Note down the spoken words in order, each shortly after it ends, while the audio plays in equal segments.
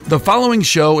The following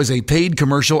show is a paid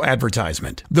commercial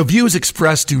advertisement. The views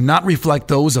expressed do not reflect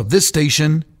those of this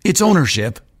station, its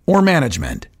ownership, or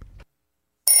management.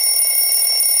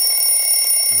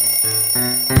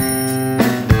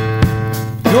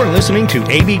 You're listening to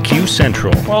ABQ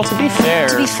Central. Well, to be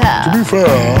fair.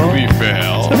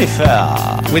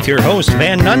 With your host,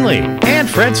 Van Nunley and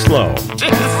Fred Slow.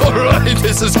 Alright,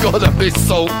 this is gonna be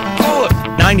so good.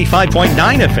 95.9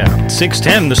 FM,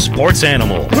 610 The Sports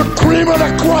Animal. The cream of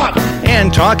the crop.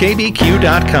 And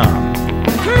TalkABQ.com.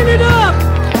 Turn it up!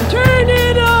 Turn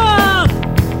it up!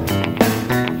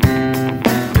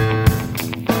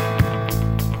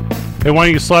 Hey, why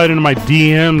don't you slide into my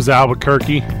DMs,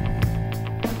 Albuquerque?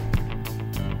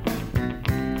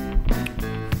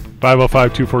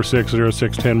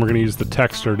 505-246-0610. We're going to use the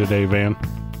texter today, Van.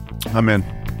 I'm in.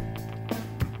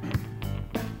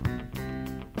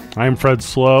 I am Fred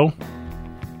Slow.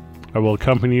 I will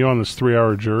accompany you on this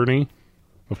 3-hour journey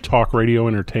of talk radio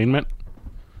entertainment.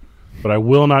 But I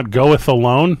will not goeth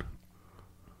alone.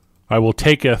 I will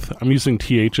taketh. I'm using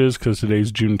THs because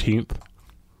today's Juneteenth.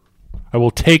 I will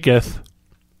taketh,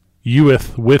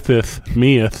 youeth, witheth,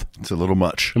 meeth. It's a little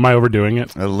much. Am I overdoing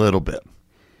it? A little bit.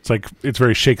 It's like, it's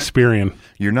very Shakespearean.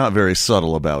 You're not very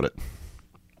subtle about it.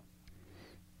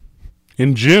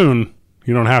 In June,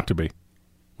 you don't have to be.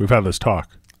 We've had this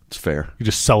talk. It's fair. You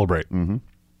just celebrate. Mm-hmm.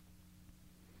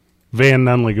 Van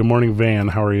Nunley. Good morning, Van.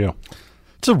 How are you?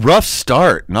 It's a rough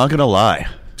start, not going to lie.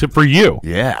 For you.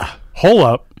 Yeah. Hole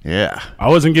up. Yeah. I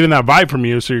wasn't getting that vibe from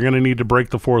you, so you're going to need to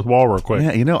break the fourth wall real quick.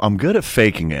 Yeah, I'm good at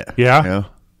faking it. Yeah? You know?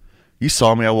 You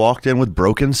saw me. I walked in with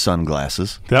broken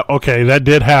sunglasses. That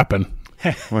did happen.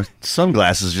 My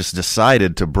sunglasses just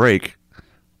decided to break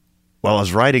while I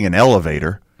was riding an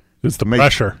elevator. It's the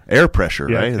pressure. Air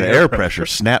pressure, Yeah, right? The air pressure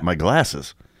snapped my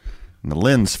glasses. And the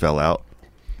lens fell out.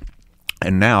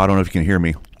 And now, I don't know if you can hear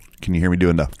me. Can you hear me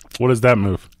doing the... What is that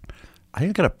move? I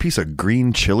got a piece of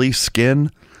green chili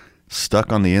skin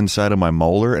stuck on the inside of my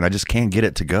molar, and I just can't get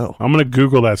it to go. I'm going to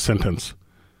Google that sentence.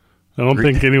 I don't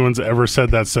think anyone's ever said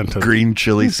that sentence. Green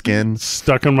chili skin.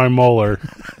 Stuck in my molar.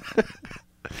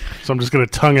 So I'm just going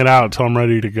to tongue it out until I'm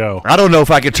ready to go. I don't know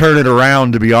if I could turn it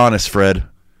around, to be honest, Fred.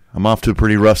 I'm off to a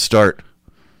pretty rough start.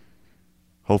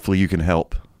 Hopefully you can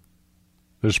help.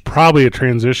 There's probably a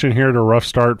transition here to rough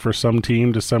start for some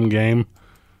team to some game.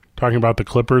 Talking about the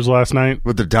Clippers last night.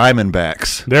 With the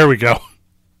Diamondbacks. There we go.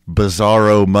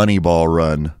 Bizarro Moneyball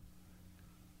run.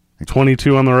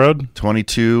 22 on the road?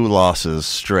 22 losses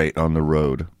straight on the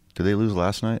road. Did they lose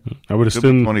last night? I would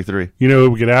assume 23. You know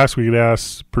who we could ask? We could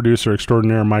ask producer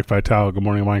extraordinaire Mike Vitale. Good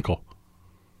morning, Michael.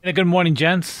 Good morning,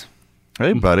 gents.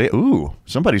 Hey, buddy. Ooh,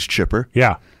 somebody's chipper.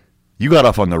 Yeah. You got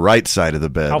off on the right side of the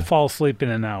bed. I'll fall asleep in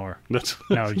an hour. That's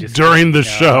No, just during the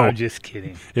kidding. show. No, I'm just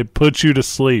kidding. It puts you to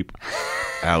sleep.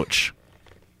 Ouch.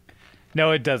 No,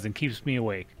 it doesn't. Keeps me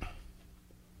awake.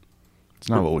 It's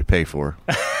not what we pay for.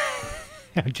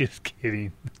 I'm just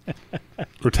kidding.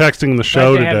 We're texting the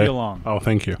show Glad to have today. you along. Oh,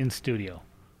 thank you. In studio.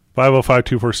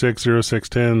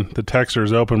 505-246-0610. The texter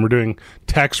is open. We're doing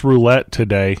text roulette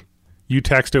today. You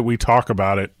text it, we talk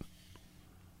about it.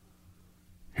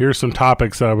 Here's some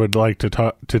topics that I would like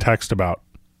to text about.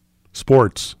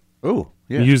 Sports. Oh,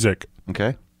 yeah. Music.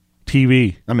 Okay.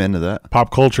 TV. I'm into that.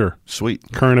 Pop culture.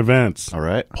 Sweet. Current events. All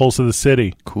right. Pulse of the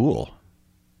city. Cool.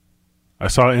 I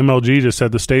saw MLG just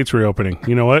said the state's reopening.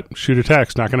 You know what? Shoot a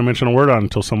text. Not going to mention a word on it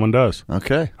until someone does.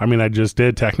 Okay. I mean, I just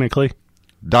did, technically.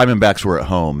 Diamondbacks were at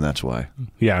home, that's why.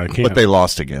 Yeah, I can't. But they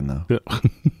lost again, though.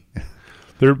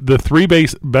 They're the three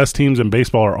best teams in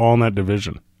baseball are all in that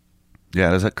division.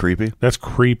 Yeah, is that creepy? That's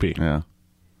creepy. Yeah.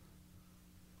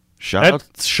 Shout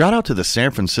out to the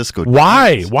San Francisco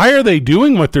Why? Giants. Why are they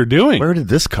doing what they're doing? Where did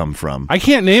this come from? I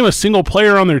can't name a single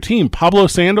player on their team. Pablo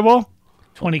Sandoval?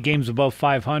 20 games above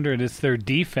 500. It's their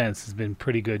defense has been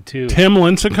pretty good, too. Tim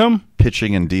Lincecum?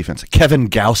 Pitching and defense. Kevin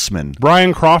Gausman.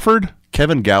 Brian Crawford?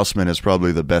 Kevin Gausman is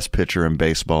probably the best pitcher in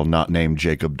baseball, not named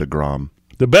Jacob deGrom.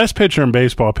 The best pitcher in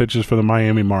baseball pitches for the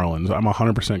Miami Marlins. I'm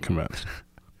 100% convinced.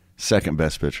 Second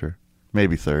best pitcher.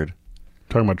 Maybe third.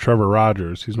 Talking about Trevor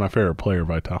Rogers. He's my favorite player,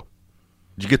 Vital.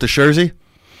 Did you get the Scherzy?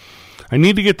 I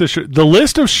need to get the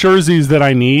list of Scherzies that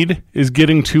I need is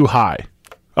getting too high.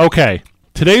 Okay.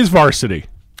 Today's varsity.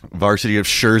 Varsity of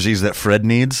Scherzies that Fred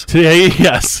needs? Today,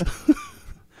 yes.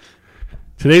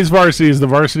 Today's varsity is the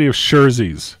varsity of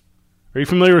Scherzies. Are you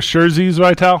familiar with Scherzies,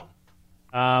 Vital?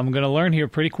 I'm going to learn here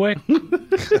pretty quick.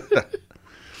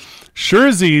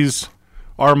 Scherzies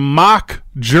are mock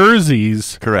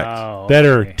jerseys. Correct. That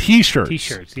are T-shirts.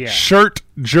 T-shirts, yeah. Shirt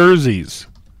jerseys.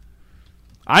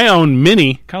 I own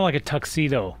many. Kind of like a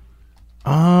tuxedo.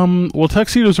 Well,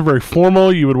 tuxedos are very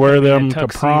formal. You would wear them to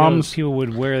Tuxedos, proms. people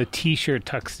would wear a T-shirt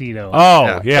tuxedo.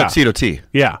 Oh, yeah. Tuxedo T.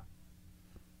 Yeah.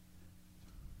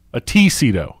 A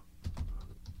T-cedo.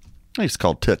 I used to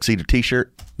call it tuxedo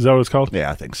T-shirt. Is that what it's called?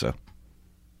 Yeah, I think so.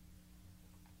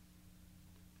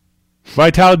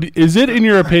 Vital, is it, in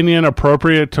your opinion,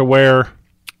 appropriate to wear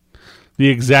the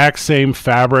exact same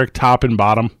fabric, top and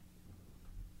bottom?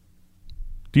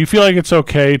 Do you feel like it's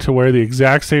okay to wear the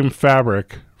exact same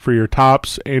fabric for your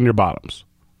tops and your bottoms?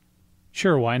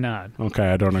 Sure, why not? Okay,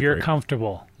 I don't If agree. you're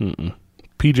comfortable.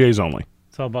 PJs only.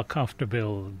 It's all about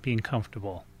being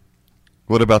comfortable.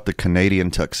 What about the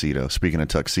Canadian tuxedo? Speaking of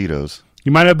tuxedos,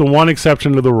 You might have the one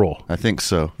exception to the rule. I think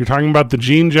so. You're talking about the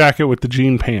jean jacket with the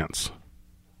jean pants.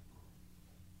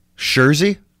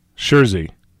 Jersey?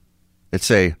 Jersey. It's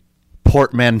a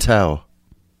portmanteau.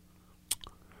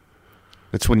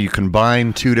 It's when you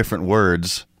combine two different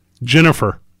words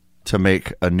Jennifer. to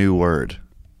make a new word.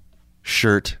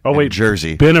 Shirt Oh, and wait.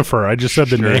 jersey. Benifer. I just said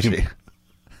the Jersey. name.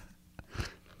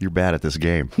 You're bad at this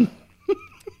game.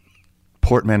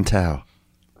 Portmanteau.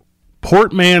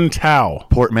 Portmanteau.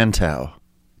 Portmanteau.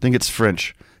 I think it's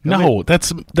French. No,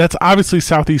 that's obviously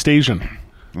Southeast Asian.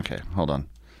 Okay, hold on.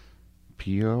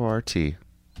 P-O-R-T.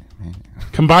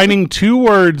 Combining two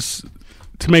words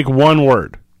to make one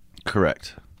word.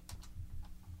 Correct.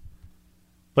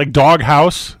 Like dog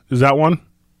house, is that one?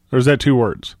 Or is that two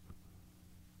words?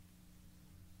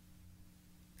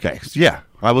 Okay, yeah,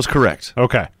 I was correct.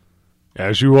 Okay.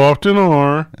 As you often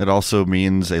are. It also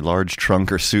means a large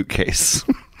trunk or suitcase.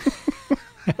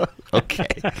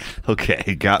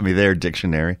 Okay, got me there,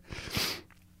 dictionary.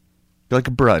 Like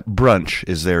a brunch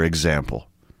is their example.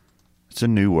 It's a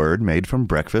new word made from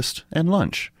breakfast and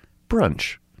lunch.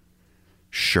 Brunch.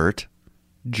 Shirt,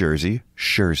 jersey,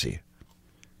 jersey.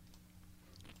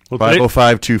 Well, today-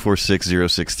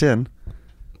 505-246-0610.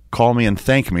 Call me and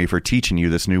thank me for teaching you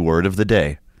this new word of the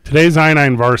day. Today's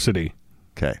I-9 varsity.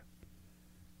 Okay.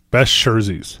 Best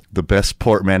jerseys. The best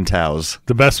portmanteaus.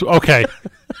 The best. Okay.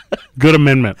 Good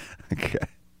amendment. Okay.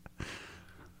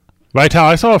 Vital,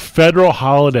 I saw a federal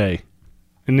holiday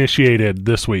initiated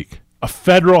this week. A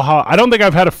federal I don't think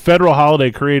I've had a federal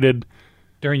holiday created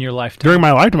During your lifetime. during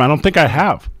my lifetime. I don't think I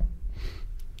have.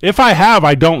 If I have,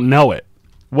 I don't know it.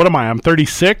 What am I? I'm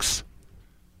 36.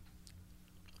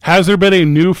 Has there been a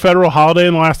new federal holiday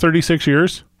in the last 36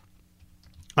 years?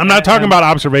 I'm not talking about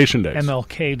observation days.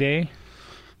 MLK Day.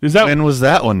 Is that When was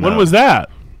that one? when though? was that?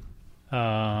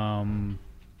 Eesh.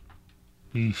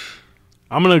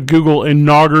 I'm going to Google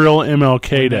inaugural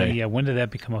MLK Day. Yeah, when did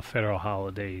that become a federal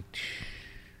holiday?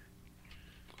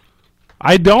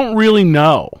 I don't really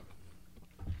know.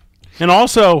 And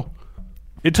also,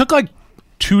 it took like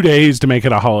 2 days to make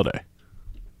it a holiday.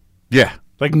 Yeah.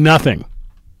 Like nothing.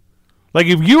 Like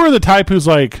if you were the type who's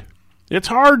like, it's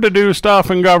hard to do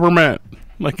stuff in government.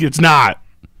 Like it's not.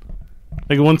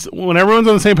 Like when everyone's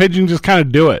on the same page, you can just kind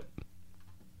of do it.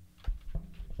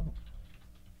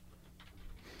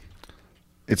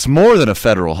 It's more than a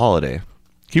federal holiday.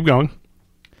 Keep going.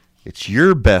 It's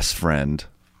your best friend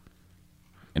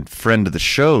and friend of the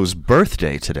show's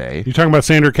birthday today, You talking about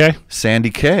Sandra Kay? Sandy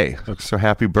Kay. So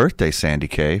happy birthday, Sandy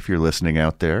Kay, if you're listening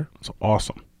out there. It's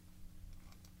awesome.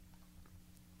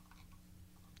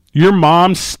 Your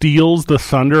mom steals the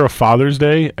thunder of Father's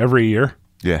Day every year?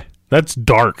 Yeah. That's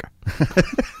dark.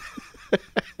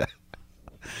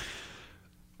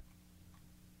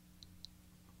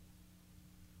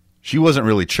 She wasn't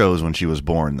really chose when she was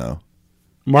born, though.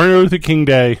 Martin Luther King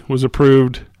Day was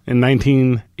approved in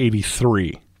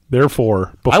 1983.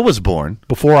 Therefore, I was born.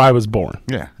 before I was born.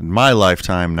 Yeah. In my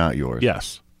lifetime, not yours.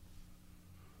 Yes.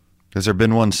 Has there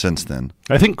been one since then?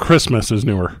 I think Christmas is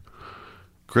newer.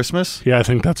 Christmas? Yeah, I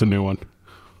think that's a new one.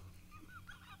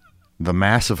 The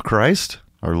Mass of Christ?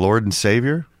 Our Lord and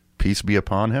Savior? Peace be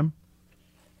upon him?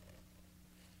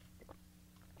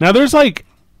 Now, there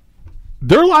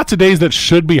are lots of days that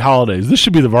should be holidays. This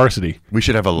should be the varsity. We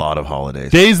should have a lot of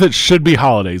holidays. Days that should be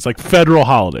holidays, like federal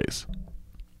holidays.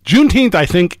 Juneteenth, I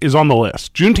think, is on the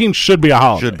list. Juneteenth should be a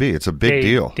holiday. Should be. It's a big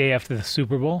deal. Day after the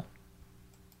Super Bowl.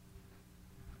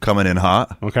 Coming in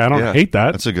hot. Okay, I don't Yeah, hate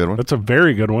that. That's a good one. That's a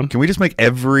very good one. Can we just make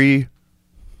every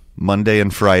Monday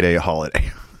and Friday a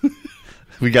holiday?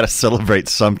 We got to celebrate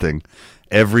something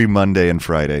every Monday and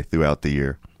Friday throughout the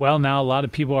year. Well, now a lot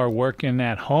of people are working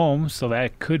at home, so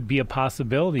that could be a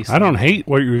possibility. I don't hate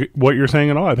what you're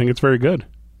saying at all. I think it's very good.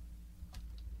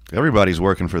 Everybody's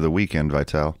working for the weekend,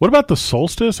 Vital. What about the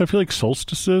solstice? I feel like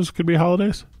solstices could be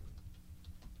holidays.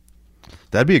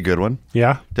 That'd be a good one.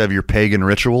 Yeah. To have your pagan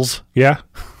rituals. Yeah.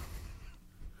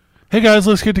 Hey guys,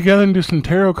 let's get together and do some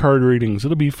tarot card readings.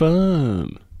 It'll be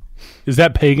fun. Is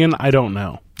that pagan? I don't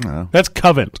know. No. That's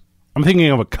Covent. I'm thinking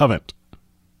of a Covent.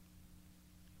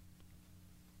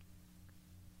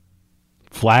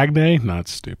 Flag Day? Not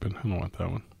stupid. I don't want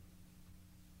that one.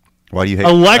 Why do you hate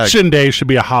Election Day should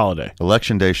be a holiday.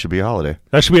 Election Day should be a holiday.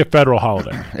 That should be a federal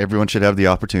holiday. Everyone should have the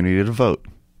opportunity to vote.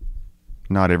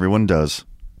 Not everyone does.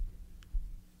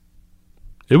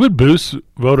 It would boost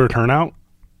voter turnout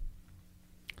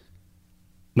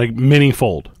like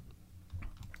many-fold.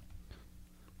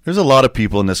 There's a lot of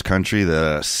people in this country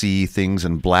that see things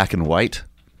in black and white.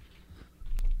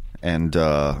 And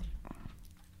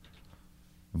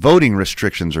voting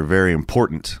restrictions are very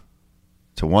important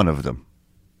to one of them.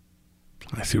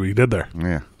 I see what you did there.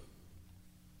 Yeah.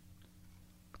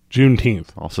 Juneteenth.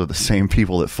 Also the same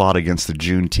people that fought against the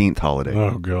Juneteenth holiday.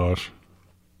 Oh, gosh.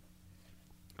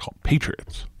 Called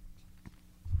Patriots.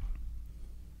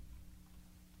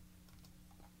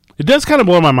 It does kind of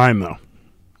blow my mind, though.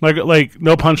 Like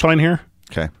no punchline here.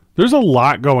 Okay. There's a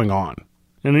lot going on.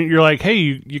 And you're like, hey,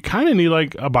 you kind of need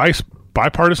like a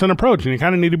bipartisan approach, and you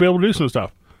kind of need to be able to do some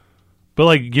stuff. But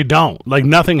like you don't. Like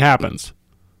nothing happens.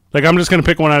 Like I'm just going to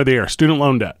pick one out of the air. Student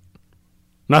loan debt.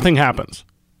 Nothing happens.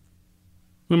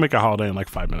 We'll make a holiday in like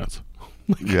 5 minutes.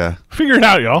 Yeah. Figure it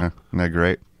out, y'all. Isn't that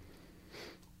great?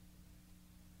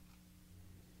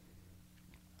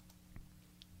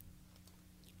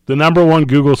 The number one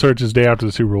Google search is day after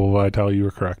the Super Bowl. I tell you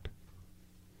were correct.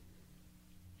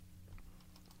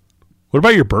 What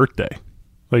about your birthday?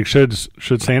 Like, should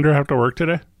Sandra have to work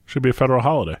today? Should be a federal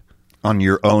holiday. On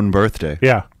your own birthday.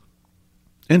 Yeah,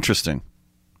 Interesting.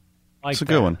 Like That's a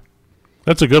good one.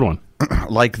 that's a good one.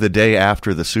 Like the day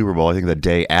after the Super Bowl, I think the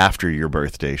day after your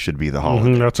birthday should be the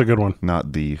holiday. That's a good one.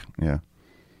 Not the, yeah.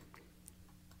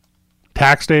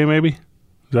 Tax day, maybe? Is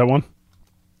that one?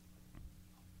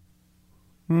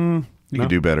 You could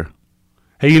do better.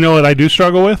 Hey, you know what I do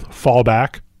struggle with? Fall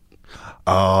back.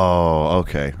 Oh,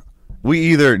 okay. We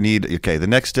either need, the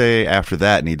next day after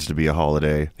that needs to be a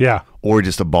holiday, Yeah. or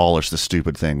just abolish the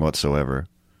stupid thing whatsoever.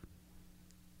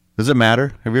 Does it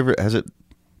matter?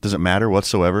 Does it matter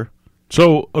whatsoever?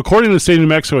 So, according to the state of New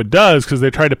Mexico, it does because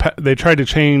they tried to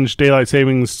change daylight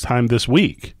savings time this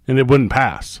week, and it wouldn't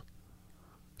pass.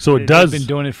 So it does. They've been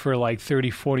doing it for like 30,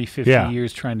 40, 50 Yeah.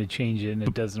 years trying to change it, and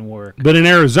it doesn't work. But in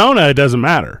Arizona, it doesn't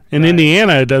matter. In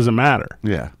Indiana, it doesn't matter.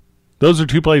 Yeah, Those are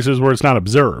two places where it's not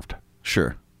observed.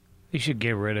 sure. They should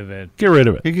get rid of it. Get rid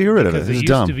of it. You can get rid of it. Because it It's used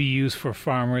dumb. to be used for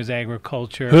farmers,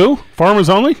 agriculture. Who? Farmers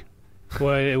only?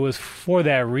 Well, it was for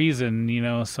that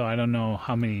reason, so I don't know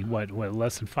how many, what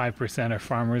less than 5% are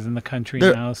farmers in the country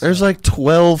now. So. There's like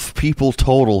 12 people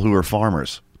total who are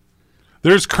farmers.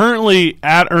 There's currently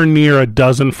at or near a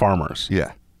dozen farmers.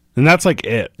 Yeah. And that's like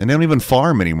it. And they don't even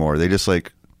farm anymore. They just they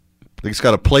just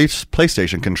got a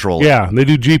PlayStation controller. Yeah, they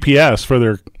do GPS for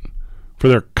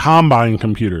their combine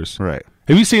computers. Right.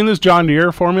 Have you seen this John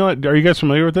Deere formula? Are you guys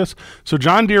familiar with this? So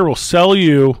John Deere will sell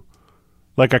you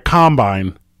like a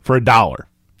combine for $1.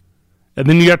 And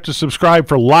then you have to subscribe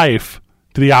for life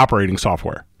to the operating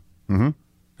software. Mm-hmm.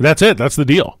 That's it. That's the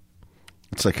deal.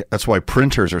 That's why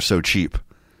printers are so cheap.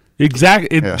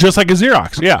 Exactly. Yeah. Just like a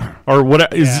Xerox. Yeah. Or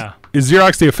what is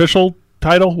Xerox the official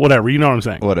title? Whatever. You know what I'm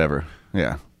saying. Whatever.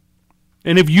 Yeah.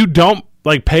 And if you don't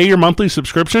pay your monthly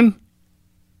subscription,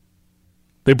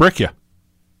 they brick you.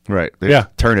 Right. They Yeah.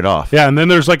 turn it off. Yeah, and then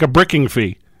there's like a bricking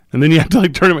fee, and then you have to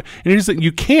turn it. And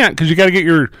you can't because you got to get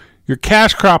your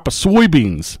cash crop of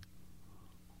soybeans.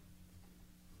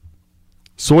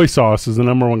 Soy sauce is the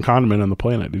number one condiment on the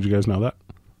planet. Did you guys know that?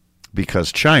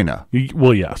 Because China.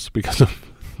 Well, yes, because of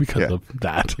Yeah.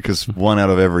 that. Because 1 out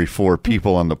of every 4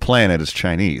 people on the planet is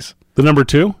Chinese. The number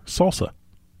 2, salsa.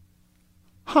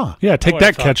 Huh. Yeah, take Oh, I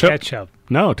that thought ketchup.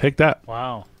 No, take that.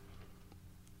 Wow.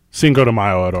 Cinco de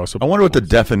Mayo, I'd also. I wonder what the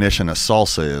definition of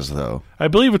salsa is, though. I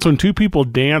believe it's when two people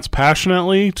dance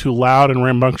passionately to loud and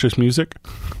rambunctious music.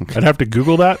 I'd have to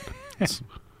Google that.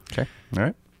 Okay. All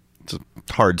right. It's a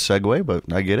hard segue, but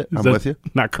I get it. I'm that with you.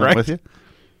 not correct? I'm with you.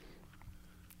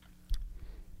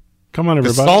 Come on,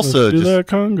 everybody. salsa Let's do just- that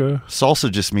conga.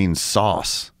 Salsa just means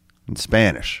sauce in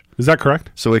Spanish. Is that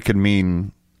correct? So it can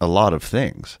mean a lot of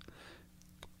things.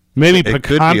 Maybe It could be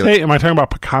picante? like- Am I talking about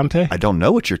picante? I don't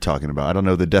know what you're talking about. I don't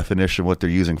know the definition of what they're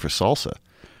using for salsa.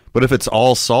 But if it's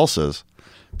all salsas,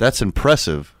 that's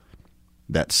impressive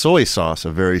that soy sauce, a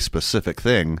very specific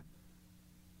thing,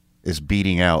 is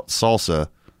beating out salsa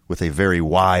with a very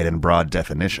wide and broad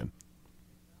definition.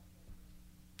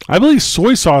 I believe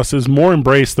soy sauce is more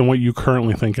embraced than what you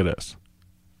currently think it is.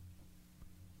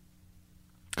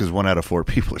 Because 1 out of 4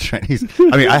 people are Chinese.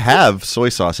 I mean, I have soy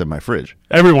sauce in my fridge.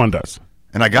 Everyone does.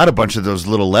 And I got a bunch of those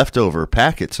little leftover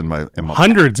packets in my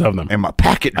Hundreds of them. in my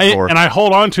packet drawer. And I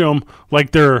hold on to them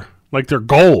like they're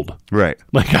gold. Right.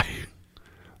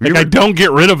 I don't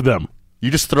get rid of them. You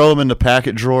just throw them in the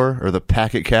packet drawer or the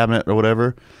packet cabinet or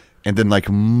whatever, and then like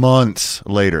months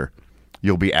later,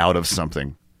 you'll be out of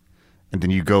something. And then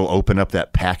you go open up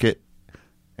that packet,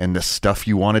 and the stuff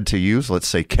you wanted to use, let's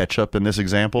say ketchup in this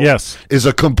example, yes, is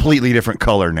a completely different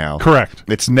color now. Correct.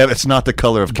 It's not the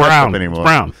color of ketchup brown anymore. It's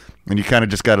brown. And you kind of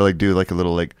just got to do a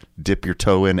little dip your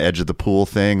toe in edge of the pool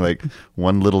thing, like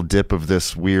one little dip of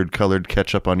this weird colored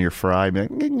ketchup on your fry.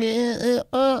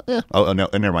 Oh no,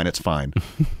 never mind, it's fine.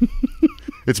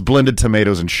 It's blended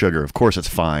tomatoes and sugar. Of course, it's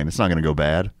fine. It's not going to go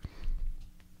bad.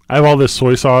 I have all this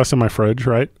soy sauce in my fridge,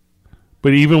 right?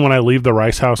 But even when I leave the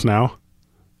Rice House now,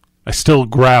 I still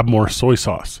grab more soy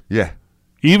sauce. Yeah.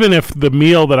 Even if the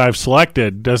meal that I've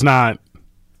selected does not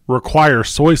require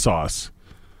soy sauce,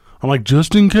 I'm like,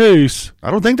 just in case. I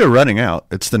don't think they're running out.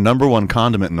 It's the number one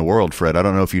condiment in the world, Fred. I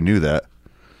don't know if you knew that.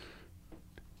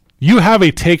 You have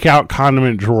a takeout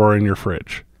condiment drawer in your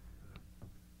fridge.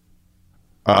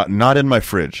 Not in my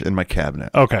fridge, in my cabinet.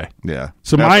 Okay. Yeah.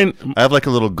 So I have like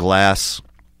a little glass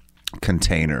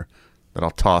container that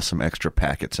I'll toss some extra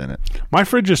packets in it. My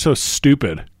fridge is so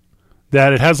stupid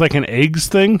that it has like an eggs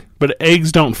thing, but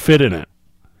eggs don't fit in it.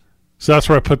 So that's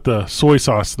where I put the soy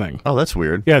sauce thing. Oh, that's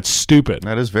weird. Yeah, it's stupid.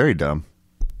 That is very dumb.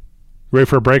 Ready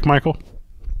for a break, Michael?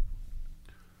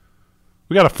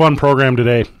 We got a fun program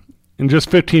today. In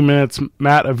just 15 minutes,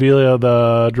 Matt Avila,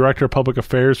 the Director of Public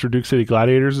Affairs for Duke City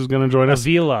Gladiators, is going to join us.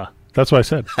 Avila. That's what I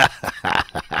said.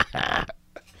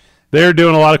 They're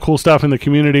doing a lot of cool stuff in the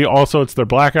community. Also, it's their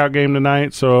blackout game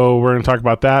tonight, so we're going to talk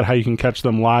about that, how you can catch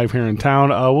them live here in town.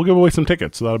 We'll give away some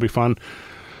tickets, so that'll be fun.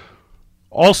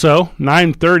 Also,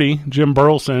 9:30, Jim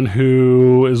Burleson,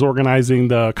 who is organizing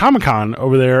the Comic-Con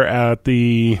over there at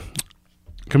the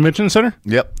Convention Center.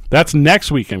 Yep. That's next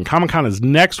weekend. Comic-Con is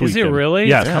next weekend. Is it really?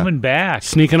 Yeah. It's coming back.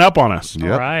 Sneaking up on us. Yep.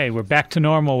 All right. We're back to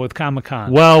normal with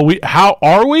Comic-Con. Well, how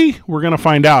are we? We're going to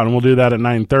find out, and we'll do that at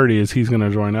 9:30 as he's going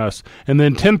to join us. And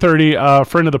then 10:30, a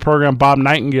friend of the program, Bob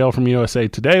Nightingale from USA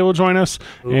Today, will join us.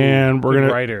 Ooh, and we're going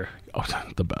to writer. Oh,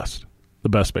 the best. The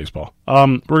best baseball.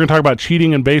 We're going to talk about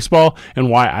cheating in baseball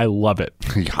and why I love it.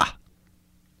 Yeah.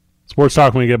 Sports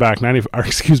Talk when we get back. Dave &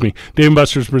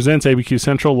 Buster's presents ABQ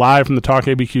Central live from the Talk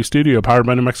ABQ studio, powered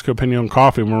by New Mexico Pinion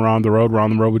Coffee. When we're on the road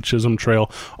with Chisholm Trail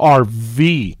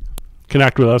RV.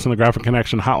 Connect with us on the Graphic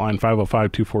Connection hotline,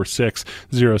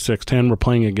 505-246-0610. We're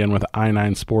playing again with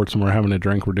I-9 Sports, and we're having a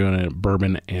drink. We're doing it at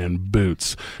Bourbon and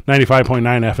Boots. 95.9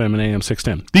 FM and AM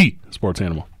 610, the Sports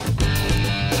Animal.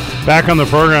 Back on the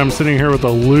program, sitting here with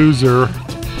a loser,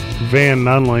 Van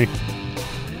Nunley.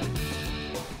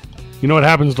 You know what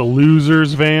happens to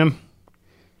losers, Van?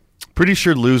 Pretty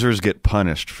sure losers get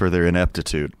punished for their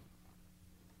ineptitude.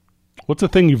 What's the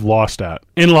thing you've lost at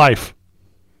in life?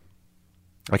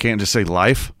 I can't just say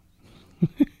life.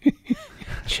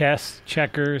 Chess,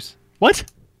 checkers, What?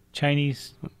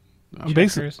 Chinese I'm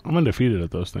checkers. I'm undefeated at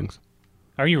those things.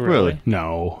 Are you really? Really?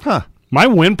 No. Huh. My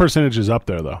win percentage is up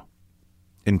there, though.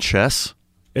 In chess?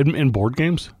 In board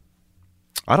games?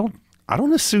 I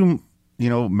don't assume,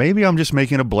 maybe I'm just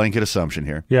making a blanket assumption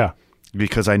here Yeah.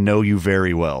 because I know you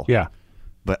very well. Yeah.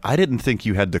 But I didn't think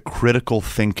you had the critical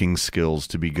thinking skills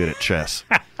to be good at chess.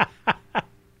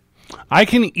 I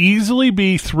can easily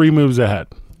be 3 moves ahead.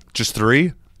 Just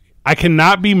 3? I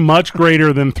cannot be much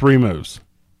greater than 3 moves.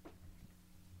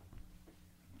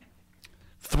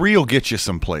 3 will get you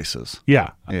some places.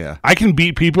 Yeah. Yeah. I can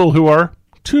beat people who are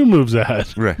 2 moves ahead.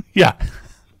 Right. Yeah.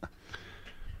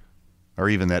 Or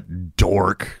even that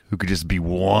dork who could just be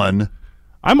 1.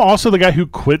 I'm also the guy who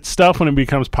quits stuff when it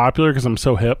becomes popular because I'm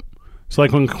so hip. So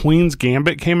like when Queen's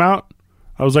Gambit came out,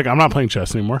 I was like, I'm not playing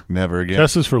chess anymore. Never again.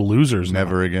 Chess is for losers now.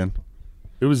 Never again.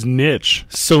 It was niche.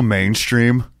 So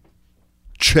mainstream.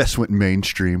 Chess went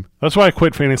mainstream. That's why I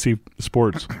quit fantasy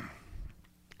sports.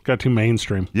 Got too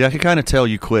mainstream. Yeah, I can kind of tell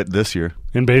you quit this year.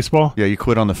 In baseball? Yeah, you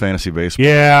quit on the fantasy baseball.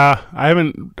 Yeah. I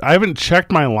haven't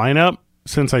checked my lineup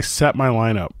since I set my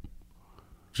lineup.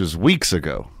 Which was weeks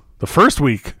ago. The first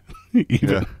week, even.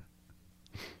 Yeah.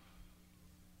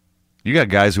 You got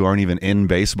guys who aren't even in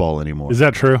baseball anymore. Is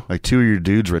that true? Like 2 of your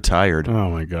dudes retired.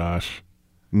 Oh, my gosh.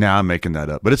 Nah, I'm making that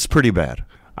up. But it's pretty bad.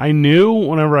 I knew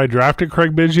whenever I drafted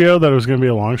Craig Biggio that it was going to be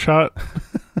a long shot.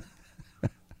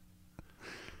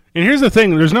 And here's the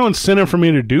thing. There's no incentive for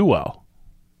me to do well.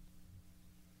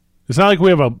 It's not like we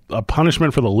have a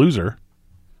punishment for the loser.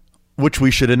 Which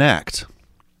we should enact.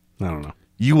 I don't know.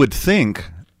 You would think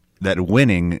that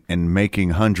winning and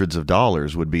making hundreds of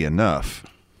dollars would be enough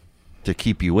to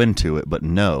keep you into it, but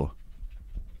no.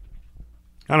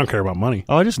 I don't care about money.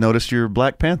 Oh, I just noticed your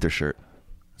Black Panther shirt.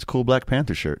 It's a cool Black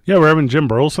Panther shirt. Yeah, we're having Jim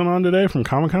Burleson on today from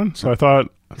Comic-Con, so I thought,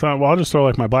 well, I'll just throw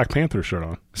like my Black Panther shirt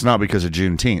on. It's not because of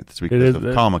Juneteenth. It's It because is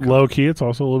of Comic-Con. low key. It's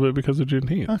also a little bit because of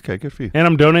Juneteenth. Okay, good for you. And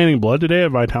I'm donating blood today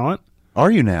at Vitalent.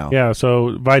 Are you now? Yeah,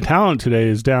 so Vitalent today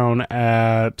is down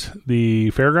at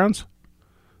the fairgrounds.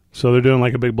 So they're doing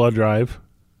like a big blood drive.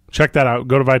 Check that out.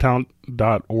 Go to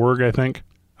vitalent.org, I think.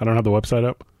 I don't have the website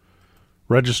up.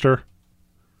 Register.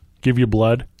 Give you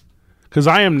blood. Because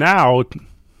I am now,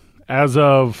 as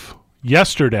of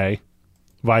yesterday,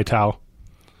 Vital,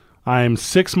 I'm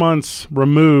 6 months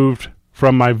removed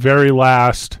from my very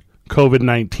last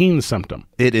COVID-19 symptom.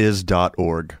 It is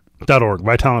 .org. .org,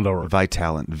 Vitalent.org.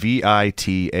 Vitalent.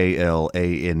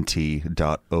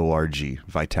 Vitalent.org.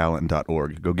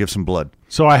 Vitalent.org. Go give some blood.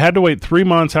 So I had to wait 3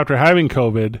 months after having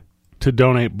COVID to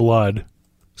donate blood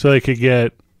so they could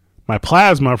get my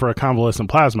plasma for a convalescent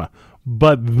plasma.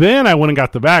 But then I went and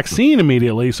got the vaccine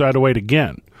immediately, so I had to wait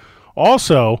again.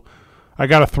 Also, I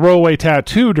got a throwaway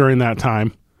tattoo during that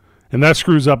time, and that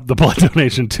screws up the blood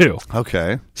donation too.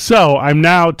 Okay. So I'm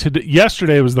now,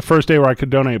 yesterday was the first day where I could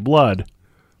donate blood,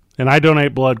 and I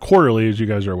donate blood quarterly, as you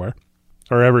guys are aware,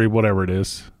 or every whatever it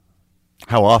is.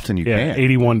 How often you Yeah, can.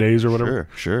 81 days or whatever.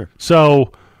 Sure.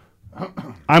 So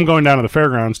I'm going down to the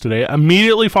fairgrounds today,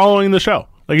 immediately following the show.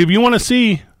 Like, if you want to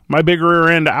see my big rear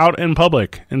end out in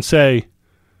public and say,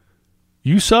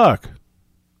 you suck,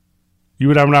 you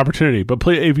would have an opportunity. But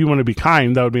please, if you want to be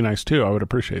kind, that would be nice too. I would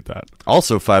appreciate that.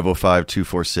 Also,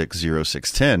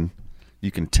 505-246-0610.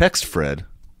 You can text Fred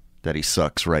that he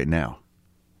sucks right now.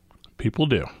 People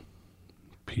do.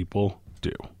 People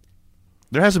do.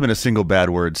 There hasn't been a single bad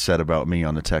word said about me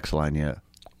on the text line yet.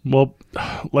 Well,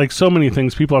 like so many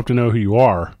things, people have to know who you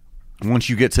are. Once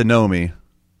you get to know me,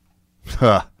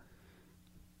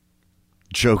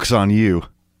 joke's on you.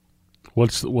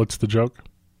 What's the joke?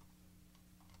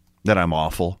 That I'm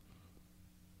awful.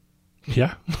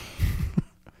 Yeah.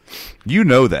 You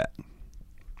know that.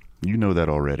 You know that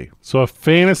already. So a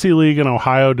fantasy league in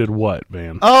Ohio did what,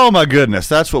 Van? Oh, my goodness.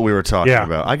 That's what we were talking Yeah.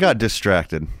 about. I got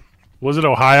distracted. Was it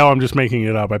Ohio? I'm just making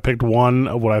it up. I picked one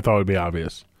of what I thought would be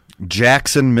obvious.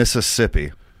 Jackson,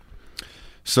 Mississippi.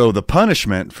 So the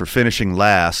punishment for finishing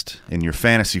last in your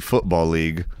fantasy football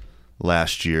league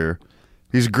last year,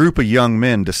 these group of young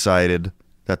men decided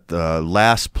that the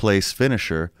last place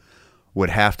finisher would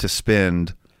have to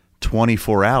spend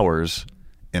 24 hours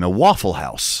in a Waffle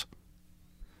House.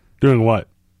 Doing what?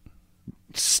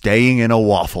 Staying in a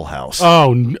Waffle House.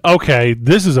 Oh, okay.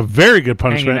 This is a very good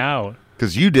Hanging punishment. out.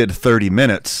 Because you did 30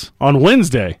 minutes On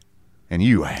Wednesday, and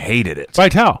you hated it.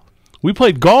 Vital, we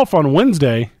played golf on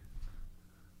Wednesday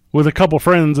with a couple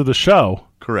friends of the show.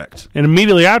 Correct. And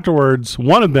immediately afterwards,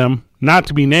 one of them, not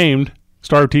to be named,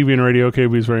 star of TV and radio,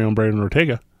 KB's very own Brandon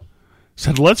Ortega,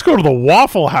 said, let's go to the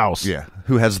Waffle House. Yeah.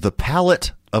 Who has the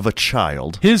palate of a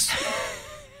child.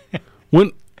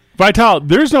 When Vital,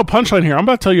 there's no punchline here. I'm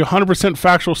about to tell you a 100%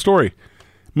 factual story.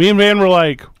 Me and Van were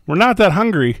like, we're not that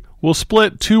hungry. We'll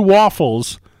split 2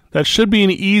 waffles. That should be an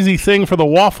easy thing for the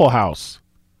Waffle House.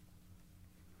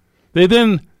 They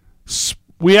then,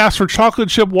 we asked for chocolate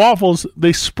chip waffles.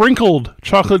 They sprinkled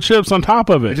chocolate chips on top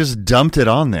of I it. just dumped it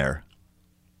on there.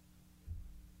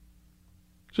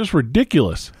 Just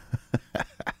ridiculous. All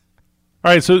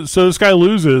right, so this guy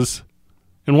loses,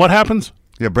 and what happens?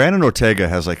 Yeah, Brandon Ortega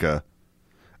has like a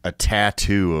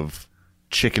tattoo of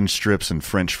chicken strips and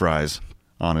French fries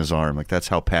on his arm. Like, that's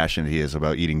how passionate he is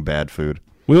about eating bad food.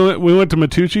 We went to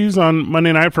Matucci's on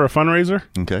Monday night for a fundraiser.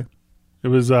 Okay. It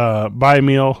was buy a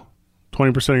meal,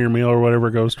 20% of your meal or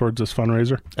whatever goes towards this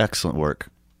fundraiser. Excellent work.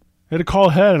 I had to call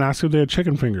ahead and ask if they had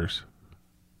chicken fingers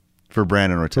For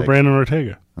Brandon for Ortega. Brandon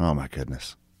Ortega. Oh, my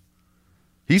goodness.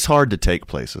 He's hard to take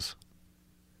places.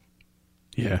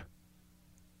 Yeah.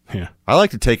 Yeah. I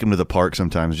like to take him to the park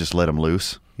sometimes, just let him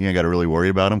loose. You ain't got to really worry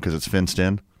about him because it's fenced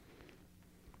in.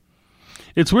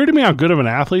 It's weird to me how good of an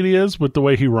athlete he is with the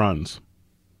way he runs.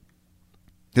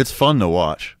 It's fun to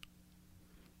watch.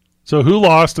 So who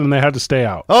lost and they had to stay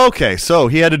out? Okay, so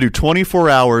he had to do 24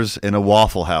 hours in a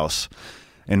Waffle House.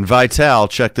 And Vital,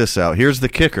 check this out. Here's the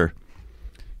kicker.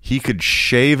 He could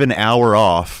shave an hour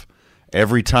off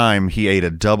every time he ate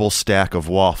a double stack of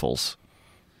waffles.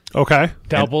 Okay.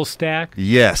 Double stack?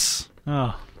 Yes.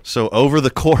 Oh. So over the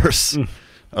course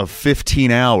of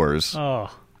 15 hours,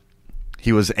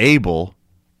 he was able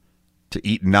to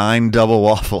eat 9 double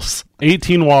waffles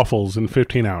 18 waffles in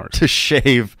 15 hours. to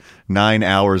shave 9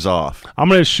 hours off. I'm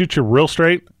going to shoot you real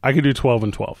straight. I could do 12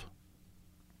 and 12.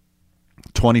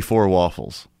 24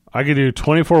 waffles. I could do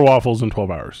 24 waffles in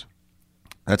 12 hours.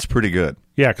 That's pretty good.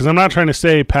 Yeah, because I'm not trying to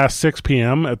stay past 6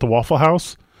 p.m. at the Waffle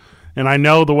House And I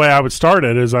know the way I would start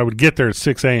it is I would get there at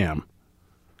 6 a.m.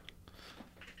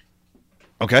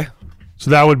 Okay. So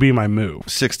that would be my move.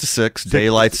 6 to 6,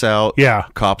 daylight's out. Yeah.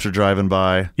 Cops are driving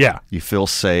by. Yeah. You feel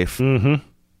safe. Mm-hmm.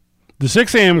 The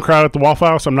 6 a.m. crowd at the Waffle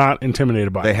House, I'm not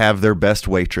intimidated by. They have their best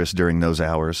waitress during those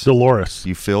hours. Dolores.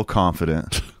 You feel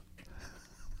confident.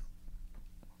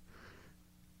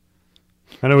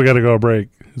 I know we got to go a break.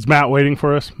 Is Matt waiting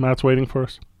for us? Matt's waiting for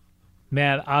us?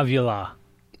 Matt Avila.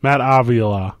 Matt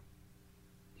Avila.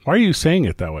 Why are you saying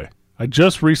it that way? I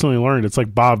just recently learned it's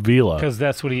like Bob Vila. Because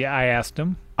that's what I asked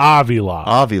him. Avila.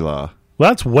 Avila. Well,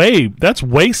 that's way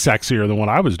sexier than what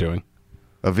I was doing.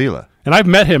 Avila. And I've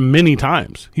met him many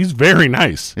times. He's very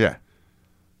nice. Yeah.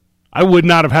 I would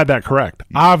not have had that correct.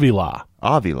 Avila.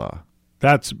 Avila.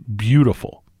 That's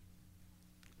beautiful.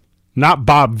 Not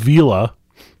Bob Vila.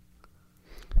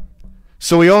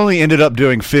 So we only ended up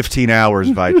doing 15 hours,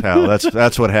 Vital.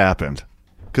 That's what happened.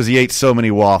 Because he ate so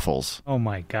many waffles. Oh,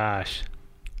 my gosh.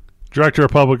 Director of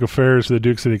Public Affairs for the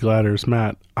Duke City Gladiators,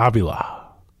 Matt Avila.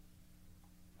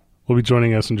 Will be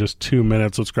joining us in just 2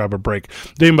 minutes. Let's grab a break.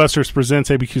 Dave & Buster's presents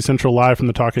ABQ Central live from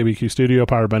the Talk ABQ studio,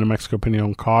 powered by New Mexico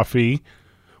Pinon Coffee.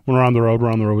 When we're on the road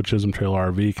with Chisholm Trail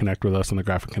RV. Connect with us on the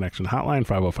Graphic Connection hotline,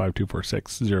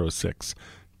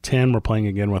 505-246-0610. We're playing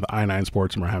again with I-9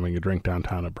 Sports, and we're having a drink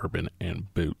downtown at Bourbon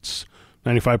and Boots.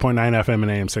 95.9 FM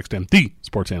and AM 610, the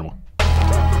Sports Animal.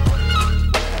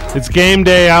 It's game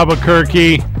day,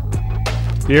 Albuquerque.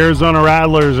 The Arizona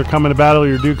Rattlers are coming to battle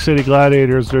your Duke City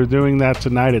Gladiators. They're doing that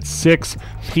tonight at 6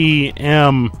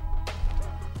 p.m.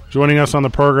 Joining us on the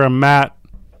program, Matt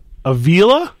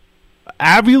Avila?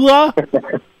 Avila?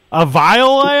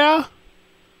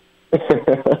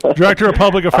 Director of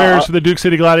Public Affairs for the Duke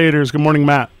City Gladiators. Good morning,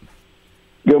 Matt.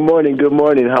 Good morning.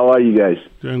 How are you guys?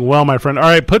 Doing well, my friend. All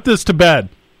right, put this to bed.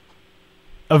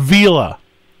 Avila.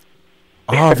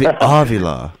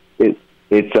 Avila.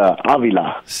 It's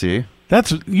Avila. See?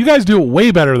 You guys do it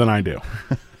way better than I do.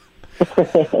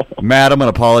 Matt, I'm going to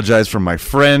apologize for my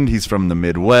friend. He's from the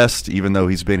Midwest. Even though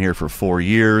he's been here for 4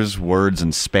 years, words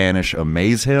in Spanish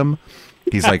amaze him.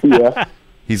 He's like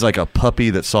he's like a puppy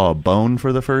that saw a bone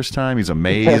for the first time. He's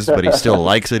amazed, but he still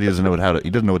likes it. He doesn't know he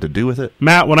doesn't know what to do with it.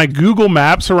 Matt, when I Google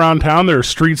Maps around town, there are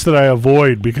streets that I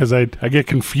avoid because I get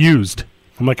confused.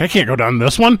 I'm like, I can't go down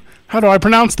this one. How do I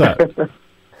pronounce that?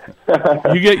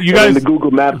 You guys. The Google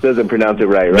Maps doesn't pronounce it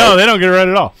right? No, they don't get it right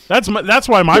at all. That's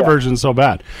why my version's so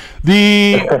bad.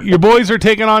 Your boys are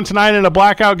taking on tonight in a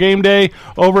blackout game day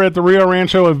over at the Rio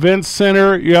Rancho Events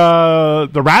Center.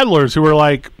 The Rattlers, who are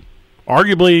like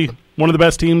arguably one of the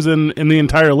best teams in the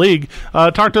entire league.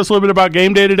 Talk to us a little bit about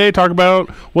game day today. Talk about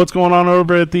what's going on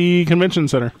over at the convention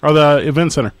center or the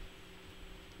event center.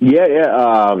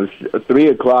 Yeah. 3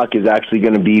 o'clock is actually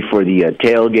going to be for the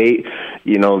tailgate.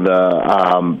 You know,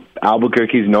 the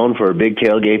Albuquerque is known for big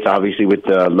tailgates, obviously with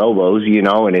the Lobos,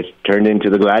 and it's turned into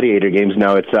the Gladiator games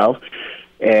now itself.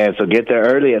 And so get there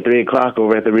early at 3 o'clock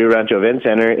over at the Rio Rancho Event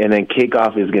Center, and then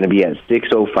kickoff is going to be at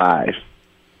 6:05.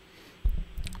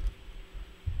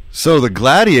 So the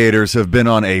Gladiators have been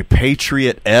on a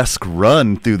Patriot-esque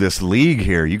run through this league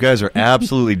here. You guys are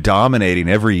absolutely dominating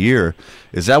every year.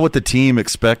 Is that what the team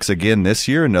expects again this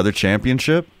year, another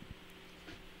championship?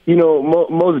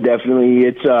 Most definitely.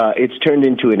 It's turned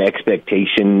into an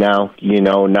expectation now,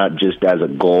 not just as a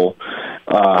goal.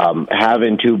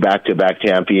 Having 2 back-to-back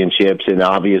championships and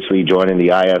obviously joining the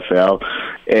IFL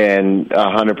and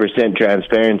 100%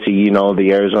 transparency,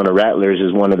 the Arizona Rattlers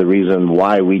is one of the reasons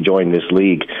why we joined this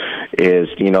league is,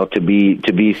 to be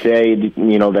said,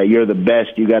 that you're the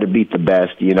best, you got to beat the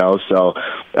best, So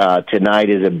tonight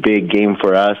is a big game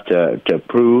for us to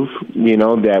prove,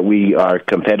 that we are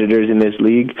competitors in this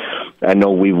league. I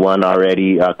know we won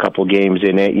already a couple games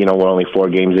in it. We're only 4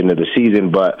 games into the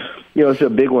season, but it's a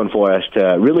big one for us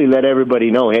to really let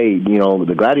everybody know, hey,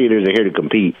 the Gladiators are here to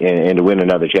compete and to win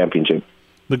another championship.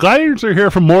 The Gladiators are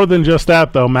here for more than just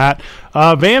that, though, Matt.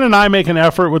 Van and I make an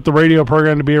effort with the radio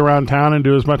program to be around town and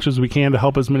do as much as we can to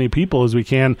help as many people as we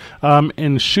can.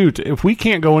 And shoot, if we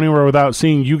can't go anywhere without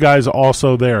seeing you guys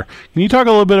also there. Can you talk a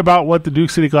little bit about what the Duke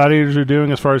City Gladiators are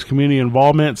doing as far as community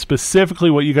involvement,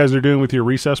 specifically what you guys are doing with your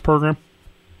recess program?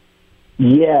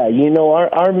 Yeah,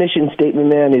 our mission statement,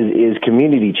 man, is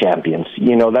community champions.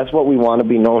 That's what we want to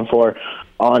be known for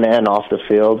on and off the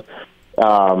field.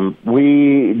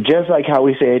 We, just like how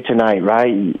we say it tonight,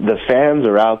 right? The fans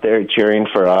are out there cheering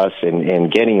for us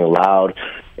and getting loud,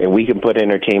 and we can put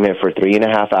entertainment for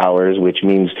 3.5 hours, which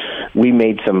means we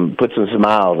put some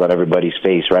smiles on everybody's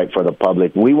face, right, for the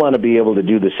public. We want to be able to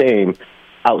do the same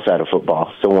outside of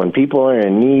football. So when people are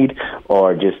in need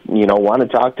or just, want to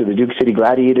talk to the Duke City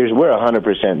Gladiators, we're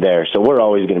 100% there. So we're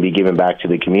always going to be giving back to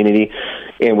the community.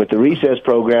 And with the recess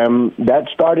program, that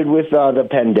started with the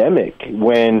pandemic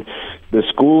when the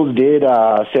schools did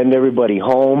send everybody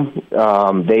home.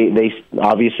 They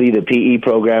obviously, the PE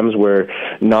programs were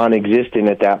non-existent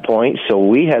at that point. So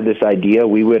we had this idea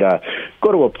we would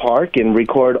go to a park and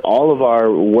record all of our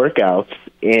workouts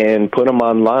and put them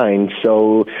online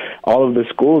so all of the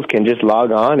schools can just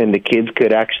log on and the kids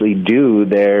could actually do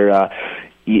their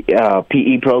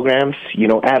PE programs,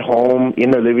 at home,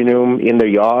 in their living room, in their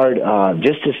yard,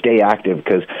 just to stay active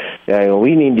because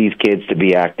we need these kids to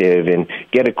be active and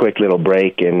get a quick little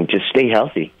break and just stay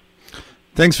healthy.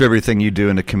 Thanks for everything you do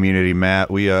in the community, Matt.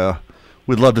 We'd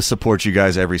love to support you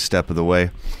guys every step of the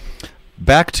way.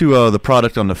 Back to the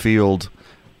product on the field.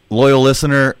 Loyal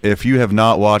listener, if you have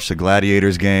not watched the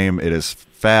Gladiators game, it is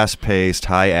fast-paced,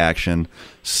 high-action,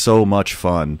 so much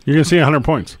fun. You're going to see 100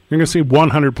 points. You're going to see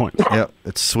 100 points. Yep,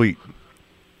 it's sweet.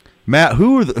 Matt,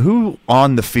 who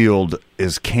on the field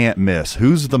is can't miss?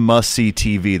 Who's the must-see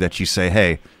TV that you say,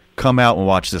 hey, come out and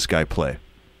watch this guy play?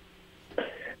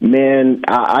 Man,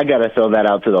 I got to throw that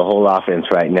out to the whole offense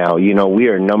right now. We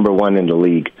are number one in the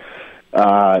league.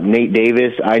 Nate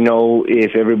Davis, I know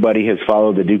if everybody has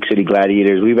followed the Duke City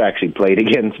Gladiators, we've actually played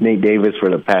against Nate Davis for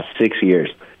the past 6 years.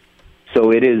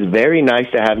 So it is very nice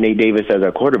to have Nate Davis as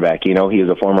our quarterback. He was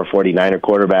a former 49er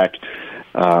quarterback.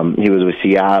 He was with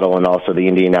Seattle and also the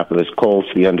Indianapolis Colts,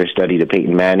 the understudy to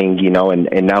Peyton Manning,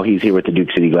 and now he's here with the Duke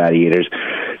City Gladiators.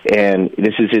 And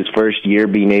this is his first year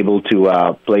being able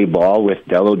to play ball with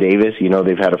Dello Davis.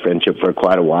 They've had a friendship for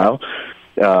quite a while.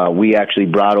 We actually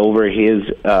brought over his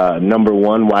number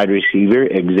one wide receiver,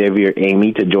 Xavier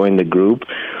Amy, to join the group.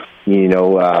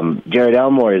 Jared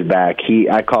Elmore is back.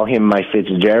 I call him my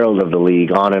Fitzgerald of the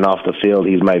league, on and off the field.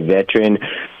 He's my veteran.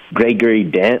 Gregory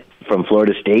Dent from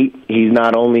Florida State. He's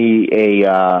not only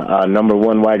a number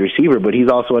one wide receiver, but he's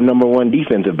also a number one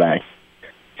defensive back.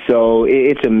 So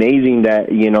it's amazing that,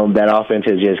 that offense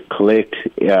has just clicked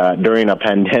during a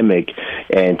pandemic,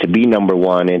 and to be number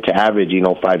one and to average,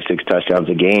 5-6 touchdowns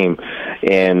a game.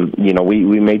 And,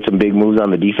 we made some big moves on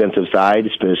the defensive side,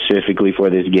 specifically for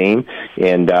this game,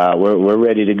 and we're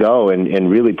ready to go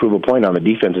and really prove a point on the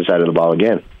defensive side of the ball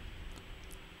again.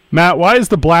 Matt, why is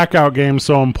the blackout game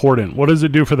so important? What does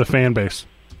it do for the fan base?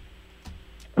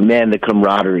 Man, the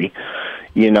camaraderie.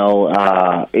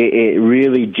 It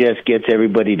really just gets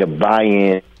everybody to buy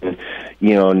in,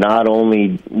 not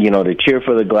only, to cheer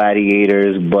for the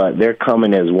Gladiators, but they're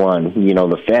coming as one.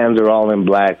 The fans are all in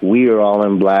black. We are all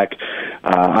in black.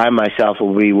 I myself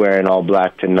will be wearing all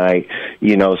black tonight,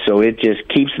 so it just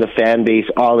keeps the fan base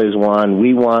all as one.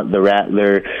 We want the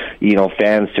Rattler,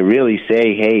 fans to really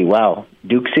say, hey, wow,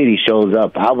 Duke City shows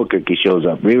up, Albuquerque shows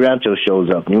up, Rio Rancho shows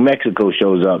up, New Mexico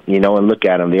shows up, and look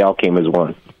at them. They all came as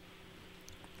one.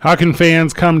 How can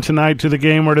fans come tonight to the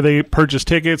game? Where do they purchase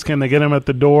tickets? Can they get them at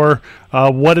the door?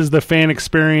 What is the fan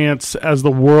experience as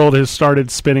the world has started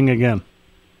spinning again?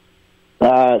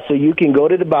 So you can go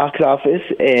to the box office,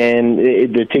 and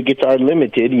the tickets are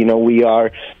limited. We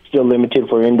are still limited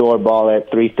for indoor ball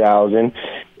at 3,000.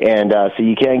 And so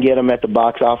you can get them at the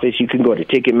box office. You can go to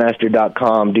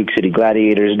Ticketmaster.com,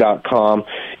 DukeCityGladiators.com.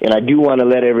 And I do want to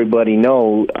let everybody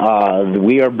know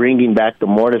we are bringing back the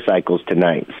motorcycles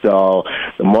tonight. So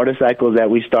the motorcycles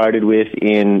that we started with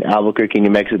in Albuquerque,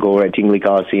 New Mexico, or at Tingley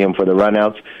Coliseum for the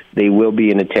runouts, they will be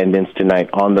in attendance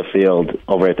tonight on the field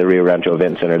over at the Rio Rancho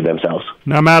Event Center themselves.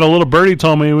 Now, Matt, a little birdie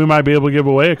told me we might be able to give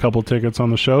away a couple tickets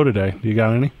on the show today. You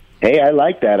got any? Hey, I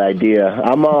like that idea.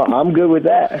 I'm good with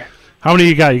that. How many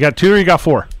you got? You got 2 or you got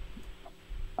 4?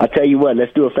 I'll tell you what,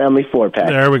 let's do a family 4-pack.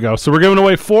 There we go. So we're giving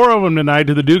away 4 of them tonight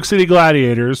to the Duke City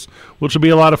Gladiators, which will be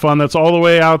a lot of fun. That's all the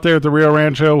way out there at the Rio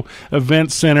Rancho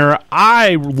Event Center.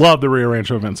 I love the Rio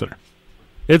Rancho Event Center.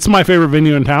 It's my favorite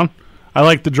venue in town. I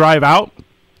like to drive out.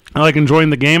 I like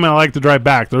enjoying the game, and I like to drive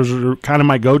back. Those are kind of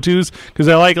my go-tos because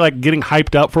I like getting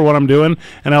hyped up for what I'm doing,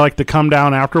 and I like to come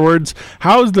down afterwards.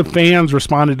 How has the fans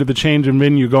responded to the change in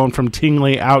venue going from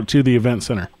Tingley out to the Event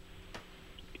Center?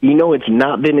 It's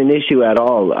not been an issue at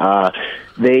all.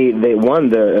 The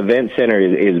event center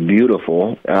is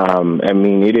beautiful.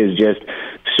 It is just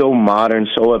so modern,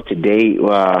 so up to date.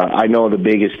 I know the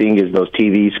biggest thing is those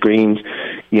TV screens,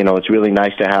 it's really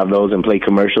nice to have those and play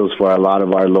commercials for a lot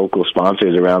of our local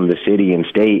sponsors around the city and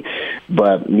state.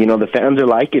 But, the fans are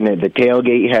liking it. The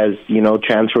tailgate has,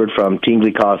 transferred from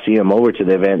Tingley Coliseum over to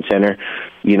the event center.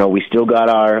 We still got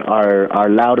our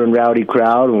loud and rowdy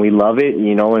crowd, and we love it,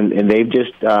 and they've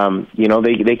just,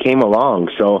 they came along.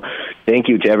 So thank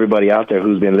you to everybody out there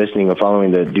who's been listening and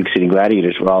following the Duke City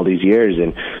Gladiators for all these years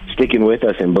and sticking with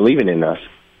us and believing in us.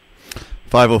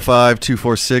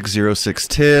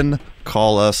 505-246-0610.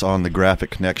 Call us on the Graphic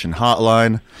Connection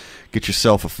hotline. Get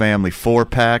yourself a family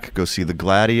 4-pack. Go see the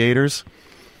Gladiators.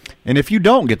 And if you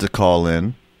don't get to call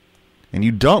in and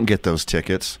you don't get those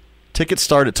tickets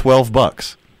start at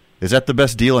 $12. Is that the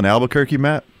best deal in Albuquerque,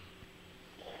 Matt?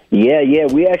 Yeah,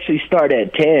 we actually start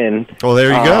at 10. Oh, there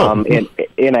you go.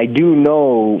 And I do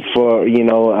know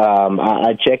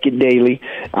I check it daily.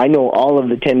 I know all of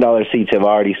the $10 seats have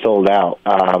already sold out.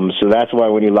 So that's why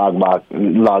when you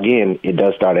log in, it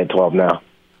does start at 12 now.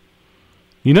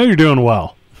 You're doing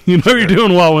well. You're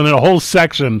doing well when a whole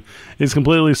section is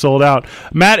completely sold out.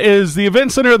 Matt, is the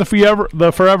event center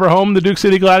the forever home, the Duke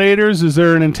City Gladiators? Is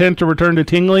there an intent to return to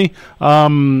Tingley?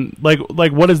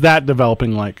 What is that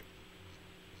developing like?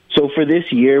 So for this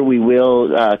year, we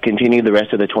will continue the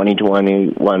rest of the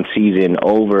 2021 season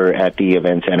over at the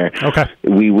event center. Okay.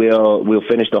 We'll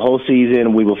finish the whole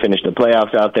season. We will finish the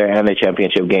playoffs out there and the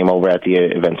championship game over at the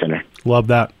event center. Love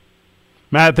that.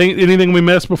 Matt, anything we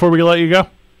missed before we let you go?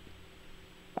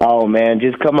 Oh, man,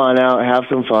 just come on out, have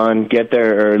some fun, get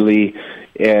there early,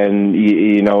 and,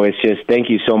 it's just thank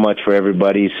you so much for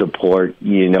everybody's support,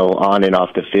 on and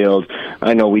off the field.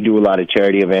 I know we do a lot of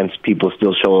charity events. People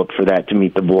still show up for that to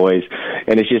meet the boys,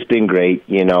 and it's just been great.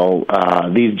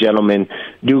 These gentlemen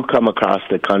do come across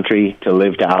the country to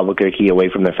live to Albuquerque away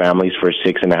from their families for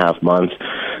 6.5 months,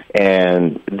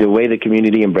 and the way the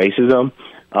community embraces them,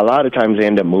 a lot of times they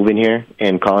end up moving here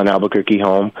and calling Albuquerque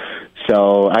home.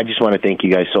 So I just want to thank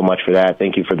you guys so much for that.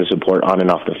 Thank you for the support on and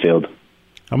off the field.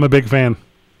 I'm a big fan.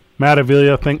 Matt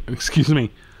Avila,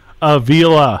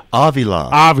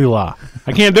 Avila.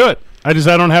 I can't do it. I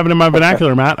don't have it in my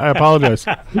vernacular, Matt. I apologize.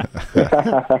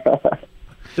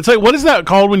 It's like, what is that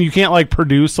called when you can't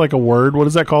produce a word? What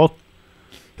is that called?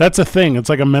 That's a thing. It's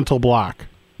like a mental block.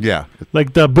 Yeah.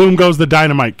 Like the boom goes the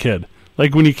dynamite kid.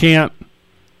 Like when you can't.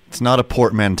 It's not a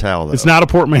portmanteau, though. It's not a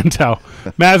portmanteau.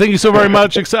 Matt, thank you so very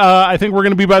much. I think we're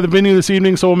going to be by the venue this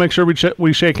evening, so we'll make sure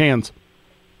we shake hands.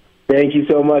 Thank you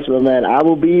so much, my man. I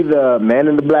will be the man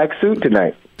in the black suit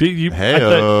tonight.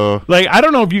 I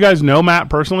don't know if you guys know Matt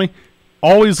personally.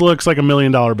 Always looks like $1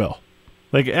 million bill.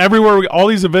 Like everywhere, all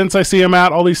these events I see him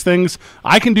at, all these things,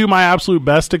 I can do my absolute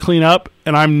best to clean up,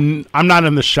 and I'm not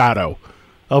in the shadow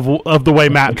of the way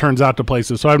Matt turns out to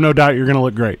places. So I have no doubt you're going to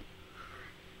look great.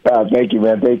 Thank you,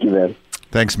 man.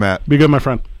 Thanks, Matt. Be good, my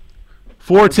friend.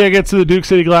 4 tickets to the Duke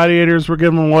City Gladiators. We're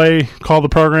giving them away. Call the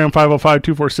program,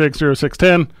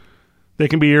 505-246-0610. They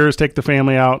can be yours. Take the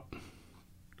family out.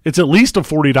 It's at least a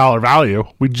 $40 value.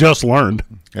 We just learned.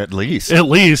 At least.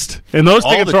 And those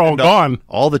tickets are all gone.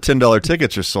 All the $10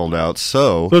 tickets are sold out,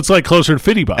 so it's closer to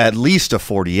 $50. At least a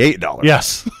 $48.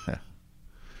 Yes.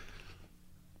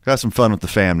 Got some fun with the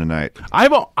fam tonight.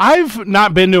 I've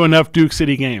not been to enough Duke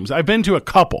City games. I've been to a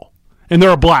couple, and they're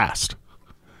a blast.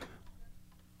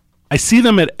 I see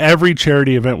them at every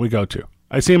charity event we go to.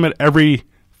 I see them at every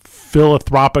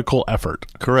philanthropical effort.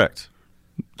 Correct.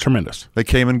 Tremendous. They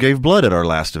came and gave blood at our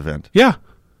last event. Yeah.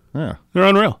 They're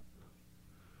unreal.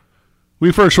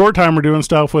 We, for a short time, were doing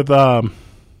stuff with Evolve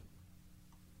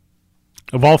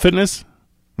Fitness.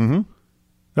 Mm-hmm.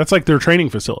 That's like their training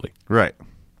facility. Right.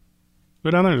 Go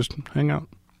down there, just hang out.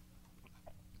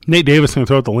 Nate Davis can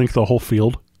throw out the link to the whole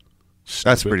field. Stupid.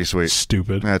 That's pretty sweet.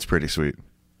 Stupid. That's pretty sweet.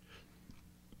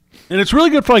 And it's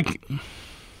really good for like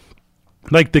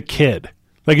the kid.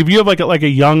 Like if you have like a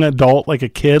young adult, like a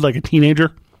kid, like a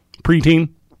teenager, preteen.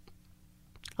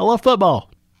 I love football.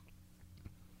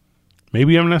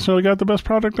 Maybe you haven't necessarily got the best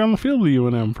product on the field with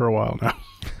UNM for a while now.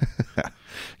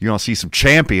 You want to see some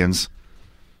champions?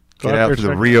 Get out to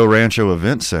the Rio Rancho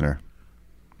Event Center.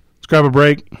 Let's grab a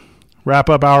break. Wrap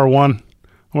up hour 1.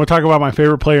 I want to talk about my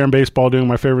favorite player in baseball doing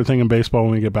my favorite thing in baseball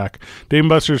when we get back. Dave &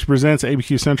 Buster's presents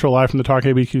ABQ Central live from the Talk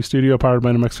ABQ studio, powered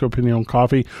by New Mexico Pinon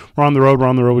Coffee. We're on the road. We're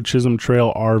on the road with Chisholm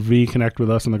Trail RV. Connect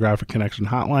with us on the Graphic Connection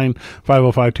hotline,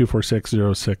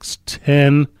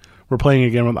 505-246-0610. We're playing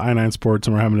again with I-9 Sports,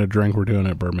 and we're having a drink. We're doing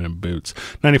it at Bourbon and Boots.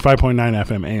 95.9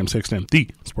 FM, AM 610, the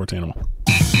sports animal.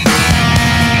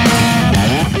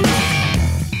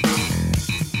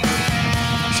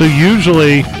 So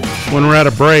usually when we're at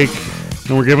a break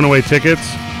and we're giving away tickets,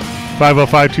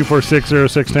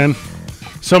 505-246-0610,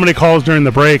 somebody calls during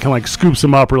the break and scoops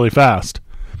them up really fast.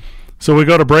 So we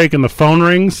go to break and the phone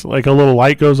rings, like a little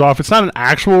light goes off. It's not an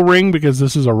actual ring because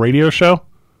this is a radio show.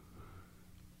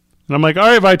 And I'm like, all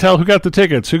right, Vitale, who got the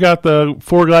tickets? Who got the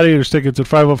 4 Gladiators tickets at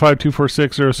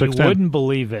 505-246-0610? You wouldn't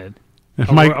believe it. A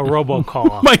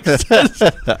robocall. Mike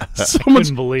says,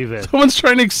 Couldn't believe it. Someone's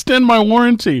trying to extend my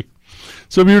warranty.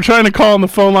 So if you were trying to call and the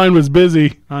phone line was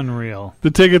busy, Unreal.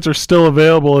 the tickets are still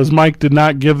available as Mike did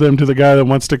not give them to the guy that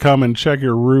wants to come and check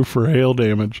your roof for hail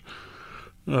damage.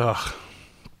 Ugh.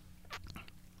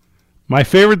 My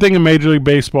favorite thing in Major League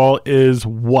Baseball is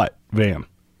what, Van?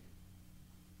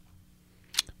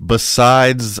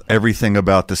 Besides everything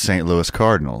about the St. Louis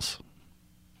Cardinals.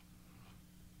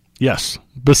 Yes.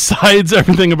 Besides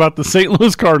everything about the St.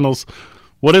 Louis Cardinals,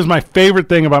 what is my favorite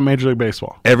thing about Major League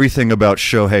Baseball? Everything about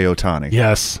Shohei Ohtani.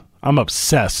 Yes. I'm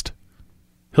obsessed.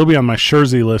 He'll be on my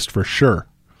Scherzi list for sure.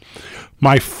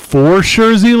 My 4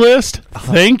 Scherzi list?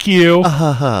 Thank you.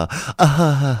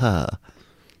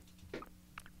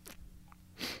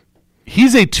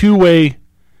 He's a two-way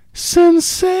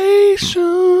sensation.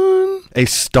 A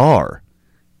star.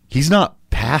 He's not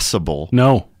passable.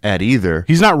 No. At either.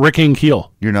 He's not Rick Ankiel.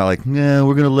 You're not like, nah,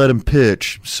 we're going to let him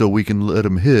pitch so we can let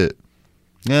him hit.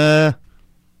 Nah.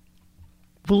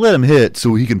 We'll let him hit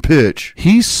so he can pitch.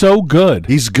 He's so good.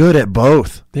 He's good at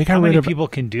both. They got How rid many of people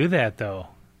can do that, though,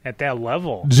 at that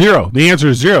level? 0. The answer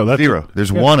is 0. That's 0.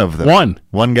 There's one of them.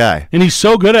 One guy. And he's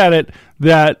so good at it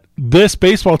that this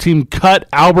baseball team cut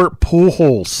Albert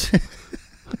Pujols.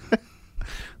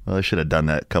 Well, they should have done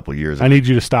that a couple years ago. I need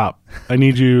you to stop. I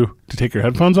need you to take your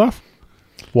headphones off,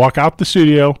 walk out the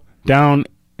studio, down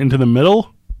into the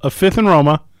middle of 5th and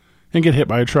Roma, and get hit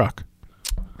by a truck.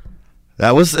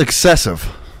 That was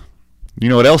excessive. You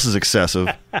know what else is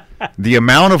excessive? The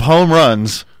amount of home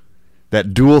runs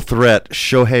that dual threat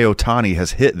Shohei Ohtani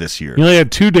has hit this year. He only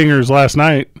had 2 dingers last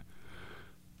night.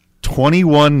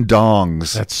 21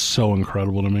 dongs. That's so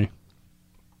incredible to me.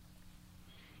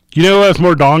 You know who has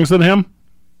more dongs than him?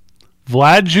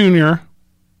 Vlad Jr.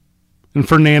 and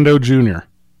Fernando Jr.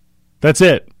 That's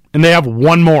it. And they have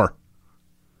 1 more.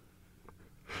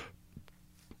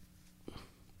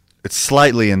 It's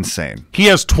slightly insane. He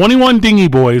has 21 dingy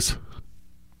boys,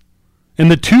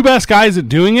 and the 2 best guys at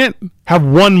doing it have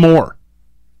 1 more.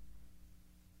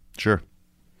 Sure.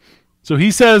 So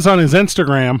he says on his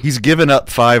Instagram, he's given up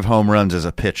 5 home runs as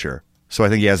a pitcher. So I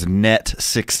think he has net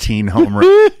 16 home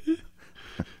runs.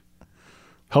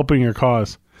 Helping your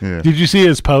cause. Yeah. Did you see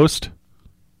his post?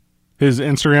 His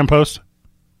Instagram post?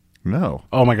 No.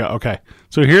 Oh my God. Okay.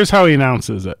 So here's how he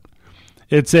announces it.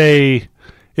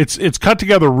 It's cut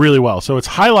together really well. So it's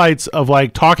highlights of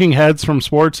like talking heads from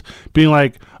sports being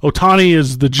like, Ohtani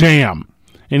is the jam.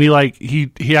 And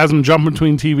he has him jump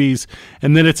between TVs,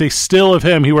 and then it's a still of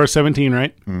him. He wears 17,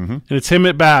 right? Mm-hmm. And it's him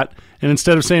at bat, and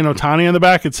instead of saying Ohtani on the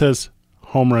back, it says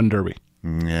Home Run Derby.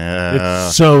 Yeah.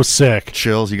 It's so sick.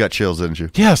 Chills? You got chills, didn't you?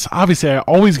 Yes, obviously I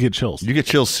always get chills. You get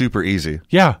chills super easy.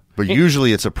 Yeah. But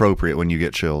usually it's appropriate when you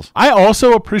get chills. I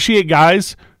also appreciate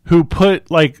guys who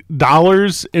put like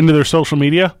dollars into their social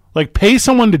media. Like pay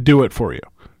someone to do it for you.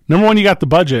 Number 1, you got the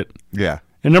budget. Yeah.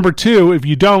 And number 2, if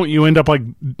you don't, you end up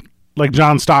like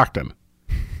John Stockton.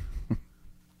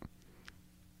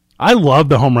 I love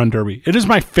the Home Run Derby. It is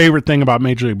my favorite thing about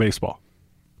Major League Baseball.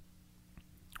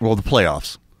 Well, the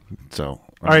playoffs. So, all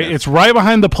right, it's right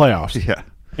behind the playoffs. Yeah.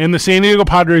 And the San Diego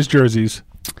Padres jerseys.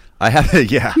 I have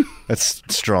it, yeah. That's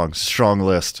strong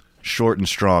list. Short and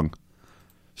strong.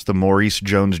 It's the Maurice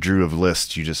Jones-Drew of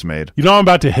lists you just made. You know what I'm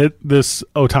about to hit this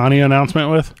Ohtani announcement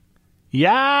with?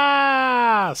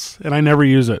 Yes! And I never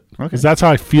use it. Because that's how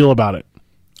I feel about it.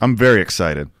 I'm very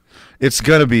excited. It's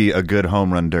going to be a good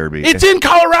home run derby. It's in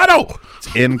Colorado!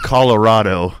 It's in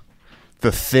Colorado.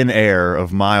 The thin air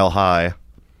of Mile High.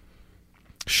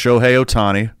 Shohei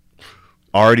Ohtani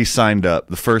already signed up.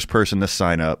 The first person to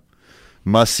sign up.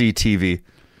 Must-see TV.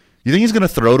 You think he's going to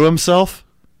throw to himself?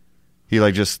 He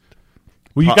just...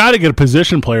 Well, you got to get a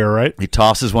position player, right? He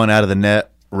tosses one out of the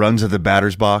net, runs to the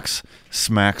batter's box,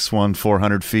 smacks one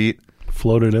 400 feet.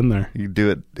 Float it in there. You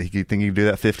do it. You think you can do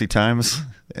that 50 times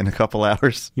in a couple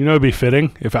hours? You know, it'd be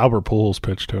fitting if Albert Pujols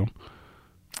pitched to him.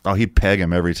 Oh, he'd peg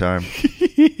him every time.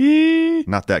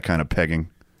 Not that kind of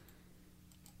pegging.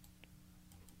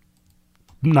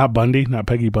 Not Bundy? Not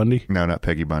Peggy Bundy? No, not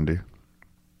Peggy Bundy.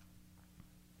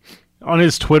 On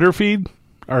his Twitter feed,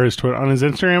 or on his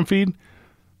Instagram feed,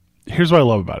 here's what I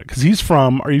love about it. Because he's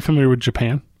from, are you familiar with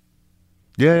Japan?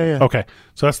 Yeah. Okay.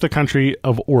 So that's the country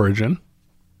of origin.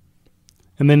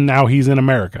 And then now he's in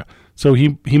America. So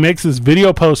he makes this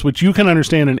video post, which you can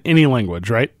understand in any language,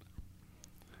 right?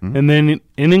 Mm-hmm. And then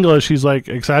in English, he's like,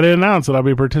 excited to announce that I'll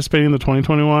be participating in the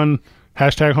 2021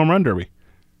 #Home Run Derby.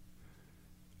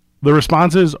 The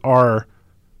responses are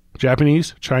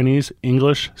Japanese, Chinese,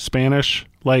 English, Spanish.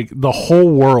 Like the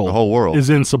whole world is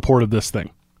in support of this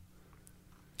thing.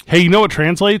 Hey, you know what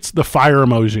translates? The fire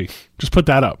emoji. Just put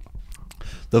that up.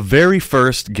 The very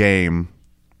first game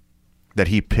that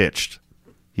he pitched,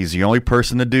 he's the only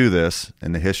person to do this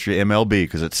in the history of MLB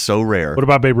because it's so rare. What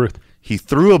about Babe Ruth? He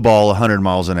threw a ball 100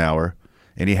 miles an hour,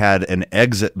 and he had an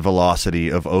exit velocity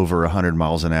of over 100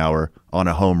 miles an hour on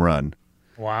a home run.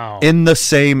 Wow. In the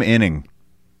same inning.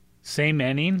 Same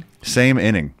inning? Same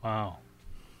inning. Wow.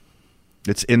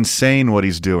 It's insane what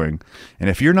he's doing. And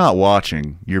if you're not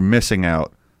watching, you're missing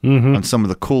out on some of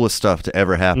the coolest stuff to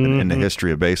ever happen in the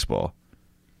history of baseball.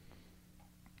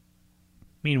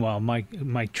 Meanwhile,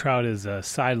 Mike Trout is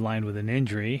sidelined with an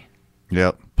injury.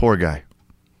 Yep. Poor guy.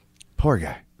 Poor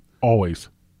guy. Always.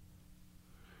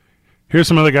 Here's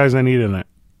some other guys I need in it.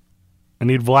 I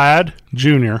need Vlad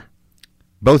Jr.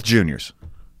 Both juniors.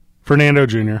 Fernando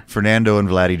Jr. Fernando and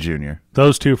Vladdy Jr.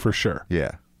 Those two for sure.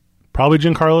 Yeah. Probably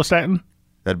Giancarlo Stanton.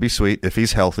 That'd be sweet if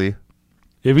he's healthy.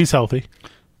 If he's healthy.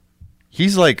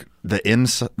 He's like the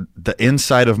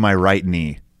inside of my right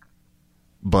knee,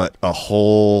 but a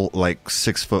whole like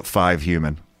 6'5"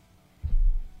 human.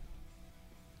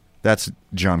 That's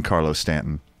Giancarlo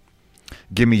Stanton.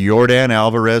 Give me Yordan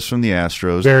Alvarez from the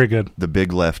Astros. Very good. The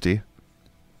big lefty.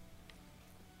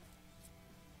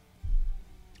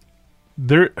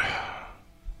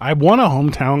 I want a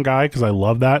hometown guy because I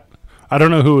love that. I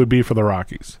don't know who it would be for the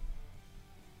Rockies.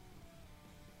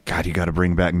 God, you got to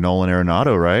bring back Nolan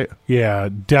Arenado, right? Yeah,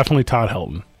 definitely Todd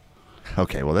Helton.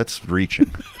 Okay, well, that's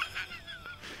reaching.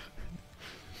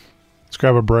 Let's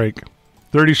grab a break.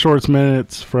 30 short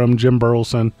minutes from Jim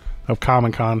Burleson of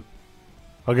Comic Con.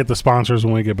 I'll get the sponsors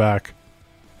when we get back.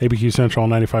 ABQ Central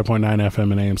 95.9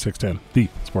 FM and AM 610, the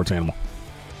sports animal.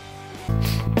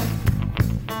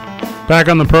 Back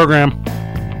on the program.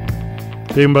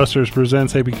 Dave & Buster's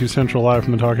presents ABQ Central live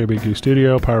from the Talk ABQ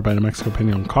studio, powered by New Mexico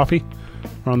Pinion Coffee.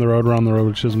 We're on the road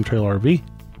with Chisholm Trail RV.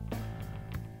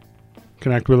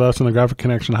 Connect with us on the Graphic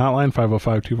Connection hotline,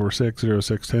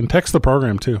 505-246-0610. Text the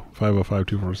program, too,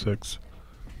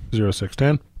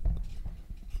 505-246-0610.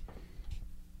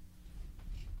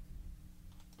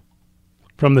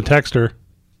 From the texter,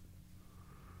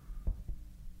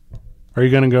 are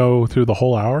you going to go through the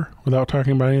whole hour without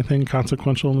talking about anything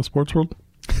consequential in the sports world?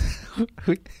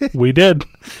 We did.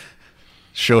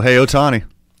 Shohei Ohtani.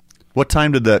 What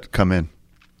time did that come in?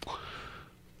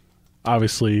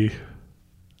 Obviously.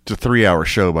 It's a 3-hour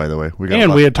show, by the way.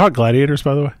 We had talked gladiators,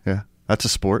 by the way. Yeah, that's a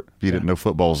sport. If you didn't know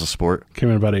football was a sport. Came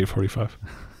in about 8:45.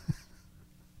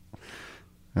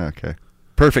 Okay.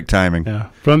 Perfect timing. Yeah.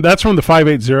 That's from the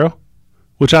 580,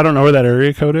 which I don't know where that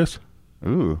area code is.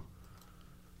 Ooh.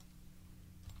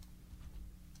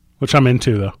 Which I'm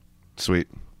into, though. Sweet.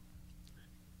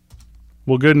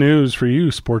 Well, good news for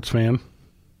you, sports fan.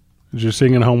 As you're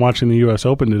sitting at home watching the U.S.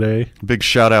 Open today. Big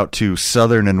shout out to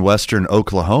Southern and Western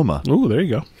Oklahoma. Ooh, there you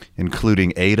go.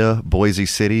 Including Ada, Boise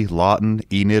City, Lawton,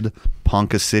 Enid,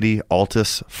 Ponca City,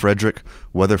 Altus, Frederick,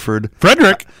 Weatherford.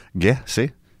 Frederick? Yeah,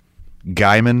 see?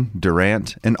 Guyman,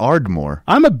 Durant, and Ardmore.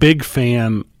 I'm a big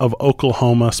fan of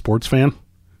Oklahoma sports fan.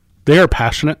 They are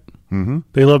passionate. Mm-hmm.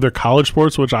 They love their college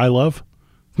sports, which I love.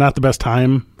 Not the best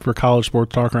time for college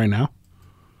sports talk right now.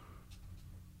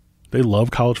 They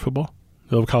love college football.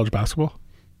 They love college basketball.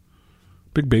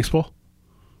 Big baseball.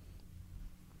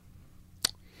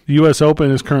 The U.S.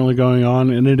 Open is currently going on,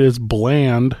 and it is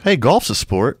bland. Hey, golf's a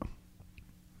sport.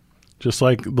 Just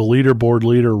like the leaderboard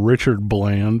leader, Richard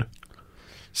Bland.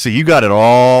 See, you got it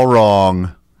all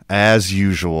wrong, as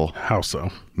usual. How so?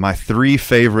 My 3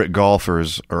 favorite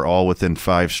golfers are all within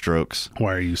 5 strokes.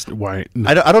 Why?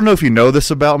 I don't know if you know this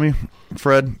about me,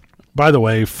 Fred. By the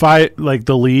way,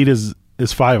 the lead is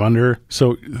 5 under,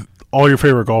 so all your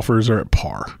favorite golfers are at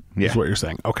par. Yeah. Is what you're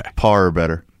saying. Okay. Par or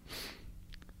better.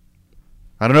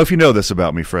 I don't know if you know this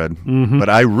about me, Fred, but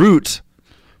I root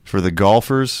for the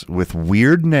golfers with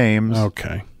weird names.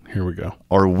 Okay. Here we go.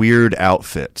 Or weird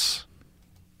outfits.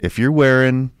 If you're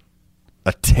wearing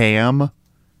a tam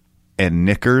and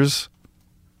knickers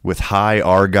with high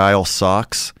Argyle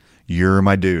socks, you're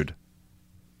my dude.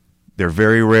 They're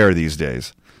very rare these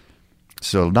days.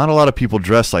 So not a lot of people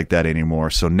dress like that anymore.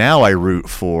 So now I root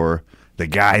for the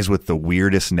guys with the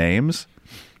weirdest names.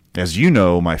 As you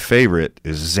know, my favorite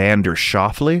is Xander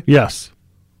Schauffele. Yes.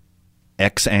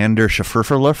 Xander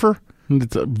Schauffele.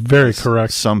 It's very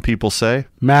correct. Some people say.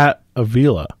 Matt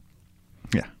Avila.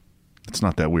 Yeah. It's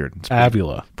not that weird. It's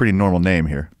Avila. Pretty normal name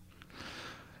here.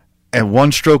 And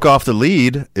one stroke off the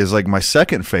lead is like my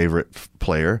second favorite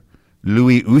player,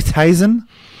 Louis Oosthuizen.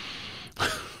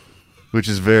 which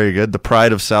is very good. The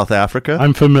pride of South Africa.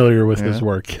 I'm familiar with his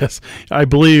work. Yes, I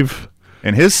believe.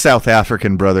 And his South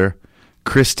African brother,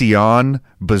 Christian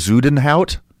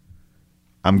Bezuidenhout.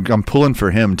 I'm pulling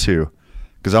for him too,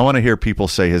 because I want to hear people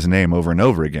say his name over and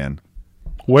over again.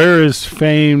 Where is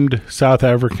famed South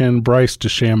African Bryce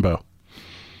DeChambeau?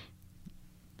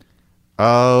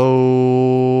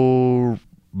 Oh,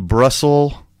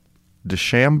 Brussels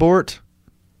DeChambort.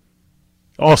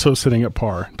 Also sitting at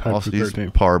par. Tied Also, for he's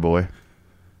 13. par boy.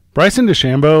 Bryson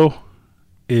DeChambeau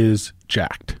is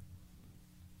jacked.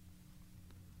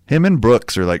 Him and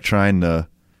Brooks are like trying to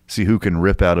see who can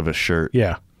rip out of a shirt.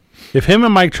 Yeah. If him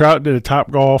and Mike Trout did a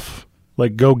Top Golf,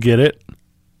 like go get it,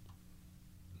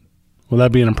 well,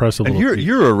 that'd be an impressive And little feat.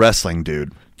 you're a wrestling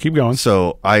dude. Keep going.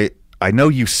 So I know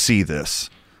you see this,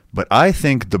 but I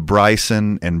think the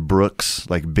Bryson and Brooks,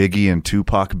 like Biggie and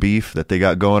Tupac beef that they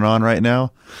got going on right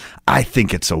now, I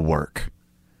think it's a work.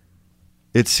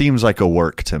 It seems like a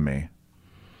work to me,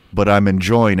 but I'm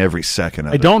enjoying every second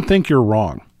of it. I don't think you're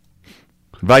wrong.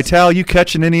 Vital, you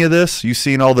catching any of this? You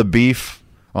seen all the beef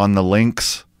on the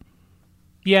links?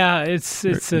 Yeah, it's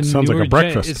a sounds newer like a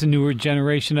breakfast. it's a newer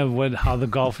generation of how the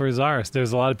golfers are. So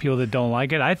there's a lot of people that don't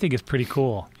like it. I think it's pretty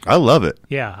cool. I love it.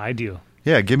 Yeah, I do.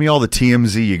 Yeah, give me all the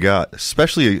TMZ you got,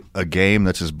 especially a game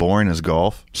that's as boring as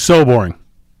golf. So boring.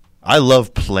 I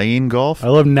love playing golf. I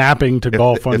love napping to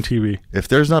golf on if- TV. If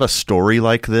there's not a story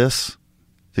like this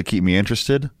to keep me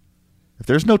interested, if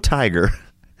there's no Tiger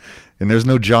and there's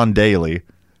no John Daly,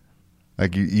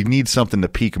 like you need something to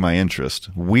pique my interest.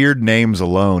 Weird names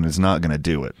alone is not going to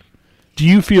do it. Do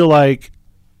you feel like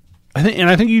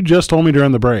I think you just told me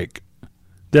during the break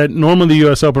that normally the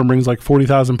US Open brings like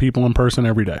 40,000 people in person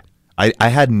every day. I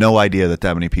had no idea that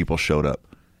many people showed up.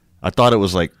 I thought it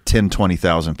was like 10,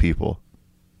 20,000 people.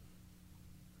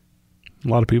 A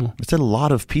lot of people. It's a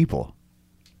lot of people.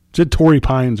 It's at Torrey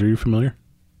Pines. Are you familiar?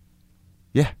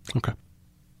 Yeah. Okay.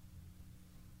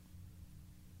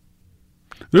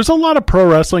 There's a lot of pro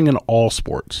wrestling in all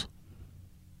sports.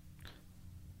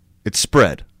 It's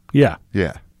spread. Yeah.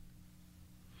 Yeah.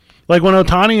 Like when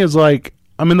Otani is like,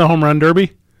 I'm in the home run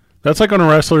derby, that's like when a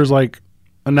wrestler's like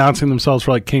announcing themselves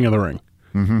for like King of the Ring.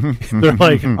 Mm-hmm. They're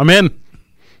like, I'm in.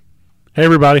 Hey,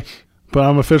 everybody. But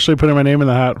I'm officially putting my name in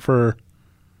the hat for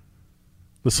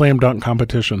the slam dunk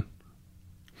competition.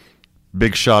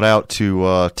 Big shout out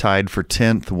to tied for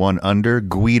 10th, 1 under,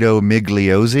 Guido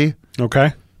Migliozzi.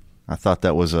 Okay. I thought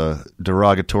that was a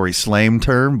derogatory slang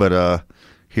term, but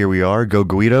here we are. Go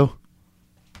Guido.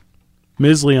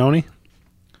 Ms. Leone.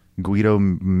 Guido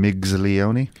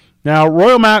Migliozzi. Now,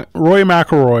 Roy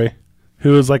McIlroy,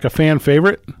 who is like a fan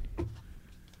favorite,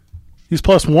 he's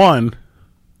 +1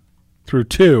 through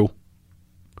 2.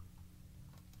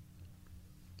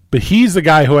 But he's the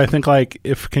guy who I think, like,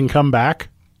 if can come back,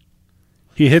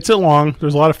 he hits it long.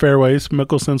 There's a lot of fairways.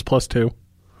 Mickelson's +2.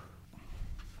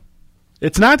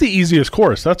 It's not the easiest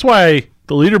course. That's why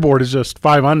the leaderboard is just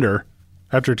 5 under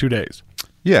after 2 days.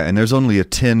 Yeah, and there's only a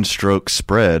 10-stroke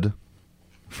spread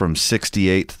from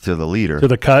 68th to the leader. To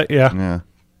the cut, yeah. Yeah.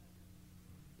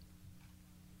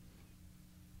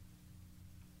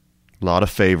 A lot of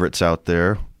favorites out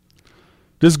there.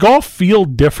 Does golf feel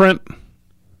different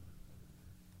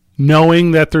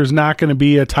knowing that there's not going to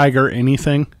be a Tiger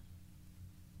anything?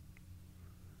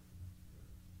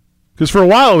 Because for a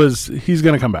while it was he's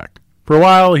going to come back. For a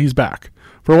while he's back.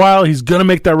 For a while he's going to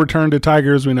make that return to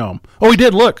Tiger as we know him. Oh, he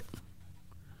did, look.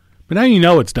 But now you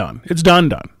know it's done. It's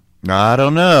done. I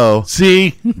don't know.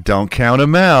 See? Don't count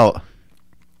him out.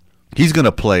 He's going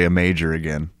to play a major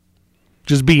again.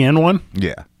 Just be in one?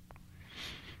 Yeah.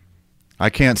 I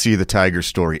can't see the Tiger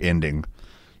story ending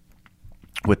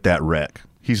with that wreck.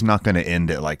 He's not going to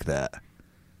end it like that.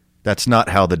 That's not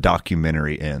how the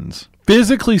documentary ends.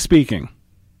 Physically speaking,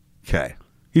 Okay.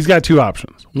 he's got 2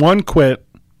 options. 1, quit.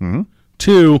 Mm-hmm.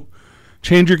 2,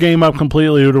 change your game up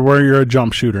completely to where you're a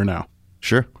jump shooter now.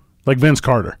 Sure. Like Vince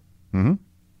Carter. Mm-hmm.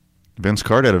 Vince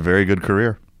Carter had a very good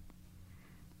career.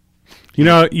 You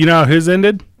know how his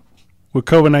ended? With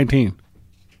COVID-19.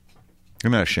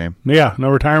 Isn't that a shame? Yeah, no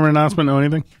retirement announcement, no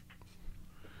anything.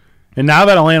 And now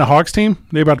that Atlanta Hawks team,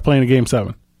 they're about to play in a Game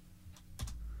 7.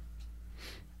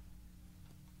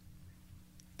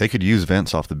 They could use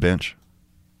Vince off the bench.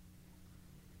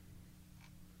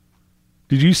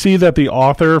 Did you see that the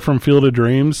author from Field of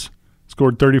Dreams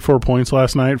scored 34 points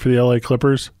last night for the LA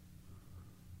Clippers?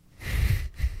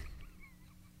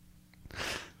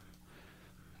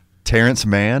 Terrence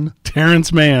Mann?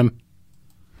 Terrence Mann,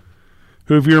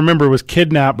 who, if you remember, was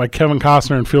kidnapped by Kevin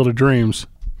Costner in Field of Dreams,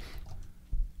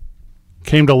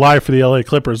 came to life for the LA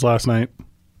Clippers last night.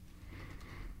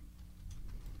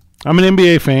 I'm an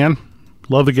NBA fan.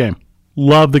 Love the game.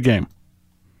 Love the game.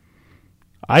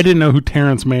 I didn't know who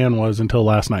Terrence Mann was until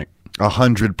last night.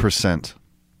 100%.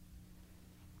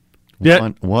 Yeah.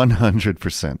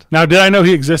 100%. Now, did I know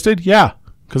he existed? Yeah,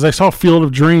 because I saw Field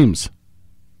of Dreams.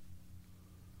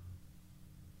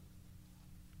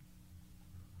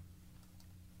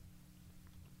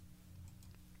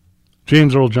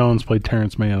 James Earl Jones played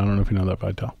Terrence Mann. I don't know if you know that,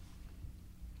 Vital.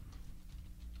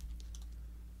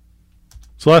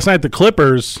 So last night, the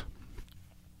Clippers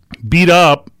beat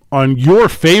up on your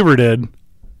favorited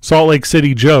Salt Lake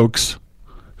City Jokes,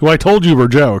 who I told you were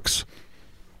jokes.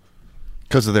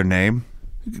 Because of their name?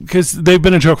 Because they've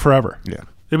been a joke forever. Yeah.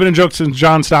 They've been a joke since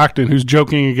John Stockton, who's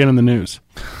joking again in the news.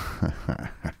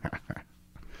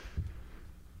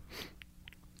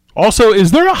 Also,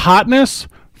 is there a hotness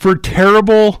for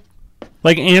terrible,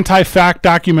 like, anti-fact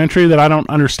documentary that I don't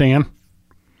understand?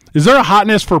 Is there a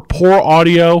hotness for poor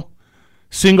audio,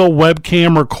 single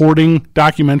webcam recording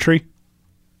documentary?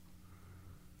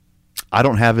 I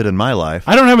don't have it in my life.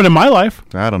 I don't have it in my life.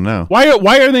 I don't know. Why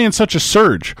are they in such a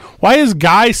surge? Why is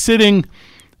Guy sitting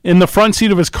in the front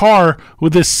seat of his car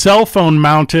with his cell phone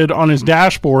mounted on his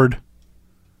dashboard?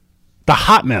 The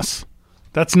hotness.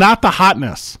 That's not the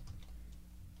hotness.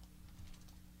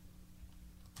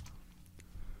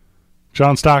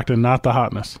 John Stockton, not the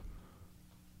hotness.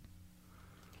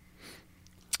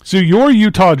 So your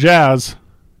Utah Jazz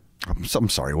I'm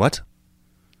sorry, what?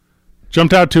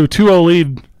 jumped out to a 2-0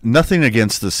 lead. Nothing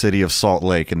against the city of Salt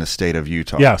Lake in the state of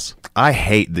Utah. Yes. I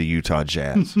hate the Utah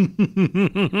Jazz. And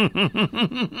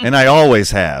I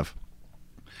always have.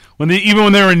 Even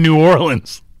when they were in New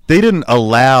Orleans. They didn't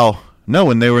allow... No,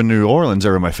 when they were in New Orleans, they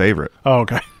were my favorite. Oh,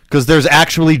 okay. Because there's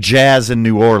actually jazz in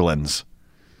New Orleans.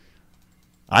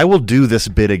 I will do this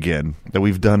bit again that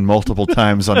we've done multiple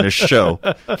times on this show.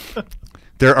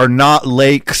 There are not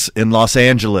lakes in Los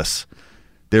Angeles.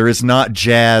 There is not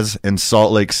jazz in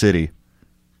Salt Lake City.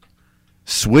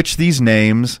 Switch these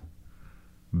names,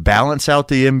 balance out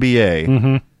the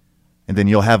NBA, and then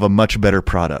you'll have a much better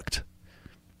product.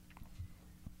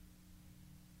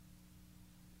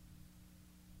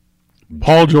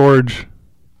 Paul George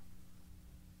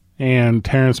and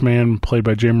Terrence Mann, played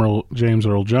by James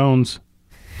Earl Jones,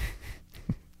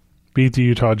 beat the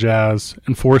Utah Jazz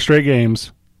in 4 straight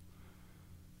games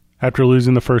after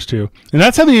losing the first 2. And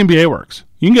that's how the NBA works.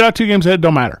 You can get out 2 games ahead,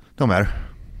 don't matter. Don't matter.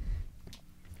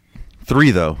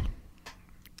 3, though,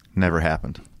 never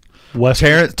happened.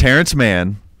 Terrence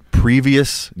Mann,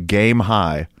 previous game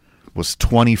high, was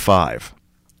 25.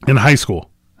 In high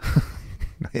school.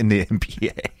 In the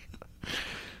NBA.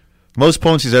 Most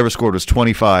points he's ever scored was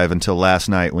 25 until last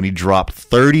night when he dropped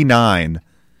 39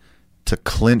 to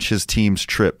clinch his team's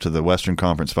trip to the Western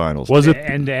Conference Finals. Was it?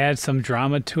 And to add some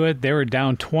drama to it, they were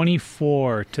down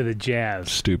 24 to the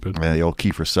Jazz. Stupid. Yeah, the old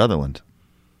Kiefer Sutherland.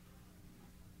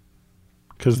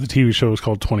 Because the TV show was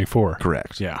called 24.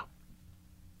 Correct. Yeah.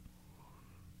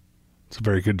 It's a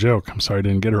very good joke. I'm sorry I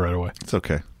didn't get it right away. It's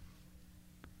okay.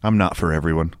 I'm not for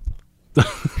everyone.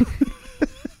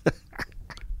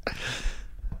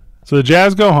 So the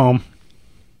Jazz go home.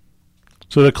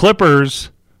 So the Clippers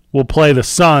will play the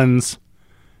Suns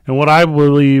in what I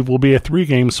believe will be a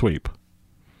 3-game sweep.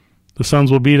 The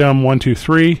Suns will beat them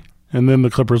 1-2-3, and then the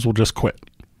Clippers will just quit.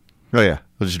 Oh, yeah.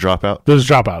 They'll just drop out. They'll just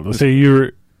drop out. They'll say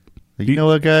you know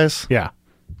what, guys? Yeah.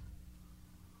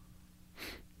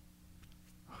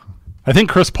 I think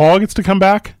Chris Paul gets to come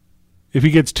back if he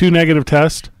gets 2 negative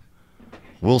tests.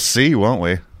 We'll see, won't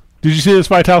we? Did you see this,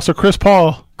 Vital? So Chris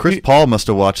Paul must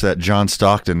have watched that John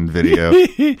Stockton video.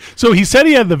 So he said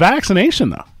he had the vaccination,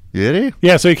 though. Did he?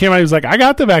 Yeah, so he came out, he was like, I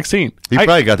got the vaccine. He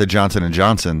probably got the Johnson &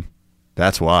 Johnson.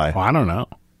 That's why. Well, I don't know.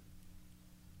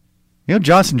 You know,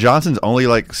 Johnson & Johnson's only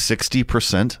like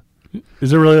 60%.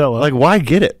 Is it really that low? Like, why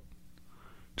get it?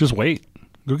 Just wait.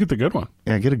 Go get the good one.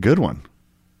 Yeah, get a good one.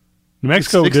 New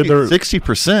Mexico did their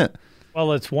 60%.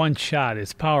 Well, it's one shot.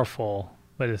 It's powerful,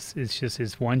 but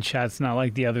it's one shot. It's not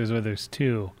like the others where there's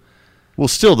 2. Well,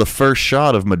 still, the first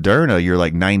shot of Moderna, you're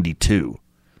like 92.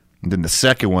 And then the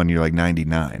second one, you're like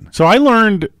 99. So I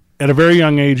learned at a very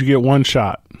young age, you get 1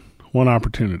 shot, 1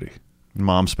 opportunity.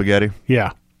 Mom spaghetti?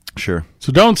 Yeah. Sure.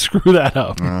 So don't screw that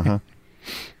up. Uh-huh.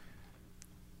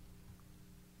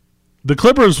 The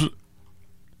Clippers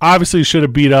obviously should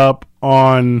have beat up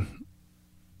on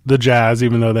the Jazz,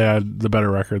 even though they had the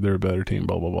better record. They're a better team,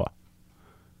 blah, blah, blah.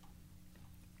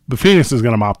 But Phoenix is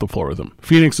going to mop the floor with them.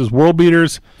 Phoenix is world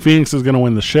beaters. Phoenix is going to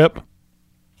win the ship.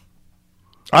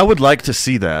 I would like to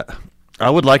see that. I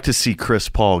would like to see Chris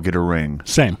Paul get a ring.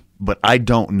 Same. But I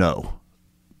don't know.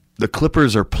 The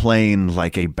Clippers are playing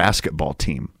like a basketball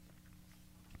team.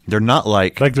 They're not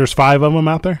like there's 5 of them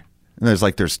out there? And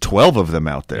there's 12 of them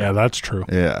out there. Yeah, that's true.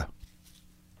 Yeah.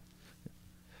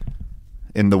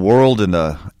 In the world, in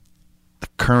the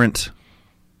current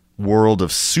world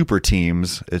of super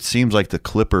teams, it seems like the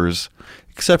Clippers,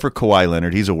 except for Kawhi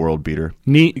Leonard, he's a world beater.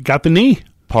 Got the knee.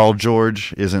 Paul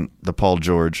George isn't the Paul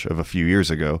George of a few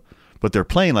years ago, but they're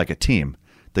playing like a team.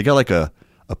 They got like a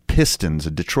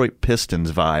Detroit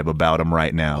Pistons vibe about them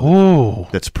right now. Oh,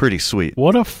 that's pretty sweet.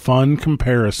 What a fun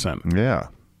comparison. Yeah.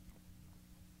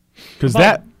 Because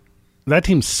that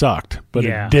team sucked, but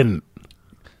it didn't.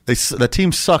 The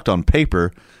team sucked on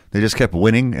paper. They just kept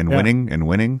winning and winning and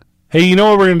winning. Hey, you know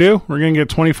what we're going to do? We're going to get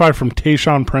 25 from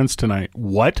Tayshaun Prince tonight.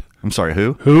 What? I'm sorry,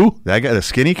 who? Who? That guy, the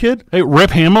skinny kid? Hey, Rip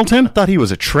Hamilton? I thought he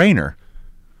was a trainer.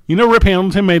 You know Rip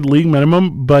Hamilton made league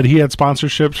minimum, but he had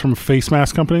sponsorships from face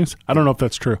mask companies? I don't know if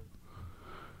that's true.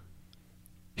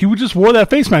 He just wore that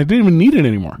face mask. Didn't even need it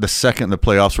anymore. The second the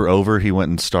playoffs were over, he went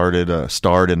and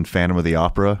starred in Phantom of the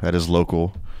Opera at his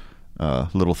local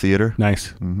little theater. Nice.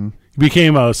 Mm-hmm. He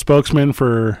became a spokesman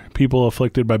for people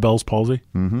afflicted by Bell's palsy.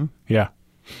 Mm-hmm. Yeah.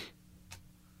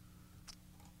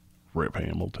 Rip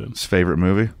Hamilton. His favorite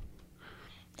movie?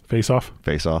 Face Off?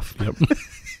 Face Off. Yep.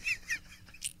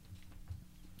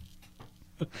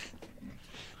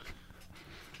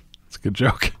 It's a good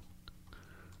joke.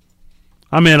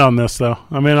 I'm in on this, though.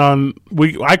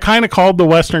 I kind of called the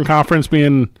Western Conference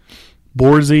being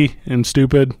borsy and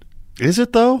stupid. Is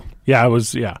it, though? Yeah, it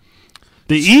was, yeah.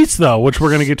 The East, though, which we're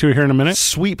going to get to here in a minute.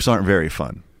 Sweeps aren't very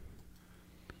fun.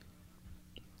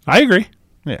 I agree.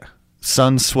 Yeah.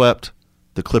 Suns swept.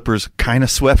 The Clippers kind of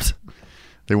swept.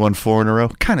 They won 4 in a row.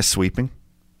 Kind of sweeping.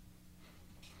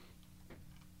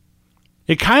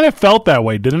 It kind of felt that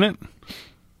way, didn't it?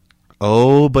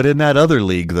 Oh, but in that other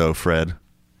league, though, Fred.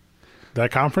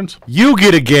 That conference? You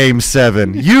get a Game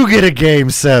 7. You get a Game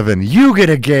 7. You get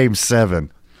a Game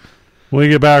 7. When we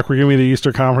get back, we're giving you the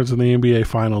Eastern Conference and the NBA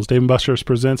Finals. Dave & Buster's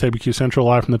presents ABQ Central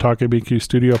live from the Talk ABQ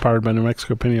studio, powered by New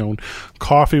Mexico Pinion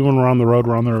Coffee. When we're on the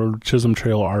road, Chisholm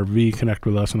Trail RV. Connect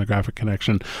with us on the Graphic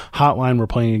Connection hotline. We're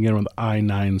playing again with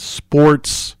I-9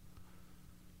 Sports.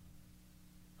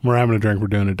 We're having a drink. We're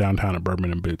doing it downtown at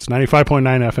Bourbon and Boots. 95.9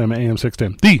 FM, AM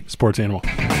 610, the sports animal.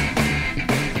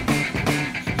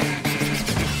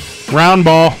 Round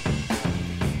ball.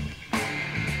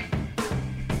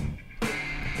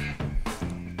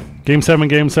 Game 7,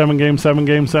 Game 7, Game 7,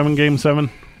 Game 7, Game 7.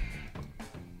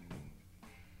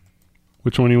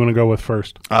 Which one do you want to go with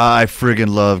first? I friggin'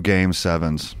 love Game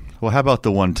 7s. Well, how about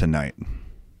the one tonight?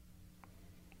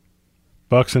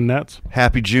 Bucks and Nets.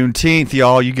 Happy Juneteenth,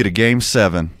 y'all. You get a Game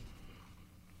 7.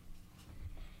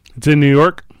 It's in New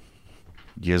York.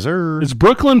 Yes, sir. Is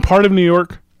Brooklyn part of New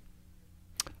York?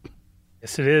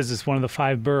 Yes, it is. It's one of the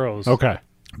 5 boroughs. Okay.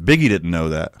 Biggie didn't know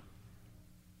that.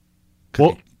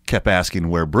 Well, he kept asking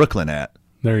where Brooklyn at.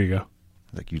 There you go.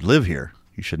 Like, you live here.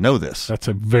 You should know this. That's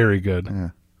a very good. Yeah.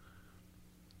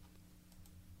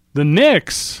 The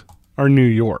Knicks are New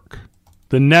York.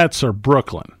 The Nets are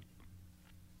Brooklyn.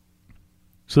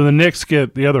 So the Knicks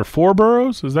get the other 4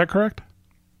 boroughs? Is that correct?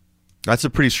 That's a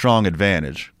pretty strong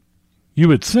advantage. You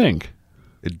would think.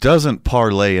 It doesn't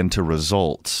parlay into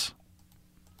results.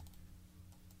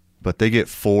 But they get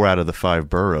 4 out of the 5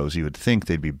 boroughs. You would think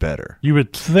they'd be better. You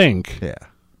would think. Yeah.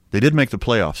 They did make the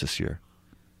playoffs this year.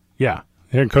 Yeah.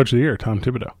 Head coach of the year, Tom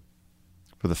Thibodeau.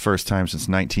 For the first time since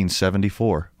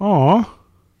 1974. Aw.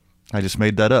 I just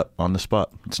made that up on the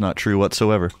spot. It's not true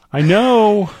whatsoever. I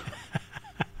know.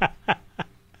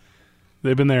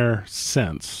 They've been there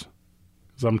since.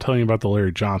 Because I'm telling you about the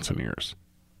Larry Johnson years.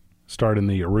 Started in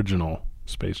the original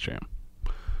Space Jam.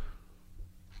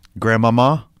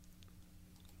 Grandmama?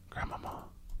 Grandmama.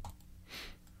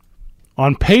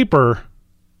 On paper,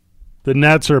 the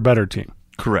Nets are a better team.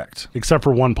 Correct. Except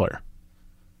for one player.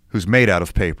 Who's made out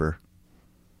of paper.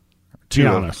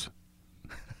 Giannis.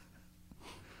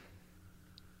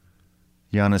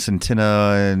 Giannis and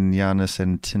Tina and Giannis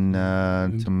and Tina.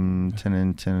 10, 10,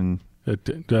 and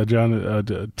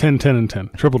 10.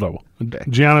 Triple-double. Okay.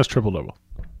 Giannis triple-double.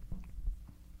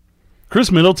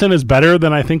 Chris Middleton is better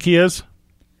than I think he is.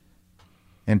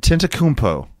 And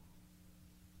Antetokounmpo.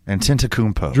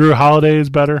 Drew Holiday is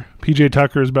better. PJ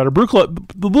Tucker is better. Brooklyn,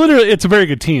 literally, it's a very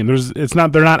good team.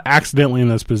 They're not accidentally in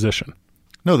this position.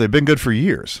 No, they've been good for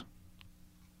years.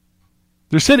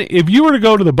 They're sitting. If you were to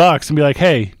go to the Bucks and be like,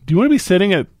 "Hey, do you want to be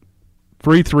sitting at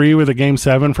 3-3 with a Game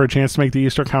 7 for a chance to make the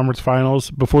Eastern Conference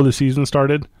Finals before the season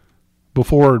started,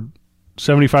 before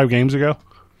 75 games ago?"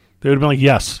 They would have been like,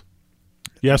 "Yes,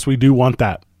 yes, we do want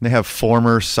that." They have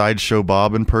former Sideshow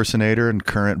Bob impersonator and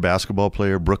current basketball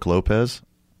player Brooke Lopez.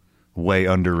 Way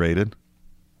underrated.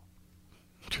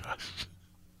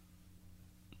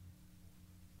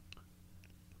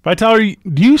 Vitaly,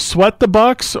 do you sweat the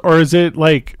Bucks, or is it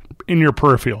like in your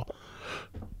peripheral?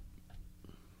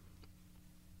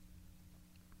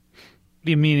 What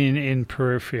do you mean in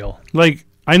peripheral? Like,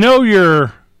 I know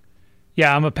you're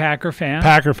Yeah, I'm a Packer fan.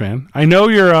 Packer fan. I know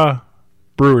you're a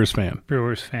Brewers fan.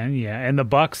 Brewers fan, yeah. And the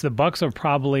Bucks are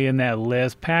probably in that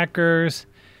list. Packers,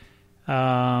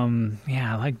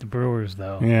 I like the Brewers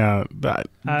though. Yeah,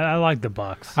 I like the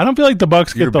Bucks. I don't feel like the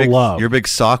Bucks get the love. You're a big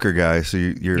soccer guy, so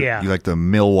you like the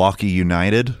Milwaukee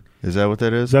United. Is that what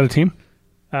that is? Is that a team?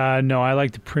 No, I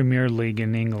like the Premier League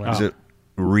in England. Is it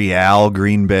Real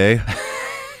Green Bay?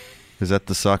 Is that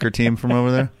the soccer team from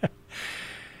over there?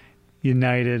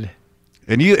 United.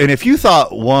 And if you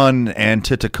thought one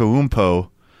Antetokounmpo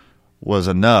was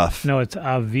enough, No, it's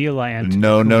Avila and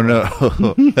no.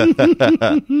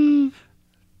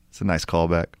 It's a nice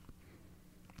callback.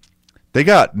 They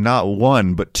got not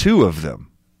one but two of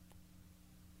them,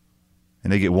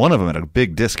 and they get one of them at a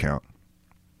big discount.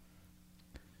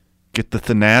 Get the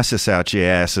Thanasis out your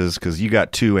asses, because you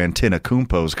got two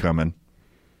Antetokounmpos coming.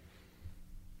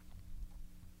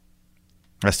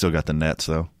 I still got the Nets,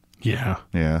 though. Yeah.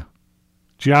 Yeah.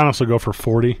 Giannis will go for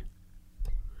 40.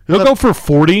 He'll go for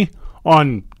 40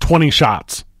 on 20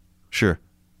 shots. Sure.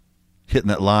 Hitting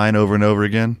that line over and over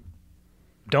again.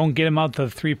 Don't get him out the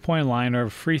 3-point line or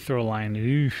free throw line.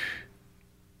 Oof.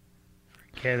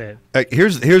 Forget it.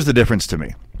 Here's the difference to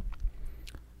me.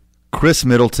 Chris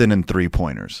Middleton and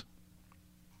three-pointers.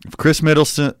 If Chris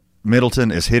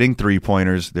Middleton is hitting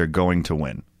three-pointers, they're going to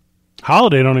win.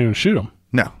 Holiday don't even shoot them.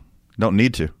 No, don't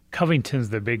need to.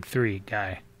 Covington's the big three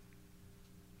guy.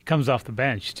 He comes off the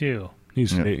bench, too. He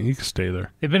can stay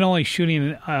there. They've been only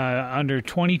shooting under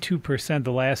 22%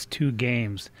 the last two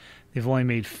games. They've only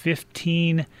made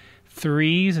 15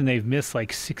 threes, and they've missed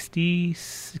like 60,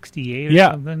 68 or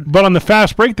something. But on the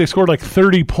fast break, they scored like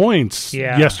 30 points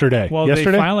yesterday. Well, they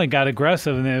finally got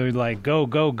aggressive, and they were like, go,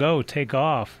 go, go, take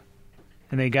off.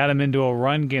 And they got him into a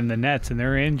run game, the Nets, and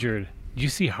they're injured. Did you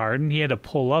see Harden? He had to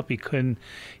pull up. He couldn't.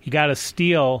 He got a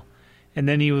steal, and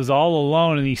then he was all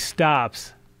alone, and he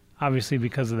stops. Obviously,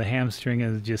 because of the hamstring,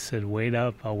 and just said, wait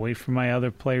up. I'll wait for my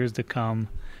other players to come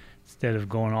instead of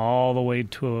going all the way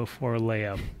for a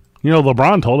layup. You know,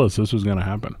 LeBron told us this was going to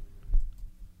happen.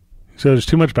 He said there's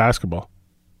too much basketball.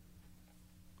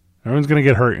 Everyone's going to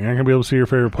get hurt. You're not going to be able to see your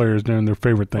favorite players doing their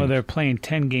favorite things. Well, they're playing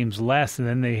 10 games less, and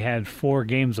then they had 4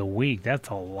 games a week. That's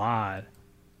a lot.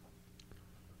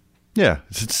 Yeah,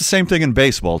 it's the same thing in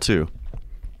baseball, too.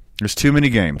 There's too many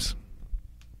games.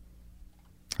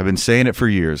 I've been saying it for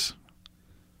years.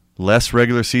 Less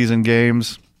regular season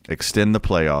games, extend the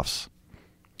playoffs.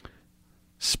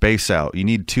 Space out. You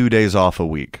need 2 days off a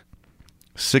week.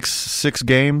 Six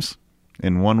games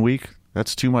in 1 week,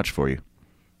 that's too much for you.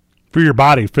 For your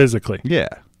body, physically. Yeah.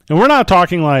 And we're not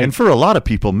talking like... And for a lot of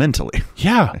people, mentally.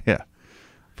 Yeah. Yeah.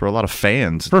 For a lot of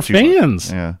fans. For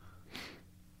fans. Yeah.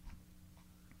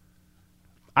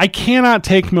 I cannot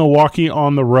take Milwaukee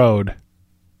on the road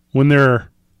when their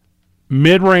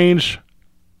mid-range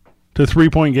to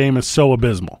three-point game is so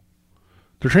abysmal.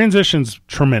 Their transition's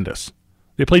tremendous.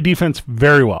 They play defense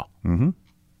very well. Mm-hmm.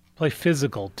 Play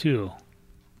physical, too.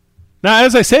 Now,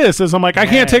 as I say this, I'm like, I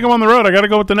can't take them on the road. I got to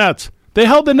go with the Nets. They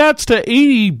held the Nets to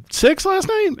 86 last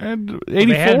night? 84? Well,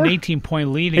 they had an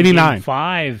 18-point lead in 89. Game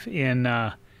 5 in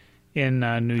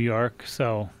New York,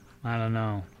 so I don't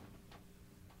know.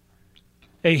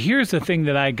 Hey, here's the thing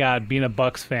that I got being a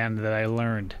Bucks fan that I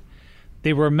learned.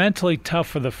 They were mentally tough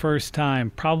for the first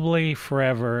time, probably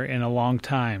forever in a long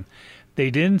time. They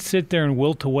didn't sit there and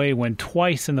wilt away when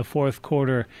twice in the fourth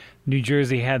quarter New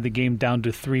Jersey had the game down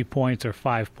to 3 points or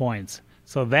 5 points.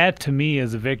 So that, to me,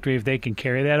 is a victory. If they can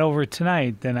carry that over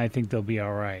tonight, then I think they'll be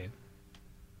all right.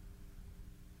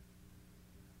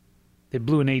 They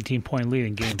blew an 18-point lead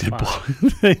in Game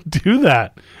 5. They do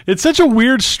that. It's such a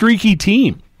weird, streaky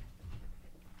team.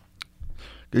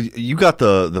 You got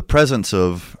the presence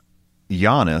of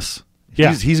Giannis.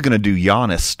 Yeah. He's going to do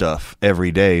Giannis stuff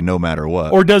every day, no matter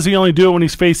what. Or does he only do it when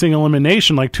he's facing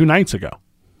elimination like 2 nights ago?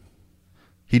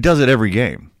 He does it every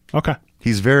game. Okay.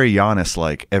 He's very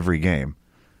Giannis-like every game.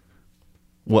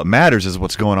 What matters is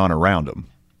what's going on around him.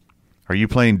 Are you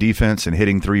playing defense and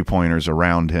hitting three-pointers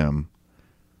around him?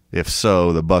 If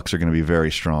so, the Bucks are going to be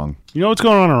very strong. You know what's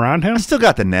going on around him? I still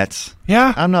got the Nets.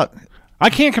 Yeah. I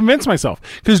can't convince myself.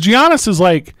 Because Giannis is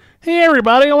like, hey,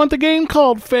 everybody, I want the game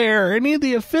called fair. I need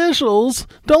the officials.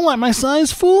 Don't let my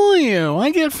size fool you.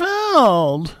 I get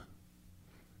fouled.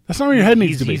 That's not where your head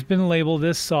needs to be. He's been labeled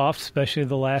as soft, especially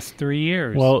the last 3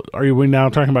 years. Well, are we now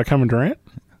talking about Kevin Durant?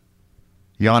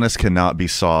 Giannis cannot be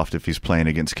soft if he's playing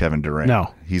against Kevin Durant.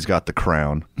 No. He's got the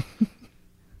crown.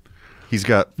 He's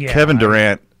got Kevin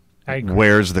Durant I agree.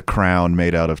 wears the crown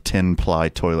made out of 10-ply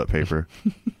toilet paper.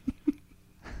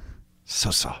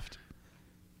 So soft.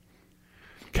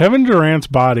 Kevin Durant's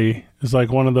body is like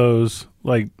one of those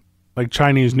like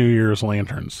Chinese New Year's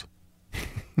lanterns.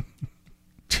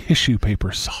 Tissue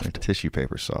paper soft. Tissue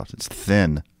paper soft. It's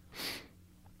thin.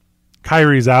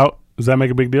 Kyrie's out. Does that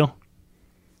make a big deal?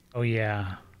 Oh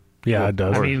yeah. Yeah, it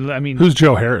does. I mean, Who's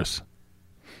Joe Harris?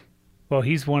 well,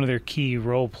 he's one of their key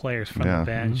role players from Yeah. the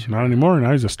bench. Not anymore.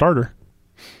 Now he's a starter.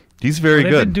 He's very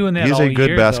They've good. been doing that He's all a good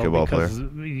year, basketball though, player.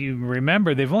 because you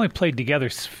remember they've only played together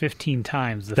 15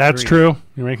 times. That's true.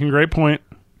 You're making a great point.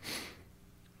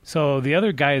 So the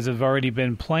other guys have already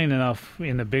been playing enough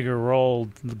in a bigger role.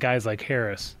 Guys like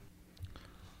Harris.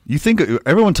 You think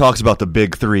everyone talks about the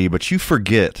big three, but you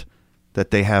forget that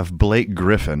they have Blake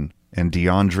Griffin and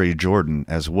DeAndre Jordan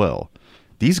as well.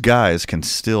 These guys can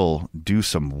still do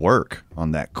some work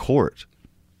on that court.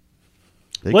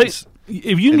 They Blake, can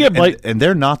if you can get Blake, and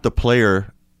they're not the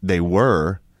player they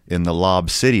were in the Lob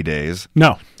City days.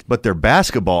 no, But their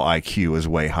basketball IQ is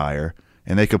way higher,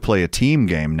 and they could play a team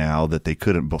game now that they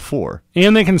couldn't before.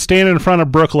 and they can stand in front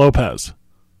of Brooke Lopez.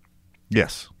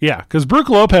 Yes. Yeah, because Brooke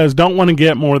Lopez don't want to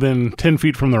get more than 10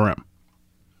 feet from the rim.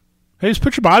 Hey, just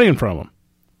put your body in front of him.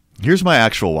 Here's my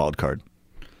actual wild card.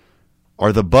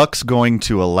 Are the Bucks going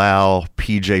to allow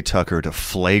PJ Tucker to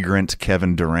flagrant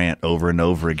Kevin Durant over and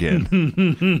over again?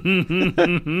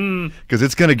 Because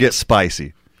it's going to get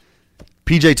spicy.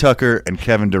 PJ Tucker and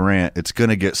Kevin Durant, it's going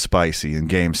to get spicy in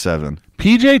Game 7.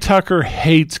 PJ Tucker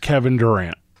hates Kevin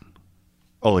Durant.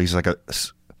 Oh, he's like a...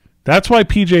 That's why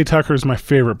PJ Tucker is my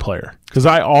favorite player, because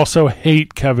I also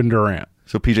hate Kevin Durant.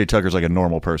 So PJ Tucker's like a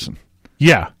normal person.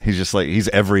 Yeah. He's just like, he's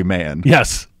every man.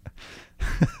 Yes.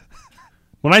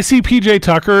 When I see PJ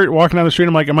Tucker walking down the street,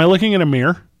 I'm like, am I looking in a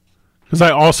mirror? Because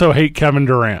I also hate Kevin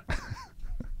Durant.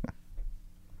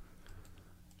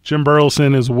 Jim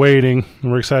Burleson is waiting,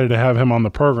 and we're excited to have him on the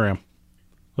program.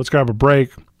 Let's grab a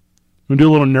break. We do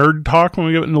a little nerd talk when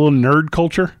we get into a little nerd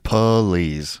culture.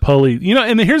 Please. Police. You know,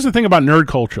 and here's the thing about nerd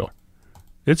culture.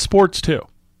 It's sports, too.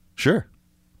 Sure.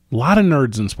 A lot of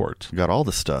nerds in sports. You got all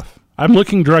the stuff. I'm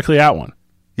looking directly at one.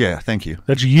 Yeah, thank you.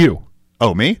 That's you.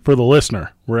 Oh, me? For the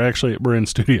listener. We're in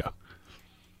studio.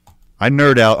 I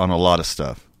nerd out on a lot of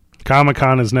stuff.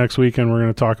 Comic-Con is next weekend. We're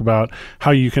going to talk about how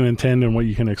you can attend and what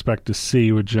you can expect to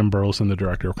see with Jim Burleson, the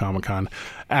director of Comic-Con,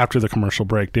 after the commercial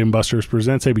break. Dave & Buster's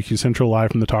presents ABQ Central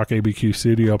live from the Talk ABQ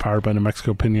studio, powered by New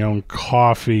Mexico Pinon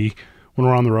Coffee. When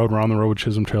we're on the road with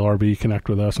Chisholm Trail RV. Connect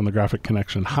with us on the Graphic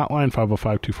Connection hotline,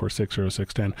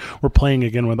 505-246-0610. We're playing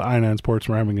again with I-9 Sports.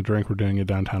 We're having a drink. We're doing it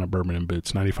downtown at Bourbon and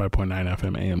Boots, 95.9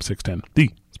 FM, AM 610,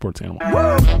 the Sports Animal. All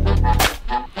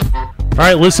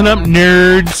right, listen up,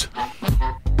 nerds.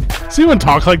 Does anyone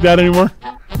talk like that anymore?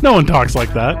 No one talks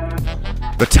like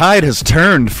that. The tide has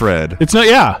turned, Fred. It's not,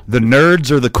 yeah. The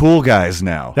nerds are the cool guys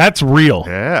now. That's real.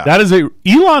 Yeah. That is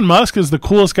Elon Musk is the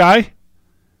coolest guy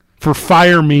for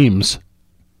fire memes.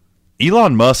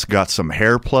 Elon Musk got some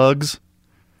hair plugs,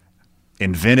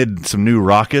 invented some new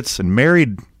rockets, and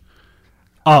married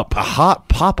Up. a hot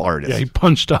pop artist. Yeah, he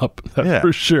punched up. That's Yeah.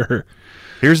 for sure.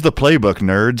 Here's the playbook,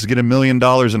 nerds. Get $1 million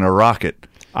in a rocket.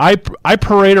 I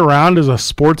parade around as a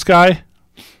sports guy,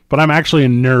 but I'm actually a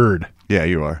nerd. Yeah,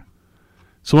 you are.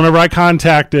 So whenever I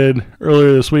contacted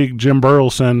earlier this week Jim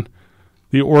Burleson,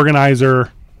 the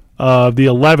organizer of the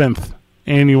 11th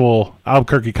annual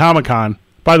Albuquerque Comic-Con,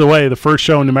 by the way, the first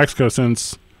show in New Mexico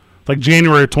since like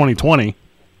January of 2020,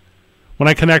 when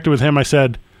I connected with him, I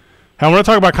said, hey, I want to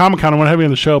talk about Comic-Con. I want to have you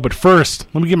on the show, but first,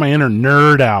 let me get my inner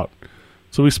nerd out.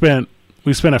 So we spent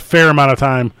a fair amount of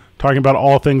time talking about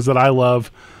all things that I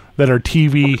love that are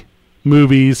TV,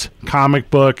 movies, comic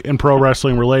book, and pro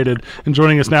wrestling related. And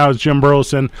joining us now is Jim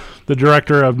Burleson, the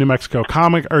director of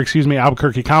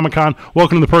Albuquerque Comic-Con.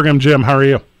 Welcome to the program, Jim. How are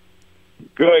you?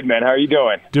 Good, man. How are you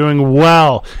doing? Doing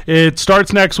well. It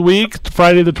starts next week,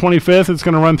 Friday the 25th. It's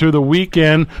going to run through the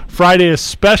weekend. Friday is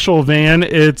special, Van.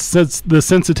 It's the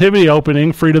sensitivity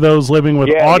opening, free to those living with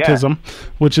autism,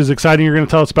 which is exciting. You're going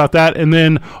to tell us about that. And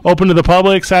then open to the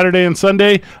public Saturday and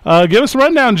Sunday. Give us a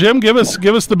rundown, Jim. Give us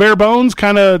the bare bones.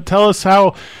 Kind of tell us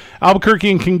how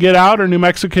Albuquerque can get out, or New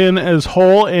Mexican as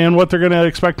whole, and what they're going to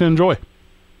expect to enjoy.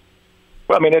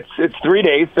 Well, I mean, it's 3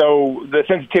 days, so the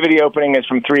sensitivity opening is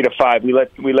from 3 to 5. We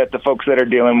let the folks that are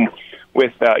dealing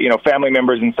with family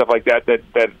members and stuff like that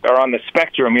are on the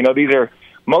spectrum. You know, these are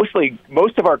most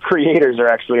of our creators are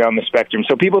actually on the spectrum.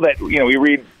 So people that we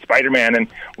read Spider-Man and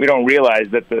we don't realize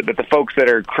that the folks that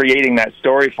are creating that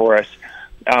story for us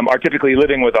are typically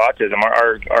living with autism.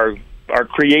 Our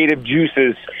creative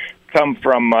juices come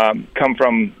from a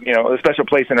special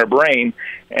place in our brain,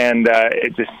 and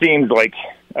it just seems like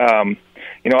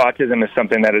Autism is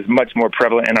something that is much more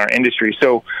prevalent in our industry.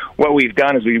 So what we've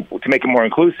done is to make it more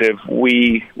inclusive,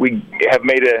 we have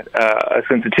made a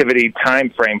sensitivity time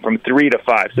frame from 3 to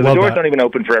 5. So the doors don't even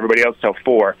open for everybody else till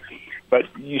 4. But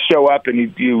you show up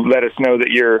and you let us know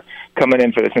that you're coming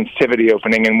in for the sensitivity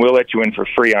opening, and we'll let you in for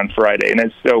free on Friday.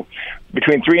 And so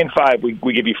between 3 and 5,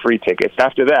 we give you free tickets.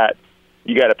 After that,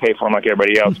 you got to pay for them like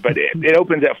everybody else. But it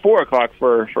opens at 4 o'clock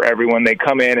for everyone. They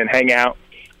come in and hang out.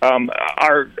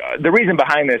 The reason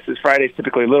behind this is Friday's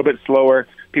typically a little bit slower.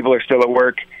 People are still at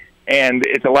work, and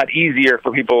it's a lot easier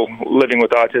for people living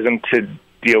with autism to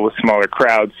deal with smaller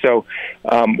crowds. So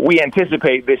we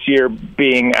anticipate this year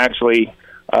being actually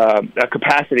a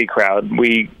capacity crowd.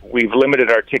 We've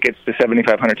limited our tickets to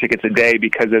 7,500 tickets a day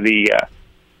because of the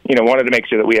wanted to make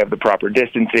sure that we have the proper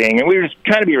distancing, and we were just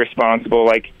trying to be responsible.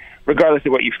 Like, regardless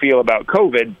of what you feel about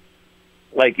COVID,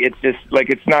 like, it's just like,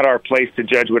 it's not our place to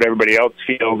judge what everybody else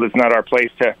feels. It's not our place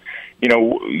to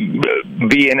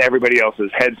be in everybody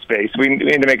else's headspace. We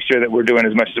need to make sure that we're doing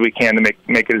as much as we can to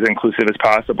make it as inclusive as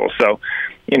possible. So,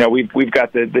 we've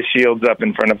got the shields up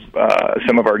in front of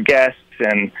some of our guests,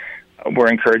 and we're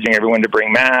encouraging everyone to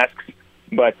bring masks.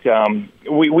 But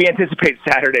we anticipate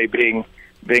Saturday being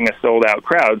a sold-out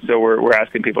crowd, so we're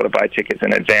asking people to buy tickets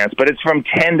in advance. But it's from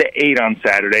 10 to 8 on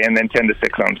Saturday and then 10 to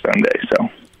 6 on Sunday. So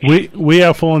we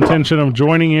have full intention of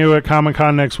joining you at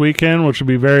Comic-Con next weekend, which will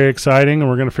be very exciting, and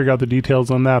we're going to figure out the details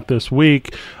on that this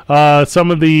week. Some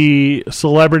of the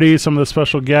celebrities, some of the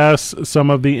special guests,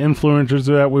 some of the influencers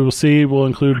that we will see will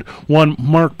include one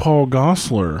Mark Paul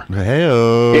Gosselaar.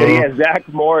 Hey-o. Yeah, Zach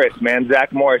Morris, man.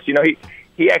 Zach Morris.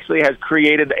 He actually has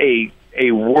created a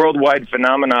worldwide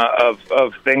phenomena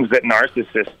of things that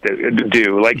narcissists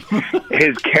do. Like,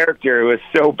 his character was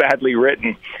so badly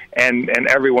written, and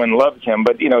everyone loved him.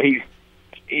 But he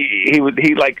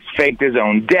like faked his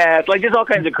own death, like just all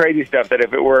kinds of crazy stuff that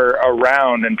if it were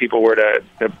around and people were to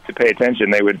pay attention,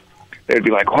 they would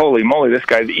be like, holy moly, this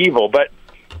guy's evil. But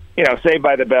Saved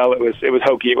by the Bell, it was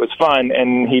hokey, it was fun,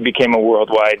 and he became a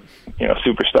worldwide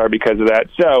superstar because of that.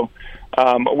 So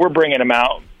we're bringing him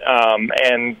out,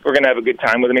 and we're going to have a good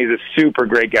time with him. He's a super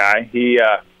great guy.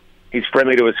 He's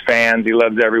friendly to his fans. He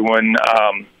loves everyone.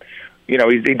 He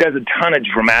does a ton of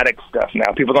dramatic stuff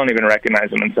now. People don't even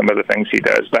recognize him in some of the things he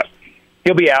does, but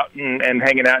he'll be out and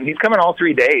hanging out. And he's coming all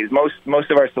 3 days.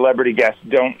 Most of our celebrity guests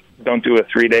don't do a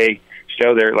 3-day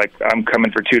show. They're like, I'm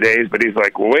coming for 2 days, but he's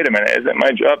like, well, wait a minute, is it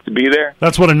my job to be there?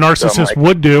 That's what a narcissist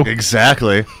would do.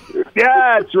 Exactly.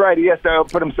 Yeah, that's right. He has to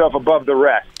put himself above the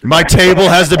rest. My table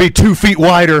has to be 2 feet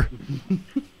wider.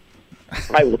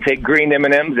 I will take green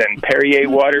M&Ms and Perrier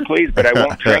water, please, but I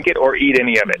won't drink it or eat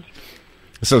any of it.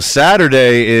 So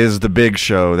Saturday is the big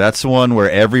show. That's the one where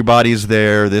everybody's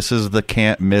there. This is the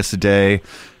can't-miss day.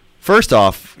 First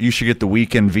off, you should get the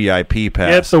weekend VIP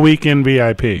pass. It's the weekend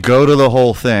VIP. Go to the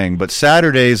whole thing. But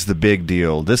Saturday's the big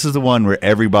deal. This is the one where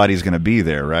everybody's going to be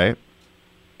there, right?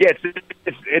 Yeah,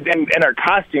 and our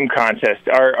costume contest,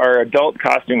 our adult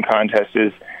costume contest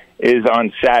is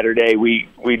on Saturday. We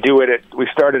do it we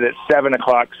started at 7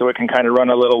 o'clock, so it can kind of run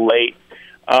a little late.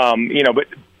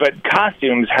 But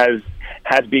costumes has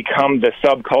become the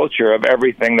subculture of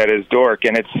everything that is dork,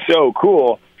 and it's so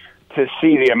cool to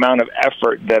see the amount of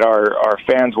effort that our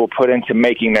fans will put into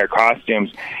making their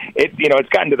costumes. It's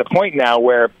gotten to the point now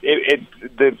where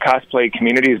the cosplay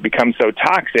community has become so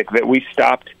toxic that we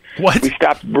stopped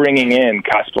bringing in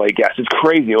cosplay guests. It's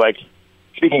crazy. Like,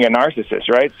 speaking of narcissists,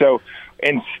 right? So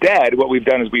instead, what we've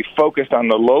done is we focused on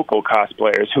the local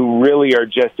cosplayers who really are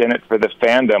just in it for the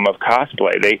fandom of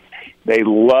cosplay. They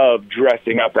love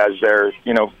dressing up as their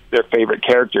favorite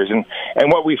characters. And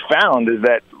what we found is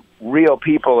that real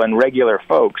people and regular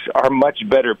folks are much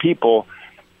better people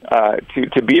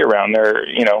to be around. They're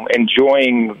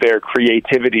enjoying their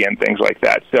creativity and things like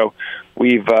that. So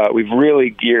we've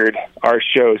really geared our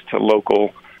shows to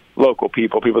local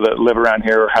people that live around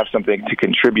here or have something to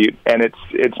contribute, and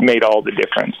it's made all the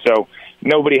difference. So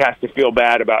nobody has to feel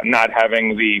bad about not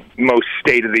having the most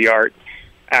state-of-the-art,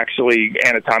 actually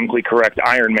anatomically correct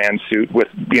Iron Man suit with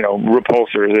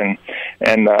repulsors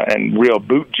and real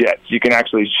boot jets. You can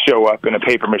actually show up in a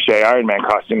papier-mâché Iron Man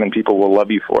costume and people will love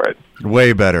you for it.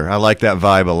 Way better. I like that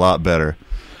vibe a lot better.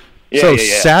 Yeah,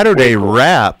 Saturday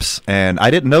wraps, and I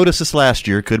didn't notice this last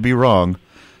year, could be wrong.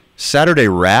 Saturday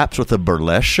wraps with a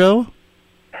burlesque show?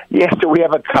 Yeah, so we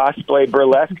have a cosplay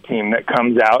burlesque team that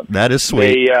comes out. That is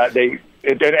sweet.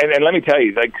 And let me tell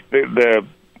you, like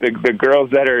the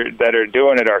girls that are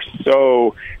doing it are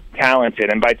so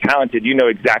talented, and by talented, you know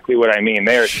exactly what I mean.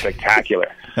 They are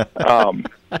spectacular.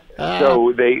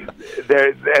 So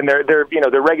they're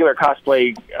regular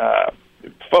cosplay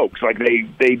folks. Like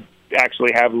they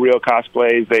actually have real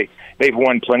cosplays. They've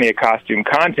won plenty of costume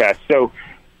contests. So,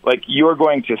 like, you're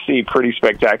going to see pretty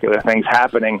spectacular things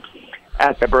happening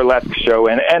at the burlesque show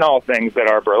and all things that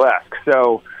are burlesque.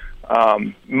 So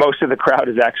most of the crowd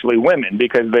is actually women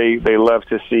because they love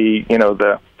to see, you know,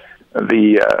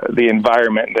 the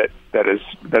environment that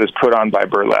is put on by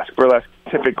burlesque. Burlesque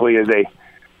typically is a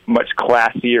much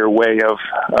classier way of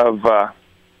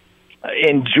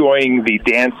enjoying the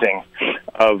dancing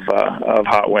of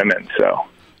hot women.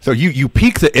 So you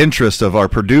pique the interest of our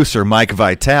producer Mike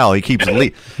Vitale. He keeps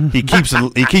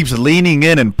leaning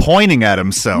in and pointing at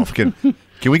himself. Can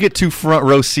we get 2 front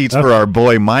row seats for our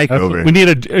boy Mike over? We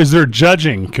need is there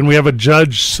judging? Can we have a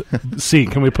judge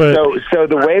seat? Can we put? So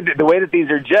the way that these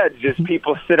are judged is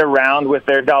people sit around with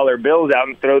their dollar bills out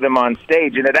and throw them on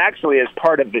stage, and it actually is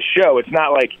part of the show. It's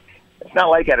not like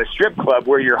at a strip club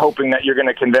where you're hoping that you're going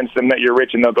to convince them that you're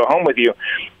rich and they'll go home with you.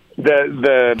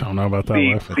 Don't know about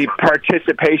that. The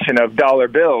participation of dollar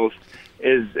bills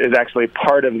is actually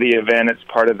part of the event. It's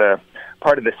part of the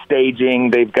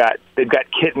staging. They've got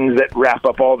kittens that wrap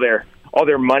up all their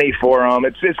money for them.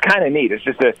 It's kind of neat. It's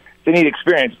just a neat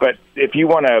experience. But if you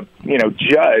want to, you know,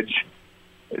 judge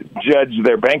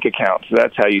their bank accounts,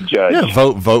 that's how you judge. Yeah,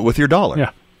 vote with your dollar.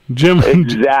 Yeah, Jim.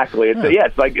 Exactly.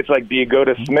 It's like do you go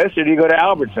to Smith's or do you go to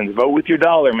Albertsons? Vote with your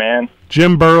dollar, man.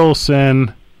 Jim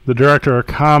Burleson, the director of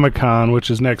Comic-Con, which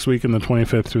is next week in the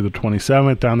 25th through the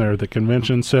 27th down there at the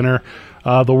Convention Center.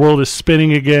 The world is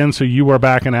spinning again, so you are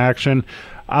back in action.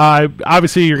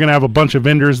 Obviously, you're going to have a bunch of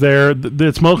vendors there.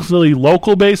 It's mostly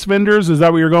local-based vendors. Is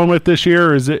that what you're going with this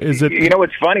year? Or is it? You know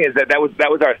what's funny is that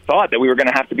was our thought, that we were going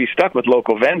to have to be stuck with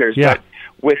local vendors. Yeah. But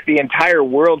with the entire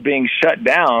world being shut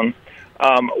down,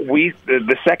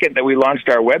 the second that we launched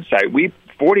our website,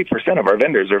 40% of our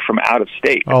vendors are from out of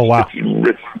state. Oh, wow.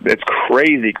 It's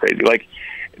crazy. Like,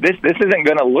 this isn't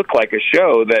going to look like a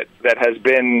show that has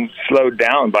been slowed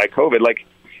down by COVID. Like,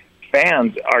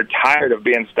 fans are tired of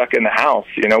being stuck in the house.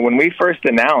 You know, when we first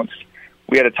announced,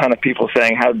 we had a ton of people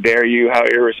saying, "How dare you? How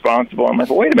irresponsible!" I'm like,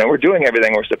 well, wait a minute, we're doing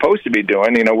everything we're supposed to be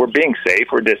doing. You know, we're being safe,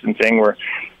 we're distancing, we're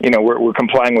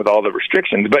complying with all the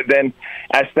restrictions. But then,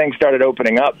 as things started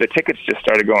opening up, the tickets just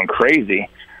started going crazy.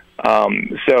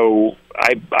 So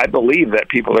I believe that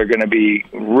people are going to be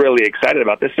really excited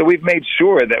about this. So we've made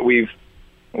sure that we've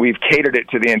catered it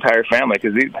to the entire family,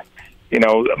 because you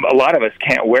know, a lot of us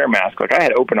can't wear masks. Like, I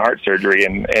had open heart surgery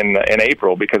in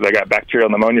April because I got bacterial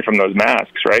pneumonia from those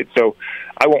masks, right? So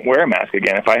I won't wear a mask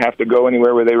again if I have to go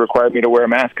anywhere where they require me to wear a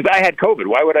mask, because I had COVID.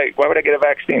 Why would I get a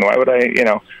vaccine? Why would I, you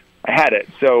know, I had it.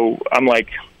 So I'm like,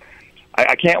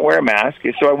 I can't wear a mask.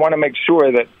 So I want to make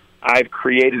sure that I've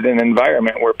created an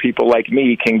environment where people like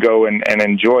me can go and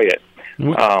enjoy it.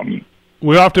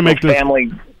 We have to make this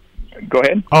family. Go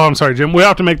ahead. Oh, I'm sorry, Jim. We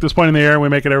have to make this point in the air, and we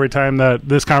make it every time that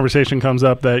this conversation comes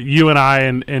up, that you and I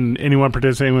and anyone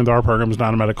participating with our program is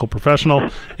not a medical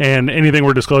professional, and anything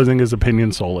we're disclosing is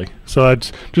opinion solely. So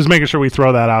it's just making sure we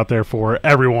throw that out there for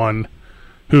everyone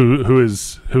who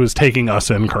is taking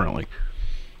us in currently.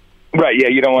 Right. Yeah.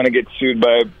 You don't want to get sued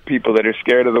by people that are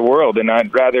scared of the world, and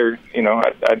I'd rather, you know,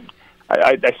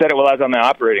 I said it while I was on the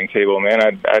operating table, man.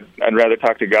 I'd rather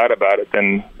talk to God about it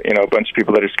than, you know, a bunch of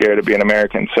people that are scared of being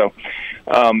American. So,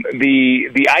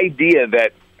 the idea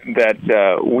that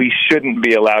we shouldn't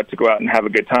be allowed to go out and have a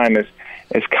good time is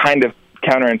kind of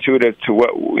counterintuitive to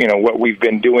what we've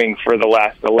been doing for the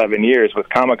last 11 years with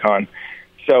Comic-Con.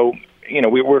 So, you know,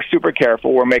 we're super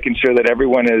careful. We're making sure that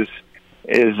everyone is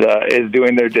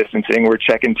doing their distancing. We're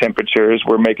checking temperatures.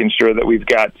 We're making sure that we've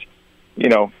got, you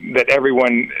know, that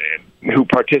everyone who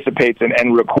participates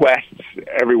and requests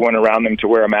everyone around them to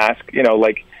wear a mask, you know,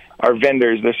 like our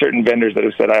vendors, there's certain vendors that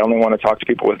have said, I only want to talk to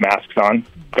people with masks on.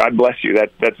 God bless you.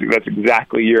 That's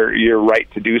exactly your right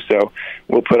to do so.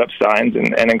 We'll put up signs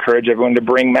and encourage everyone to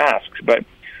bring masks, but,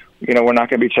 you know, we're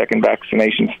not going to be checking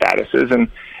vaccination statuses.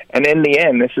 And in the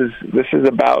end, this is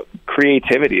about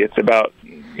creativity. It's about,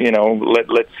 you know,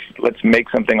 let's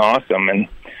make something awesome. And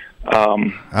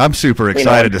I'm super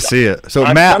excited to see it. So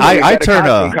Matt, I turned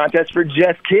a contest for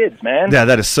just kids, man. Yeah,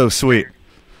 that is so sweet.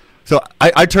 So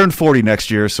I turned 40 next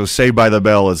year, so Saved by the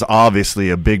Bell is obviously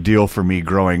a big deal for me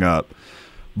growing up.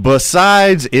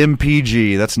 Besides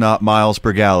MPG, that's not miles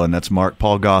per gallon, that's Mark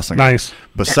Paul Gossling. Nice.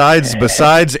 Besides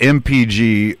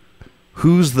MPG,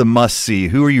 who's the must-see?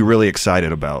 Who are you really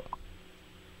excited about?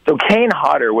 So Kane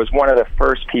Hodder was one of the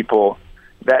first people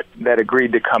that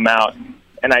agreed to come out.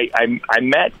 And I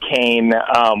met Kane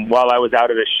while I was out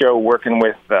at a show working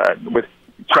with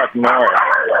Chuck Norris.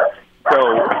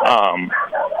 So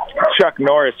Chuck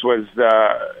Norris was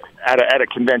at a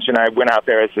convention. I went out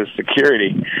there as his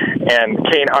security, And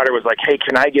Kane Hodder was like, "Hey,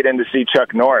 can I get in to see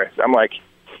Chuck Norris?" I'm like,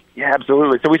 "Yeah,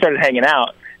 absolutely." So we started hanging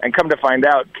out, and come to find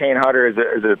out, Kane Hodder is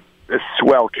a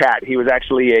swell cat. He was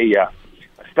actually a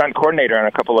stunt coordinator on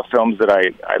a couple of films that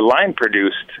I line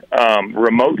produced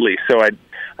remotely. So I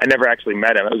never actually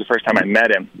met him. It was the first time I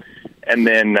met him. And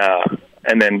then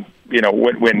you know,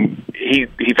 when he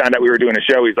found out we were doing a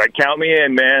show, he's like, "Count me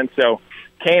in, man." So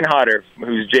Kane Hodder,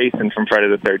 who's Jason from Friday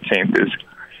the 13th,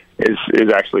 is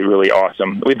actually really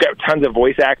awesome. We've got tons of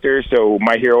voice actors. So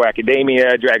My Hero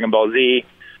Academia, Dragon Ball Z,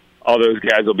 all those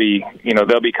guys will be, you know,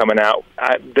 they'll be coming out.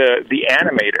 The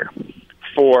animator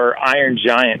for Iron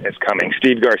Giant is coming,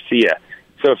 Steve Garcia.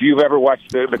 So if you've ever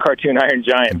watched the cartoon Iron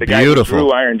Giant, the guy who drew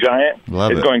Iron Giant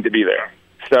is going to be there.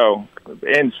 So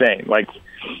insane, like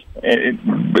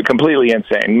completely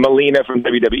insane. Melina from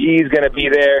WWE is going to be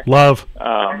there. Love.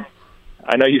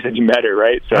 I know you said you met her,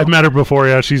 right? So I've met her before.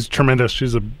 Yeah, she's tremendous.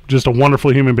 She's just a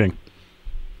wonderful human being.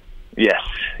 Yes.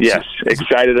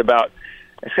 Excited about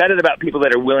people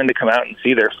that are willing to come out and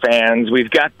see their fans.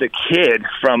 We've got the kid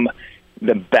from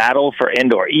the Battle for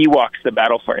Endor, Ewoks, the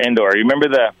Battle for Endor. You remember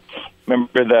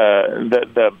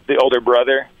the older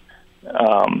brother?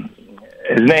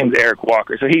 His name's Eric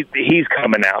Walker. So he's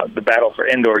coming out, the Battle for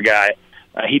Endor guy.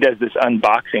 He does this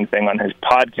unboxing thing on his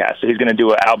podcast. So he's going to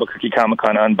do an Albuquerque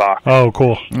Comic-Con unboxing. Oh,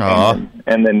 cool.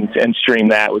 And stream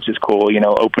that, which is cool, you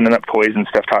know, opening up toys and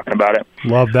stuff, talking about it.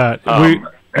 Love that.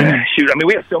 Shoot, I mean,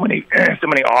 we have so many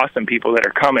awesome people that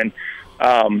are coming.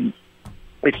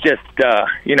 It's just,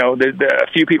 you know, a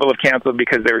few people have canceled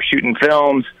because they were shooting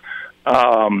films,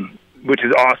 which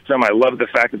is awesome. I love the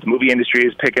fact that the movie industry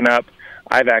is picking up.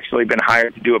 I've actually been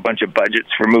hired to do a bunch of budgets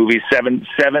for movies, seven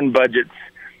budgets.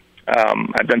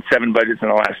 I've done 7 budgets in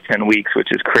the last 10 weeks,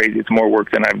 which is crazy. It's more work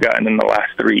than I've gotten in the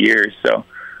last 3 years. So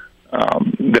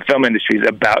the film industry is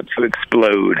about to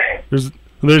explode. There's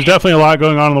definitely a lot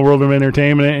going on in the world of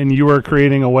entertainment, and you are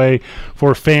creating a way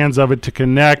for fans of it to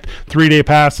connect. 3-day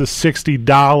pass is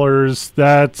 $60.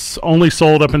 That's only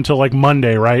sold up until like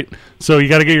Monday, right? So you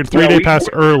got to get your 3-day pass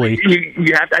early.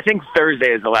 You have to, I think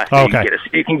Thursday is the last day you can get it.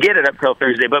 You can get it up till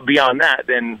Thursday, but beyond that,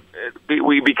 then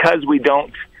because we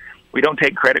don't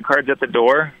take credit cards at the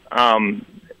door.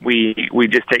 We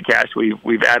just take cash.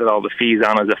 We've added all the fees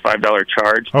on as a $5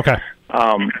 charge. Okay.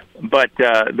 But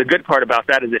the good part about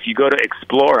that is if you go to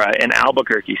Explora in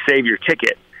Albuquerque, save your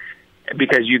ticket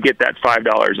because you get that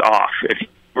 $5 off. If you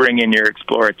bring in your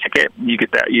Explora ticket, you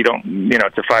get that. You don't, you know,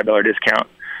 it's a $5 discount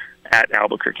at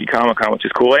Albuquerque Comic-Con, which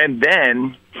is cool. And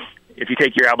then if you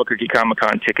take your Albuquerque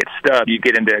Comic-Con ticket stub, you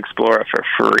get into Explora for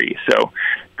free. So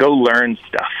go learn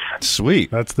stuff. Sweet.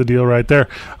 That's the deal right there.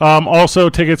 Also,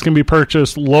 tickets can be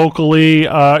purchased locally.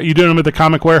 You doing them at the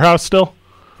Comic Warehouse still?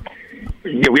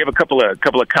 Yeah, we have a couple of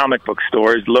comic book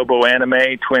stores. Lobo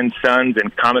Anime, Twin Suns,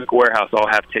 and Comic Warehouse all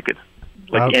have tickets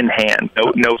in hand.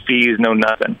 No fees, no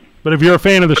nothing. But if you're a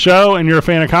fan of the show and you're a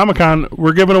fan of Comic-Con,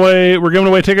 we're giving away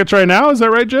tickets right now. Is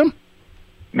that right, Jim?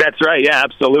 That's right. Yeah,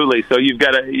 absolutely. So you've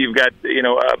got you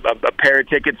know a pair of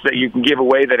tickets that you can give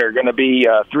away that are going to be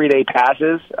 3-day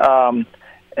passes.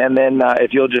 And then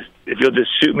if you'll just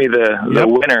shoot me the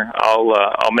winner,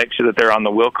 I'll make sure that they're on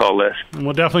the will call list. And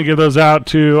we'll definitely give those out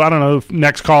to, I don't know,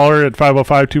 next caller at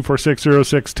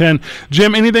 505-246-0610.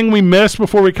 Jim, anything we missed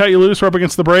before we cut you loose? We're up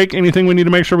against the break. Anything we need to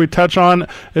make sure we touch on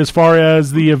as far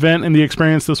as the event and the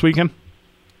experience this weekend?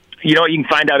 You know, you can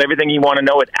find out everything you want to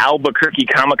know at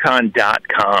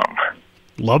AlbuquerqueComicCon.com.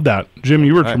 Love that. Jim,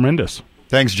 you were tremendous.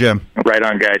 Thanks, Jim. Right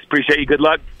on, guys. Appreciate you. Good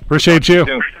luck. Appreciate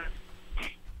you.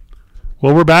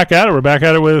 Well, we're back at it. We're back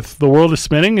at it with The World is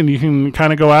Spinning, and you can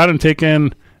kind of go out and take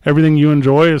in everything you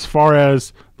enjoy as far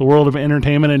as the world of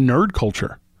entertainment and nerd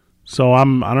culture. So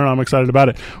I'm excited about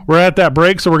it. We're at that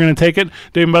break, so we're going to take it.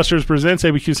 Dave & Buster's presents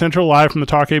ABQ Central live from the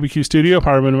Talk ABQ studio,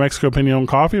 powered by New Mexico Pinon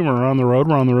Coffee. We're on the road.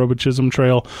 We're on the road with Chisholm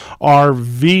Trail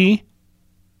RV.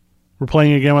 We're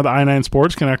playing again with I-9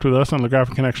 Sports. Connect with us on the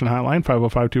Graphic Connection hotline,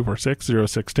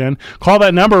 505-246-0610. Call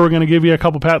that number. We're going to give you a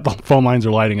couple The phone lines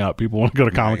are lighting up. People want to go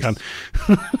to Comic-Con.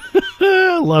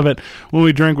 Love it. When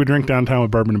we drink downtown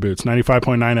with Bourbon and Boots.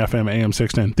 95.9 FM, AM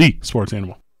 610, the Sports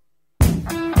Animal.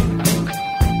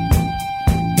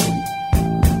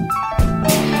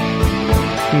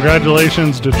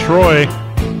 Congratulations to Troy,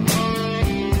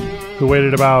 who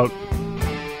waited about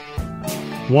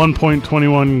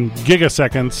 1.21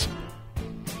 gigaseconds.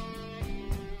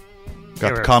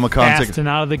 Got the Comic-Con ticket. Fast and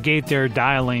out of the gate, they're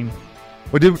dialing.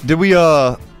 Well, did we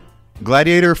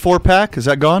Gladiator 4-pack? Is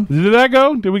that gone? Did that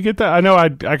go? Did we get that? I know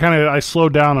I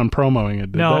slowed down on promoting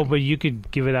it. But you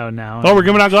could give it out now. Oh, we're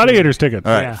giving out Gladiators tickets.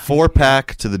 All right,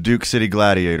 4-pack to the Duke City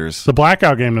Gladiators. It's a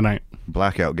blackout game tonight.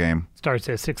 Blackout game. Starts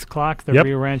at 6 o'clock, the Yep.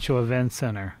 Rio Rancho Event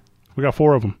Center. We got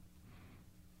 4 of them.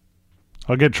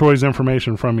 I'll get Troy's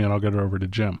information from you, and I'll get it over to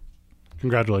Jim.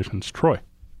 Congratulations, Troy.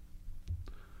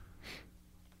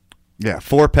 Yeah,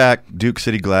 4-pack Duke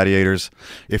City Gladiators.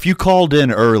 If you called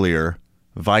in earlier,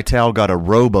 Vital got a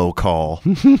robocall,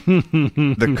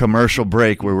 the commercial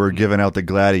break where we're giving out the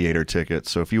Gladiator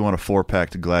tickets. So if you want a 4-pack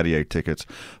to Gladiator tickets,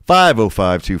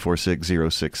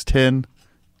 505-246-0610.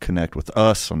 Connect with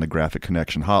us on the Graphic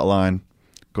Connection hotline.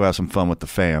 Go have some fun with the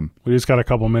fam. We just got a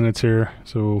couple minutes here,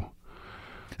 so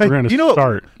we're going to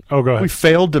start. Oh, go ahead. We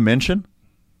failed to mention.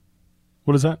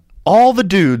 What is that? All the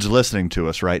dudes listening to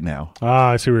us right now.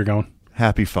 I see where you're going.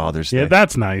 Happy Father's Day. Yeah,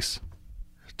 that's nice.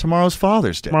 Tomorrow's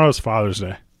Father's Day. Tomorrow's Father's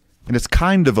Day. And it's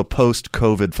kind of a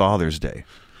post-COVID Father's Day.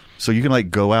 So you can,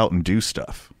 go out and do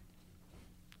stuff.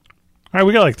 All right,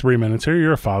 we got 3 minutes here.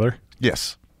 You're a father.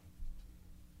 Yes.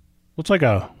 What's like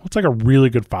a really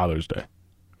good Father's Day?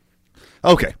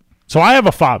 Okay. So I have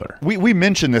a father. We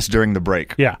mentioned this during the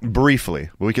break. Yeah. Briefly.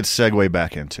 But we could segue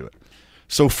back into it.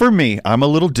 So for me, I'm a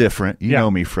little different. You know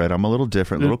me, Fred. I'm a little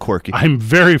different, a little quirky. I'm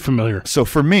very familiar. So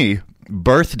for me,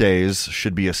 birthdays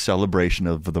should be a celebration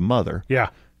of the mother. Yeah.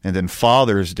 And then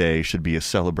Father's Day should be a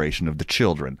celebration of the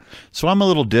children. So I'm a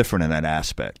little different in that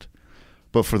aspect.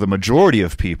 But for the majority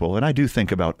of people, and I do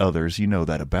think about others, you know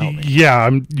that about me. Yeah,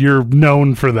 you're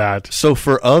known for that. So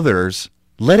for others,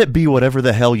 let it be whatever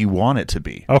the hell you want it to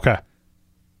be. Okay.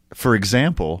 For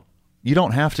example, you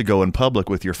don't have to go in public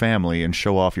with your family and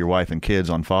show off your wife and kids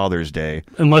on Father's Day.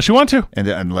 Unless you want to. And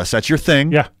unless that's your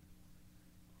thing. Yeah.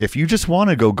 If you just want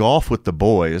to go golf with the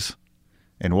boys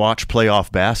and watch playoff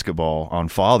basketball on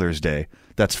Father's Day,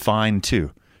 that's fine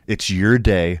too. It's your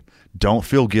day. Don't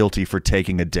feel guilty for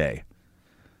taking a day.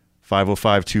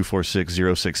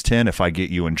 505-246-0610. If I get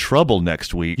you in trouble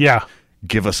next week,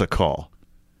 give us a call.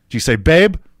 Do you say,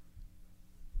 babe,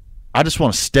 I just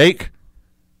want a steak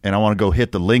and I want to go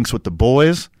hit the links with the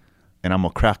boys and I'm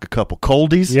going to crack a couple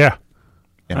coldies. Yeah.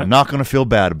 And I'm not going to feel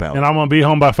bad about it. And I'm going to be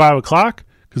home by 5 o'clock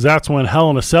because that's when Hell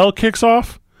in a Cell kicks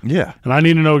off. Yeah. And I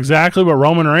need to know exactly what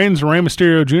Roman Reigns and Rey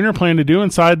Mysterio Jr. plan to do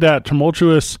inside that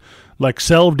tumultuous,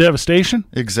 cell of devastation.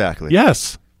 Exactly.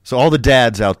 Yes. So all the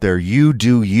dads out there, you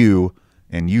do you,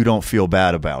 and you don't feel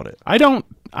bad about it. I'm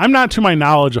not, to my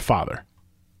knowledge, a father.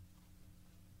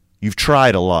 You've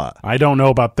tried a lot. I don't know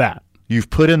about that.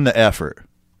 You've put in the effort.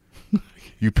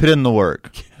 You put in the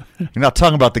work. You're not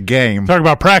talking about the game. Talking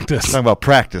about practice. Talking about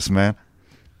practice, man.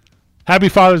 Happy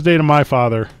Father's Day to my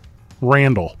father,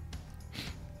 Randall.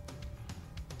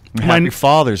 Happy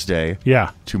Father's Day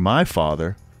to my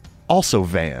father, also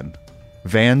Van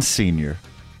Sr.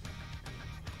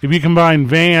 If you combine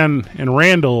Van and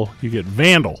Randall, you get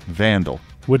Vandal. Vandal.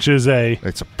 Which is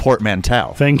it's a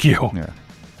portmanteau. Thank you. Yeah.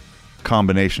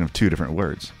 Combination of two different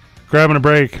words. Grabbing a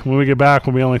break. When we get back,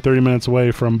 we'll be only 30 minutes away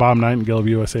from Bob Nightingale of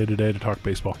USA Today to talk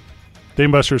baseball.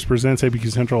 Dave & Buster's presents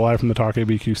ABQ Central live from the Talk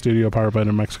ABQ studio, powered by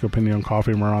New Mexico Pinion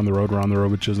Coffee. And we're on the road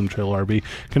with Chisholm Trail RV.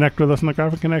 Connect with us on the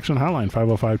Graphic Connection hotline,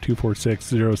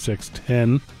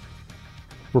 505-246-0610.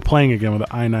 We're playing again with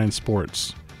the I-9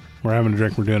 Sports. We're having a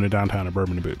drink. We're doing it downtown at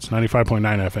Bourbon and Boots. 95.9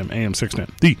 FM, AM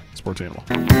 610, the sports animal.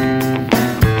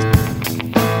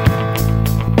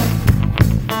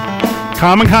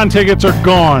 Comic Con tickets are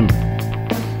gone.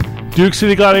 Duke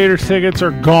City Gladiators tickets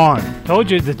are gone.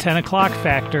 Told you, the 10 o'clock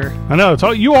factor. I know.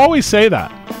 You always say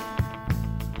that.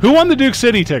 Who won the Duke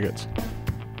City tickets?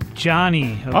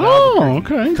 Johnny. Oh,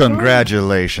 okay.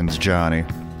 Congratulations, Johnny.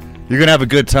 You're going to have a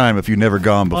good time if you've never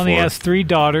gone before. Well, he has 3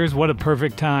 daughters. What a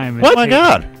perfect time. What? My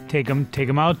God. Take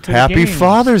them out to Happy the games.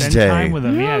 Father's Spend Day. time with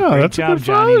them. Yeah, great that's job, a good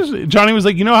Father's Day. Johnny was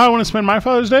like, you know how I want to spend my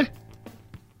Father's Day?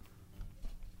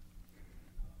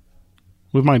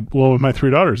 With my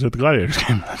 3 daughters at the Gladiators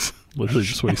game. That's literally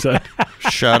just what he said.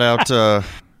 Shout out to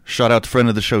friend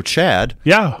of the show, Chad.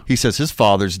 Yeah. He says his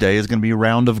Father's Day is going to be a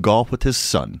round of golf with his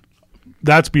son.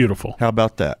 That's beautiful. How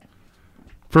about that?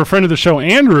 For a friend of the show,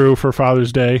 Andrew, for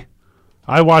Father's Day,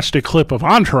 I watched a clip of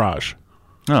Entourage.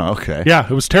 Oh, okay. Yeah,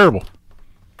 it was terrible.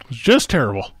 It was just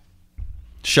terrible.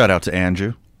 Shout out to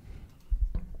Andrew.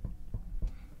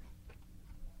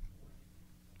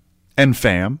 And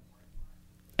fam.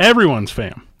 Everyone's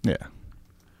fam. Yeah.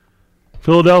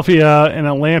 Philadelphia and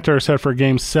Atlanta are set for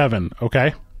Game 7,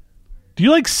 okay? Do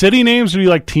you like city names or do you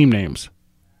like team names?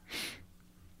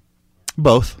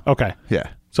 Both. Okay. Yeah.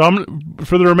 So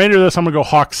for the remainder of this, I'm going to go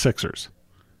Hawks Sixers.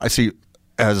 I see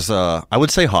I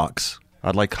would say Hawks.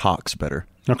 I'd like Hawks better.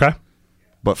 Okay.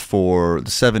 But for the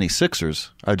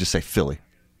 76ers, I would just say Philly.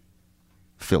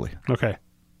 Philly. Okay.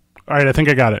 All right, I think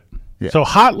I got it. Yeah. So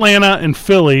Hotlanta and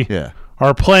Philly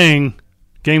are playing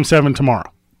Game 7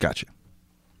 tomorrow. Gotcha.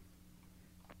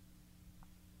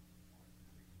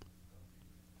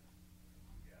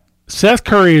 Seth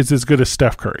Curry is as good as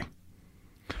Steph Curry.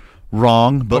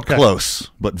 Wrong, but Okay.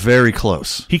 close. But very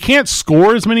close. He can't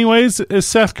score as many ways as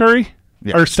Seth Curry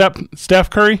or Steph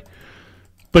Curry,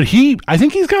 but I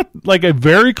think he's got like a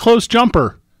very close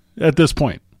jumper at this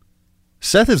point.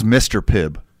 Seth is Mr.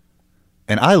 Pibb.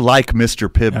 And I like Mr.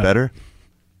 Pibb better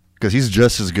because he's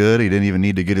just as good. He didn't even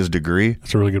need to get his degree.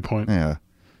 That's a really good point. Yeah.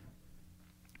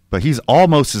 But he's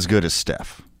almost as good as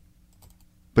Steph.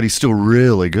 But he's still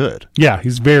really good. Yeah,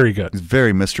 he's very good. He's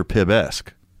very Mr.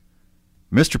 Pibb-esque.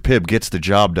 Mr. Pibb gets the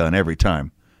job done every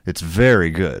time. It's very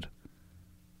good.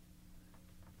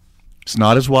 It's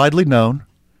not as widely known.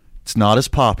 It's not as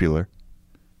popular.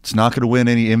 It's not going to win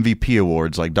any MVP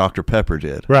awards like Dr. Pepper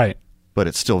did. Right. But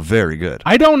it's still very good.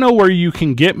 I don't know where you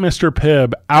can get Mr.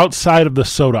 Pibb outside of the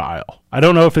soda aisle. I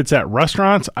don't know if it's at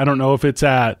restaurants. I don't know if it's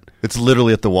at... It's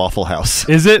literally at the Waffle House.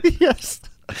 Is it? Yes.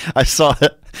 I saw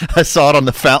it. I saw it on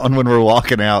the fountain when we were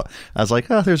walking out. I was like,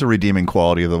 oh, there's a redeeming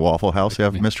quality of the Waffle House. You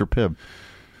have Mr. Pibb.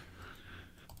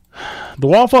 The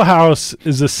Waffle House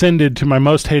is ascended to my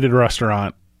most hated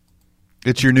restaurant.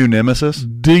 It's your new nemesis?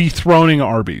 Dethroning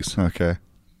Arby's. Okay.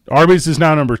 Arby's is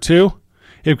now number 2.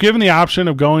 If given the option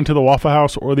of going to the Waffle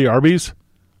House or the Arby's,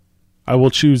 I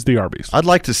will choose the Arby's. I'd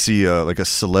like to see like a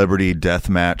celebrity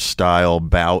deathmatch style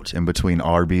bout in between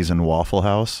Arby's and Waffle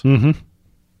House. Mm-hmm.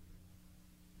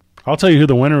 I'll tell you who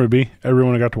the winner would be.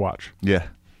 Everyone who got to watch. Yeah.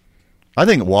 I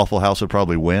think Waffle House would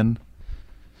probably win.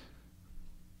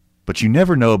 But you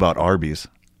never know about Arby's.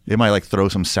 They might like throw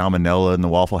some salmonella in the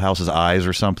Waffle House's eyes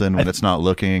or something when it's not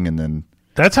looking, and then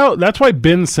That's why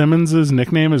Ben Simmons'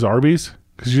 nickname is Arby's,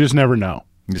 because you just never know.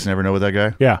 you just never know with that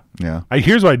guy. Yeah. Yeah.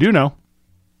 Here's what I do know.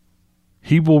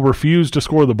 He will refuse to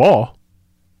score the ball.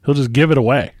 He'll just give it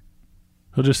away.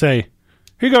 He'll just say,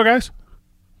 here you go, guys.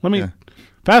 Let me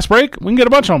fast break. We can get a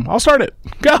bunch of them. I'll start it.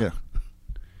 Go. Yeah.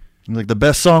 Like the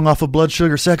best song off of Blood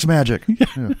Sugar Sex Magic.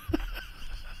 Yeah.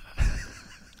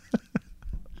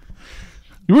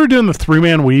 You were doing the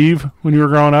 3-man weave when you were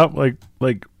growing up,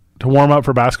 like to warm up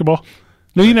for basketball?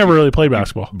 No, you never really played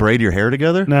basketball. Braid your hair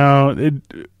together? No,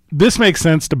 this makes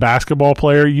sense to basketball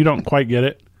player. You don't quite get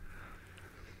it.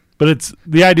 But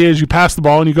the idea is you pass the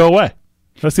ball and you go away.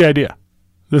 That's the idea.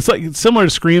 It's like similar to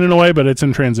screen in a way, but it's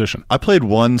in transition. I played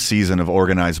one season of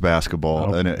organized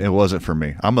basketball, and it wasn't for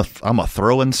me. I'm a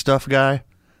throwing stuff guy,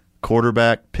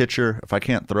 quarterback, pitcher. If I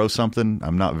can't throw something,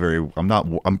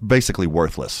 I'm basically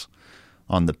worthless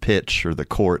on the pitch or the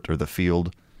court or the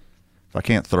field. If I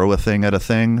can't throw a thing at a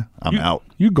thing, I'm out.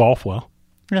 You golf well.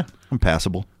 Yeah, I'm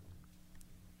passable.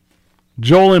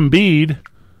 Joel Embiid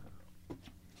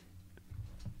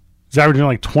is averaging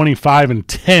like 25 and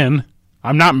 10.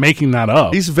 I'm not making that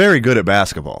up. He's very good at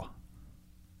basketball.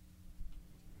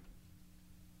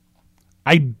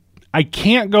 I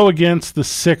can't go against the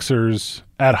Sixers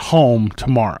at home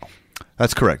tomorrow.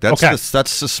 That's correct. That's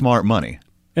the smart money.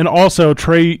 And also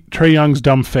Trae Young's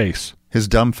dumb face. His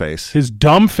dumb face.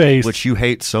 Which you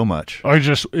hate so much.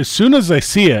 As soon as I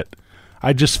see it,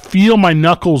 I just feel my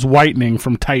knuckles whitening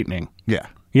from tightening. Yeah.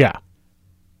 Yeah.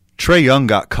 Trae Young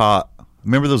got caught.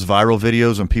 Remember those viral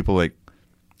videos when people like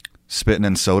spitting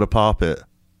in soda pop at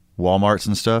Walmarts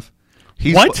and stuff?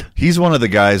 He's one of the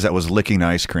guys that was licking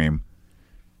ice cream.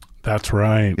 That's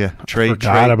right. Yeah. I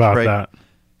forgot about Trae. that.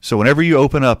 So whenever you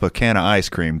open up a can of ice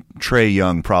cream, Trae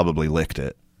Young probably licked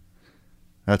it.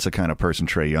 That's the kind of person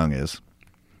Trae Young is.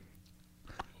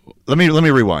 Let me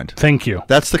rewind. Thank you.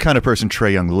 That's the kind of person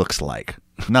Trae Young looks like.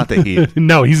 Not that he...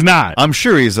 No, he's not. I'm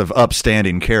sure he's of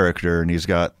upstanding character, and he's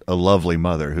got a lovely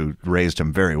mother who raised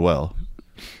him very well.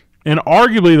 And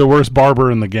arguably the worst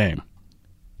barber in the game.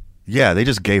 Yeah, they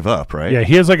just gave up, right? Yeah,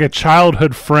 he has like a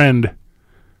childhood friend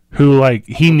who like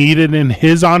he needed in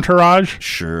his entourage.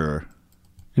 Sure.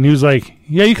 And he was like,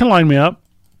 yeah, you can line me up.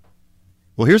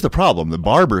 Well, here's the problem. The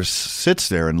barber sits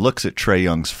there and looks at Trae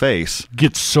Young's face.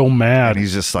 Gets so mad. And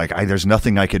he's just like, there's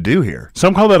nothing I could do here.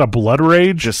 Some call that a blood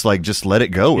rage. Just let it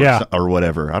go or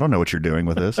whatever. I don't know what you're doing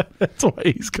with this. That's why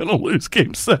he's going to lose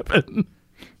Game 7.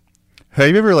 Hey,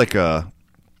 have you ever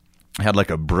had like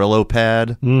a Brillo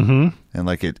pad? Mm-hmm. And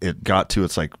like it got to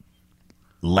its like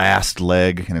last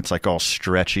leg and it's like all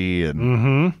stretchy and...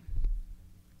 Mm-hmm.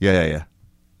 Yeah.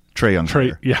 Trae Young's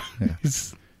there. Yeah.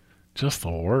 He's just the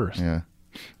worst. Yeah.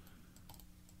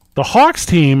 The Hawks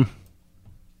team.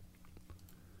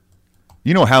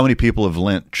 You know how many people have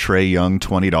lent Trae Young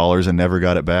 $20 and never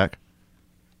got it back?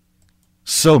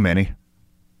 So many.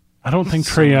 I don't think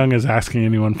Trae Young is asking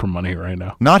anyone for money right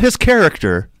now. Not his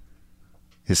character,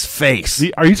 his face.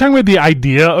 Are you talking about the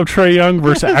idea of Trae Young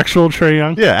versus actual Trae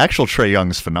Young? Yeah, actual Trae Young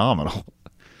is phenomenal.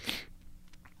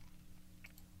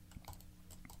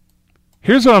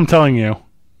 Here's what I'm telling you.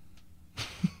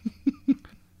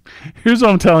 Here's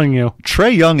what I'm telling you.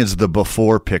 Trae Young is the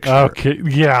before picture Okay,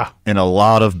 yeah. in a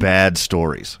lot of bad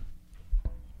stories.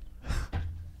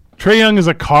 Trae Young is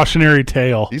a cautionary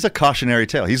tale. He's a cautionary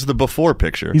tale. He's the before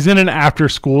picture. He's in an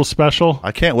after-school special.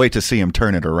 I can't wait to see him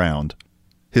turn it around.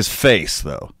 His face,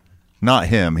 though. Not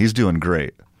him. He's doing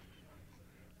great.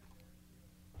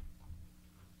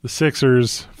 The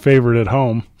Sixers favored at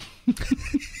home.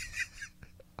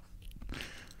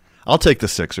 I'll take the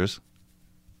Sixers.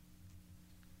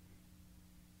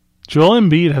 Joel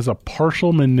Embiid has a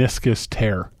partial meniscus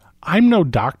tear. I'm no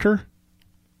doctor,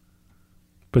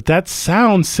 but that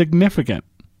sounds significant.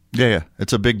 Yeah.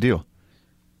 It's a big deal.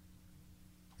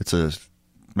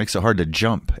 Makes it hard to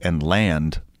jump and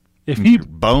land. Your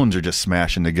bones are just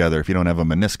smashing together if you don't have a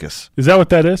meniscus. Is that what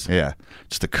that is? Yeah.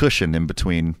 Just a cushion in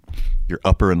between your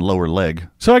upper and lower leg.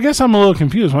 So I guess I'm a little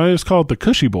confused. Why do they just call it the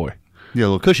Cushy Boy? Yeah,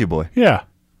 little cushy boy. Yeah.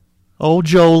 Oh,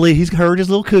 Jolie, he's hurt his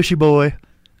little cushy boy.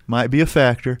 Might be a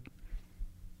factor.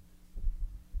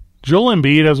 Joel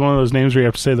Embiid has one of those names where you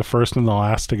have to say the first and the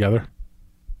last together.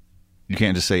 You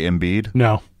can't just say Embiid?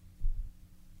 No.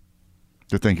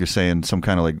 They think you're saying some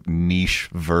kind of like niche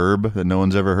verb that no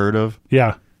one's ever heard of?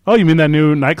 Yeah. Oh, you mean that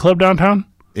new nightclub downtown?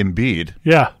 Embiid.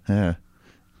 Yeah. Yeah.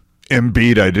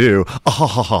 Embiid, I do.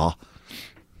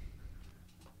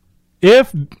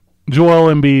 If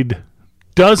Joel Embiid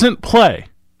doesn't play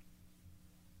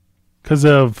because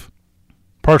of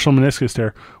partial meniscus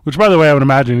tear, which, by the way, I would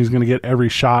imagine he's going to get every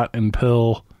shot and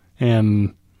pill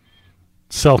and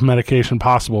self-medication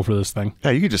possible for this thing.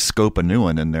 Yeah, you could just scope a new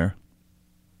one in there.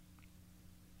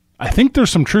 I think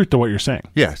there's some truth to what you're saying.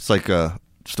 Yeah, it's like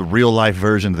just a real-life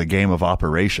version of the game of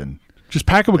Operation. Just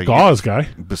pack it with gauze, guy.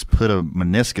 Just put a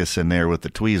meniscus in there with the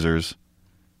tweezers.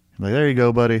 Like, there you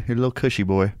go, buddy. You're a little cushy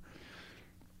boy.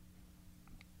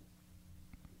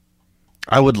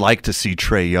 I would like to see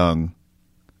Trae Young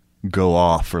go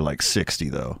off for like 60,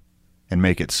 though, and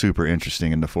make it super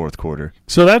interesting in the fourth quarter.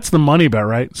 So that's the money bet,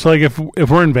 right? So, like, if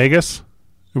we're in Vegas,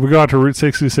 if we go out to Route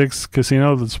 66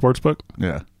 Casino, the sports book.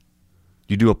 Yeah.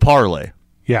 You do a parlay.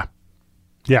 Yeah.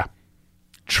 Yeah.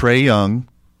 Trae Young,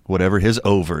 whatever his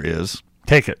over is.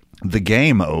 Take it. The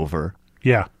game over.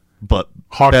 Yeah. But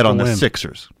Hawks bet to on the win.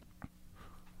 Sixers.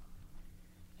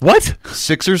 What?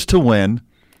 Sixers to win.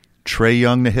 Trae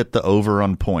Young to hit the over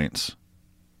on points.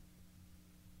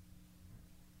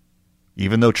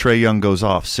 Even though Trae Young goes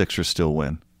off, Sixers still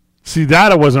win. See,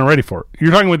 that I wasn't ready for.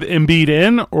 You're talking with Embiid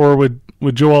in or with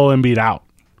Joel Embiid out?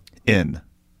 In.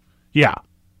 Yeah.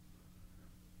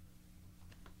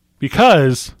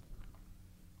 Because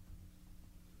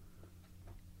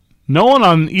no one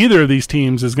on either of these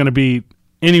teams is going to beat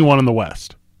anyone in the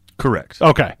West. Correct.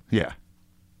 Okay. Yeah.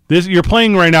 You're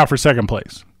playing right now for second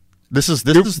place. This is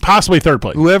possibly third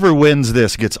place. Whoever wins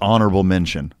this gets honorable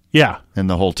mention. Yeah. In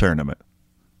the whole tournament.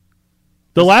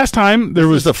 The last time there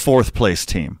was the fourth place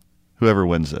team. Whoever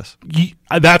wins this.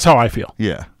 That's how I feel.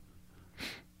 Yeah.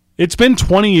 It's been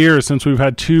 20 years since we've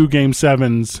had 2 Game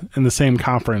 7s in the same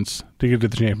conference to get to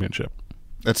the championship.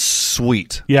 That's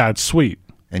sweet. Yeah, it's sweet.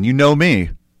 And you know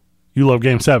me. You love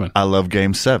Game 7. I love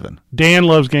Game 7. Dan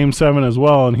loves Game 7 as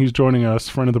well, and he's joining us,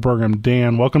 friend of the program,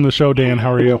 Dan. Welcome to the show, Dan.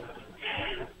 How are you?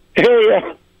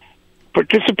 Hey,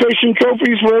 participation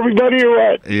trophies for everybody or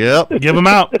what? Yep. Give them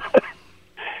out.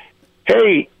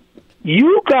 Hey,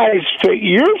 you guys,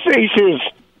 your faces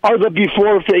are the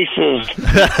before faces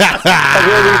of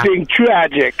everything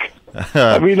tragic.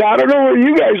 I mean, I don't know where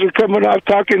you guys are coming off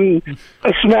talking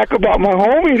a smack about my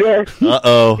homie there.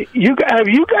 Uh-oh. Have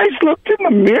you guys looked in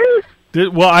the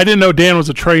mirror? Well, I didn't know Dan was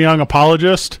a Trae Young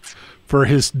apologist for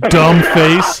his dumb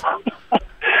face.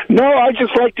 No, I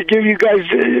just like to give you guys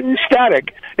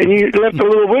static. And you left a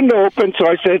little window open, so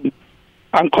I said,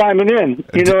 I'm climbing in.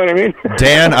 You know what I mean?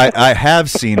 Dan, I have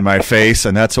seen my face,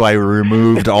 and that's why I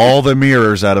removed all the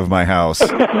mirrors out of my house.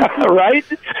 Right?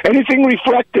 Anything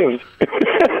reflective.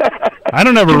 I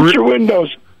don't ever... your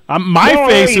windows. My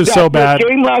face is so bad. The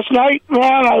game last night,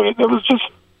 man, it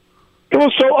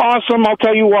was so awesome. I'll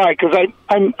tell you why. Because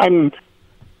I'm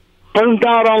burned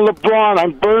out on LeBron.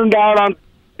 I'm burned out on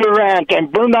Durant. I'm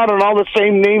burned out on all the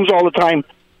same names all the time.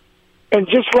 And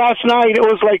just last night, it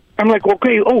was like, I'm like,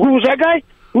 okay, who was that guy?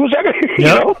 Who was that guy? Yep. You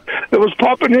know, it was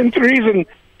popping in threes, and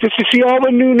just to see all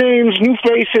the new names, new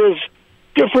faces,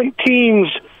 different teams.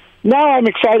 Now I'm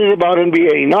excited about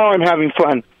NBA. Now I'm having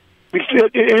fun.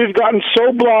 It has gotten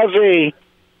so blasé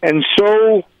and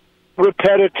so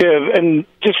repetitive and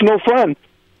just no fun.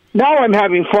 Now I'm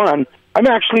having fun. I'm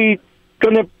actually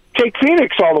going to take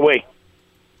Phoenix all the way.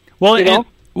 Well,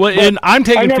 Well, and I'm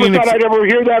taking I never Phoenix. thought I'd ever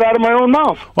hear that out of my own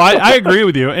mouth. Well, I agree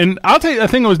with you. And I'll tell you the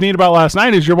thing that was neat about last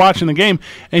night is you're watching the game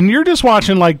and you're just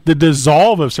watching like the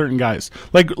dissolve of certain guys.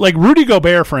 Like Rudy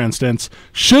Gobert, for instance,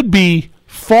 should be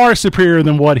far superior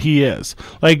than what he is.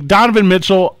 Like Donovan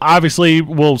Mitchell obviously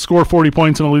will score 40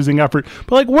 points in a losing effort,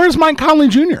 but like where's Mike Conley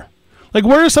Jr.? Like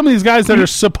where are some of these guys that are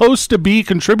supposed to be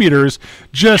contributors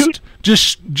just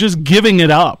giving it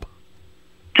up?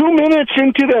 2 minutes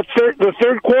into the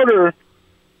third quarter,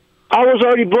 I was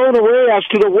already blown away as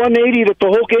to the 180 that the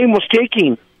whole game was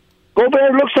taking.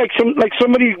 Gobert looks like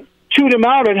somebody chewed him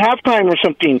out at halftime or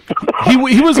something.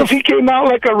 He came out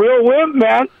like a real wimp,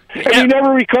 man, and he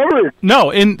never recovered.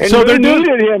 No, and so they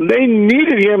needed him. They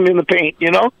needed him in the paint.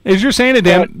 You know, as you're saying it,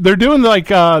 Dan, they're doing like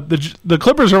the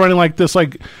Clippers are running like this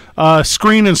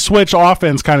screen and switch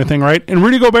offense kind of thing, right? And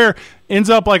Rudy Gobert ends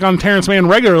up like on Terrence Mann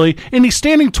regularly, and he's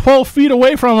standing 12 feet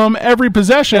away from him every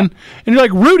possession, and you're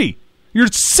like, Rudy, you're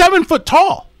 7 foot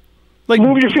tall. Like,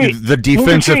 move your feet. The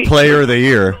defensive player of the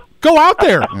year. Go out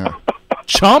there,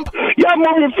 chump. Yeah,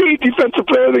 move your feet, defensive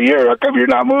player of the year. How come you're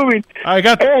not moving?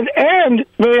 And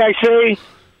may I say,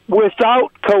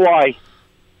 without Kawhi.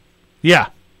 Yeah.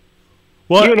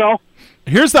 Well, you know,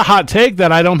 here's the hot take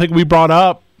that I don't think we brought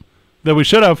up that we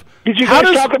should have. Did you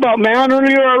guys talk about Man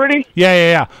earlier already?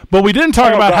 Yeah. But we didn't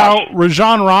talk about how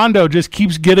Rajon Rondo just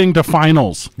keeps getting to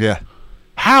finals. Yeah.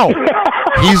 How?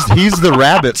 He's the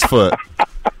rabbit's foot.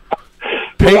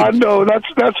 Rondo,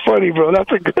 that's funny, bro.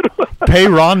 That's a good one. Pay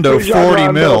Rondo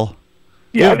 40 mil.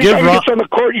 Yeah, every time he gets on the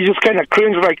court, you just kind of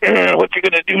cringe like, what you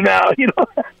going to do now? You know?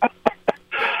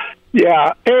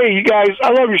 Yeah. Hey, you guys,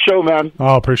 I love your show, man.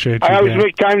 Oh, appreciate you. I always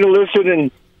make time to listen and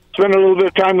spend a little bit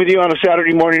of time with you on a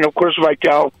Saturday morning. Of course,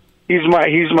 Vital, he's my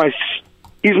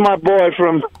boy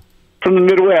from the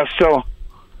Midwest. So,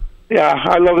 yeah,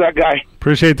 I love that guy.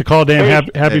 Appreciate the call, Dan.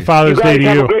 Hey, happy Father's Day to you.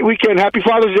 Have a great weekend. Happy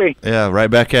Father's Day. Yeah, right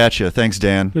back at you. Thanks,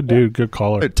 Dan. Good dude. Good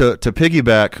caller. To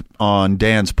piggyback on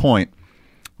Dan's point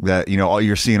that, you know,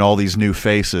 you're seeing all these new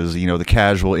faces, you know, the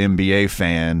casual NBA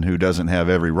fan who doesn't have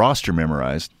every roster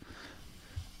memorized.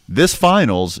 This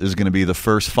finals is going to be the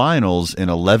first finals in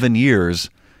 11 years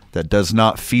that does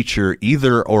not feature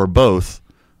either or both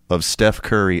of Steph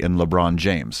Curry and LeBron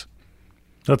James.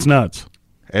 That's nuts.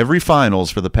 Every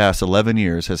finals for the past 11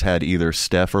 years has had either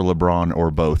Steph or LeBron or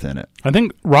both in it. I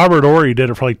think Robert Horry did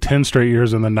it for like 10 straight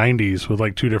years in the 90s with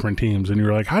like two different teams, and you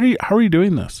were like, how are you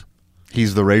doing this?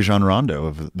 He's the Rajon Rondo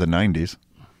of the 90s.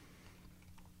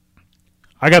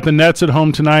 I got the Nets at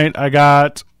home tonight. I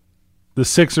got the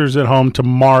Sixers at home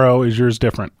tomorrow. Is yours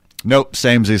different? Nope,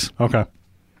 samesies. Okay.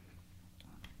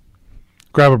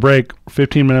 Grab a break.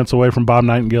 15 minutes away from Bob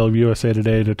Nightingale of USA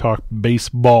Today to talk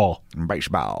baseball.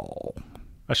 Baseball.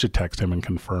 I should text him and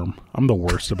confirm. I'm the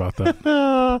worst about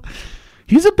that.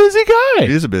 He's a busy guy.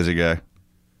 He is a busy guy.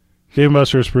 Dave &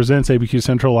 Buster's presents ABQ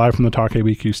Central live from the Talk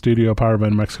ABQ studio, powered by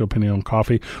New Mexico Pinion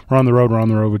Coffee. We're on the road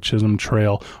with Chisholm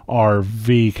Trail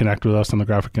RV. Connect with us on the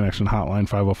Graphic Connection hotline,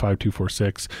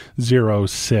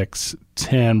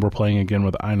 505-246-0610. We're playing again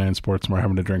with I-9 Sports, and we're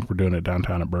having a drink. We're doing it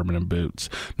downtown at Bourbon and Boots.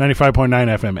 95.9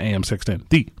 FM, AM 610,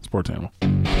 the sports animal.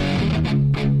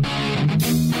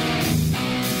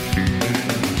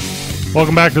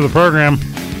 Welcome back to the program.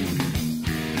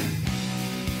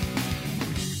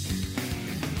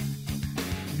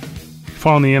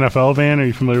 Following the NFL, Van? Are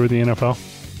you familiar with the NFL?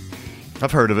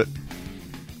 I've heard of it.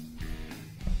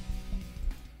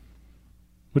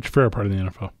 Which favorite part of the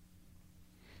NFL?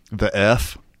 The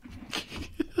F.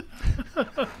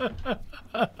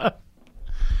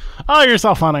 Oh, you're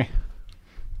so funny.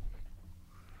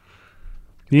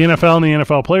 The NFL and the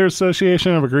NFL Players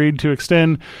Association have agreed to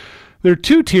extend their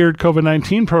two-tiered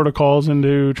COVID-19 protocols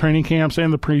into training camps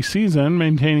and the preseason,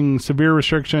 maintaining severe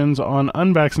restrictions on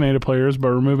unvaccinated players, but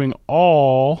removing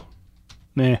almost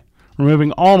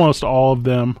all of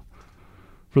them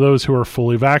for those who are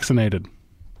fully vaccinated.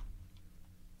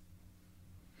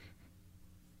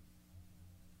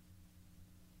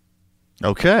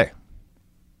 Okay.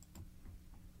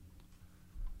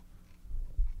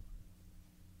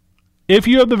 If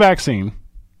you have the vaccine,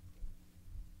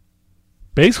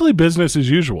 basically business as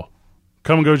usual.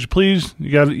 Come and go as you please.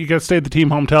 You got to stay at the team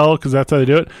hotel because that's how they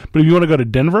do it. But if you want to go to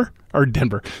Denver, if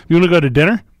you want to go to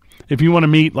dinner, if you want to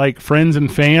meet like friends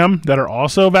and fam that are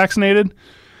also vaccinated,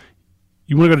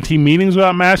 you want to go to team meetings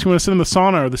without masks, you want to sit in the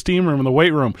sauna or the steam room or the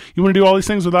weight room, you want to do all these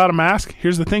things without a mask,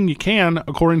 here's the thing you can,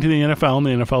 according to the NFL and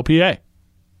the NFLPA.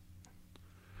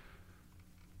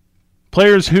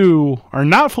 Players who are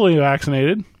not fully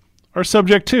vaccinated are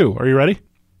subject to, are you ready?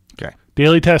 Okay.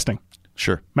 Daily testing.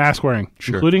 Sure. Mask wearing,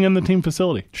 Sure. including in the team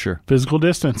facility. Sure. Physical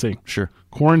distancing. Sure.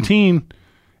 Quarantine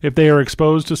if they are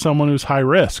exposed to someone who's high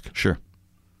risk. Sure.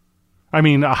 I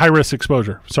mean, a high-risk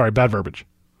exposure. Sorry, bad verbiage.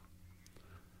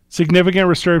 Significant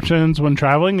restrictions when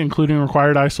traveling, including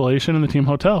required isolation in the team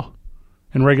hotel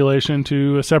and regulation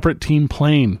to a separate team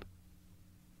plane.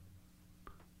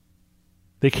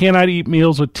 They cannot eat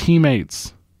meals with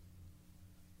teammates.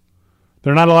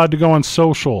 They're not allowed to go on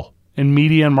social and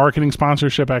media and marketing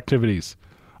sponsorship activities.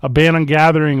 A ban on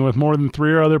gathering with more than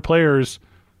 3 other players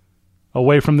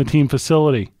away from the team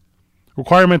facility.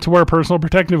 Requirement to wear personal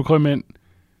protective equipment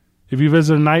if you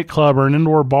visit a nightclub or an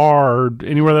indoor bar or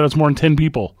anywhere that has more than 10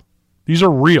 people. These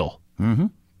are real. Mm-hmm.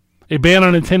 A ban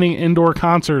on attending indoor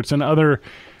concerts and other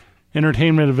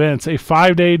entertainment events. A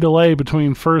 5-day delay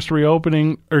between first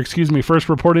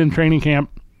reported in training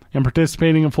camp and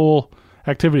participating in full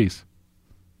activities.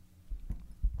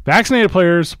 Vaccinated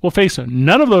players will face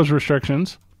none of those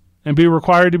restrictions and be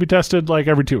required to be tested like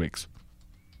every 2 weeks.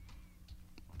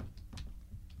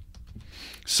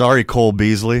 Sorry, Cole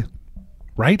Beasley.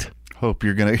 Right? Hope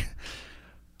you're going to...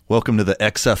 Welcome to the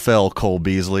XFL, Cole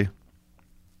Beasley.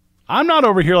 I'm not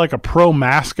over here like a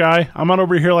pro-mask guy. I'm not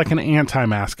over here like an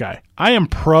anti-mask guy. I am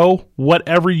pro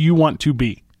whatever you want to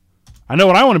be. I know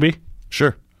what I want to be.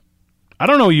 Sure. I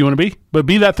don't know what you want to be, but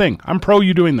be that thing. I'm pro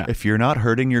you doing that. If you're not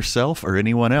hurting yourself or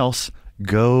anyone else,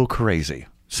 go crazy.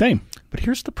 Same. But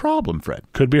here's the problem, Fred.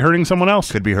 Could be hurting someone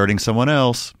else. Could be hurting someone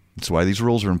else. That's why these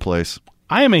rules are in place.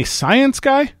 I am a science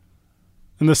guy,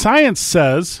 and the science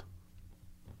says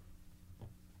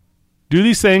do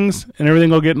these things and everything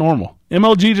will get normal.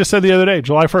 MLG just said the other day,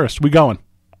 July 1st, we going.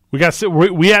 We at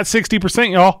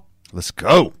 60%, y'all. Let's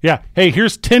go. Yeah. Hey,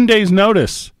 here's 10 days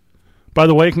notice. By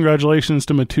the way, congratulations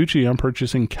to Matucci on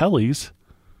purchasing Kelly's.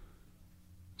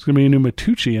 It's going to be a new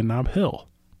Matucci in Nob Hill.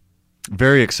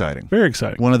 Very exciting. Very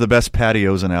exciting. One of the best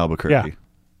patios in Albuquerque. Yeah.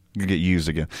 You get used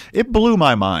again. It blew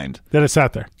my mind. That it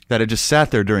sat there. That it just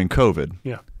sat there during COVID.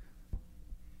 Yeah.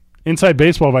 Inside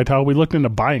Baseball, Vital, we looked into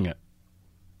buying it.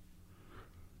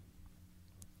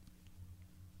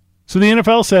 So the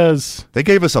NFL says... They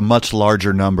gave us a much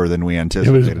larger number than we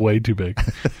anticipated. It was way too big.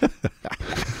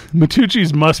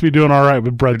 Matucci's must be doing all right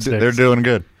with breadsticks. They're doing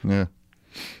good. Yeah.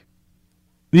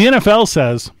 The NFL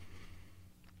says,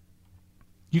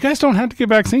 you guys don't have to get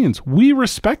vaccines. We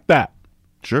respect that.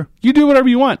 Sure. You do whatever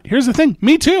you want. Here's the thing.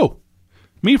 Me too.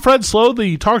 Me, Fred Slow,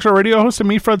 the talk show radio host, and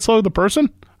me, Fred Slow, the person.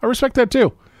 I respect that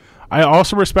too. I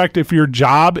also respect if your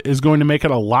job is going to make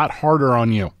it a lot harder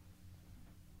on you.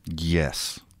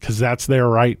 Yes. Because that's their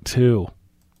right too.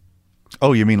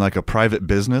 Oh, you mean like a private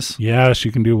business? Yes,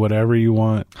 you can do whatever you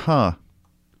want. Huh.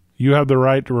 You have the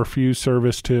right to refuse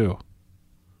service too.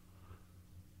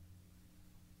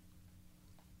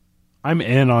 I'm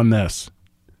in on this.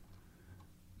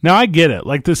 Now, I get it.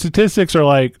 Like, the statistics are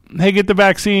like, hey, get the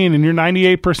vaccine, and you're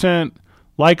 98%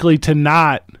 likely to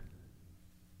not,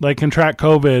 like, contract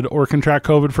COVID or contract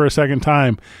COVID for a second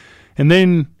time. And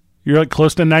then you're, like,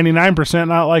 close to 99%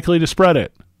 not likely to spread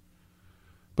it.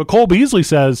 But Cole Beasley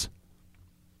says,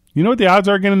 you know what the odds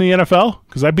are again in the NFL?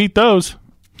 Because I beat those.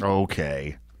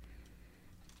 Okay.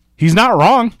 He's not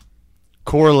wrong.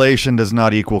 Correlation does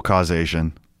not equal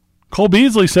causation. Cole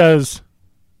Beasley says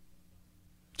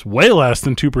it's way less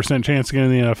than 2% chance to get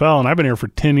in the NFL, and I've been here for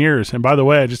 10 years. And by the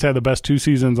way, I just had the best 2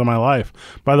 seasons of my life.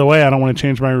 By the way, I don't want to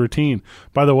change my routine.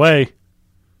 By the way,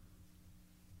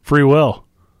 free will.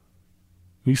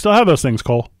 You still have those things,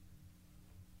 Cole.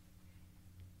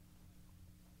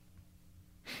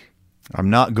 I'm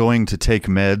not going to take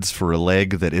meds for a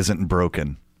leg that isn't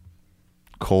broken.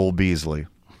 Cole Beasley.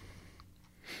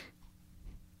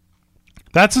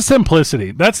 That's a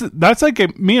simplicity. That's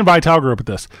like me and Vital grew up with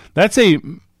this. That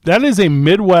is a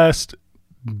Midwest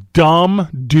dumb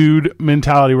dude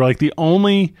mentality where like the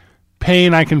only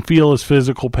pain I can feel is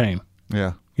physical pain.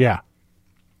 Yeah. Yeah.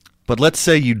 But let's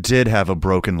say you did have a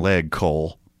broken leg,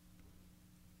 Cole.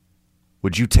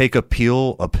 Would you take a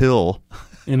pill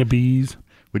in a bees?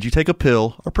 Would you take a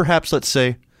pill, or perhaps, let's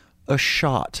say, a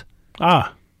shot?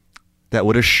 That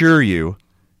would assure you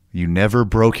never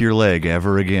broke your leg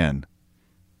ever again.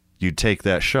 You'd take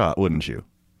that shot, wouldn't you?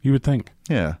 You would think.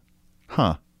 Yeah.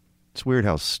 Huh. It's weird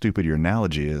how stupid your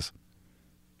analogy is.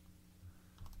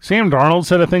 Sam Darnold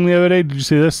said a thing the other day. Did you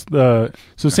see this?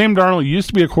 So Sam Darnold used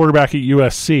to be a quarterback at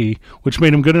USC, which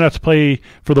made him good enough to play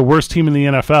for the worst team in the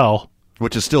NFL.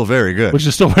 Which is still very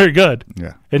good.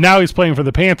 Yeah. And now he's playing for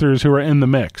the Panthers, who are in the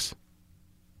mix.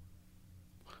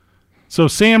 So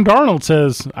Sam Darnold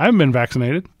says, I haven't been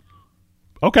vaccinated.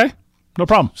 Okay. No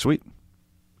problem. Sweet.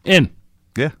 In.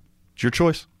 Yeah. It's your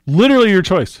choice. Literally your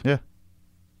choice. Yeah.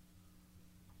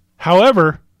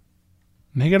 However,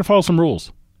 you got to follow some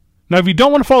rules. Now, if you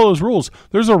don't want to follow those rules,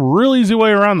 there's a real easy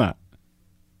way around that.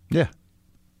 Yeah.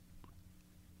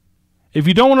 If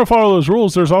you don't want to follow those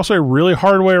rules, there's also a really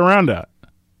hard way around that.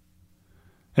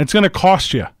 And it's going to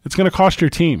cost you. It's going to cost your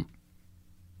team.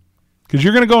 Because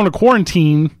you're going to go into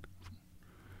quarantine.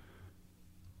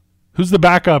 Who's the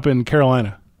backup in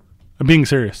Carolina? I'm being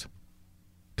serious.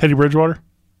 Teddy Bridgewater?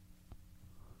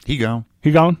 He gone.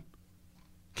 He gone?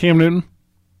 Cam Newton?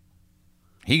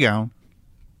 He gone.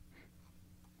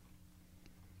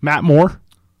 Matt Moore?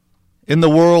 In the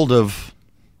world of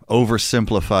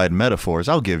oversimplified metaphors,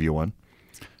 I'll give you one.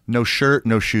 No shirt,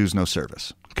 no shoes, no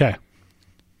service. Okay.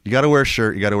 You got to wear a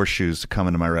shirt, you got to wear shoes to come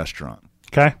into my restaurant.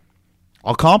 Okay.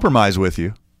 I'll compromise with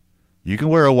you. You can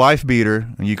wear a wife beater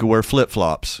and you can wear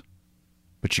flip-flops,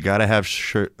 but you got to have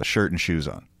a shirt and shoes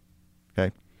on.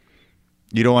 Okay?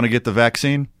 You don't want to get the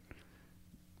vaccine?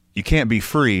 You can't be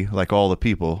free like all the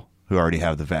people who already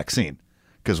have the vaccine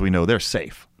because we know they're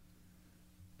safe.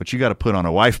 But you got to put on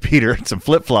a wife beater and some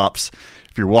flip-flops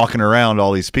if you're walking around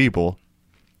all these people,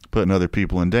 putting other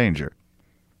people in danger.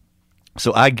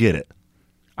 So I get it.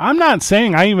 I'm not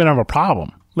saying I even have a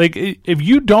problem. Like, if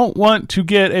you don't want to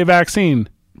get a vaccine,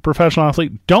 professional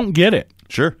athlete, don't get it.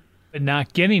 Sure. But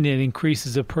not getting it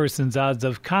increases a person's odds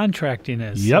of contracting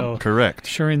it. Yep. So correct.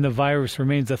 Ensuring the virus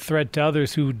remains a threat to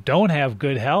others who don't have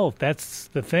good health. That's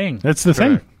the thing. That's the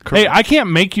thing. Correct. Hey, I can't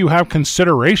make you have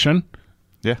consideration.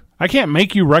 Yeah. I can't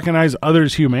make you recognize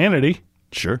others' humanity.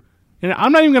 Sure. And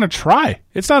I'm not even going to try.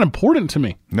 It's not important to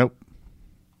me. Nope.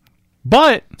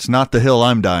 But it's not the hill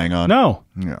I'm dying on. No.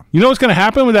 Yeah. You know what's going to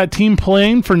happen with that team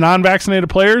playing for non-vaccinated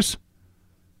players?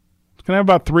 It's going to have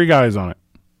about 3 guys on it.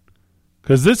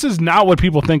 Because this is not what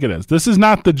people think it is. This is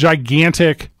not the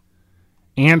gigantic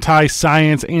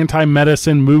anti-science,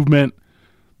 anti-medicine movement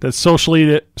that social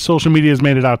media has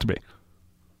made it out to be.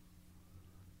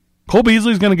 Cole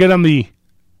Beasley's going to get on the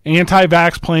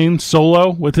anti-vax plane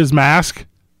solo with his mask.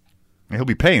 And he'll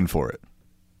be paying for it.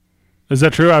 Is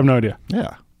that true? I have no idea.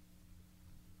 Yeah.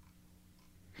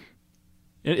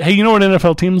 Hey, you know what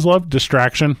NFL teams love?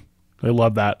 Distraction. They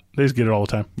love that. They just get it all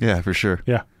the time. Yeah, for sure.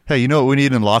 Yeah. Hey, you know what we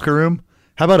need in the locker room?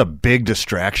 How about a big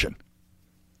distraction?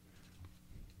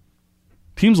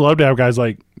 Teams love to have guys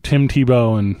like Tim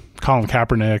Tebow and Colin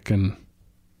Kaepernick and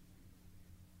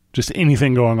just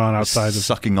anything going on outside.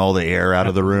 Sucking all the air out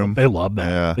of the room. They love that.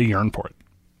 Yeah. They yearn for it.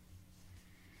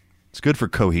 It's good for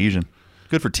cohesion.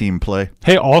 Good for team play.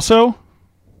 Hey, also,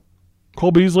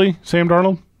 Cole Beasley, Sam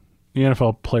Darnold, the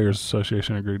NFL Players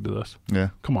Association agreed to this. Yeah.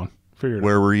 Come on. Figure it out.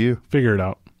 Where were you? Figure it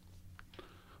out.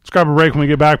 Let's grab a break when we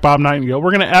get back. Bob Nightingale.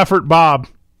 We're going to effort Bob.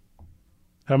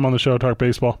 Have him on the show, talk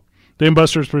baseball. Dave &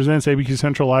 Buster's presents ABQ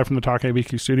Central live from the Talk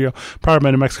ABQ studio. Powered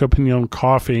by New Mexico Pinon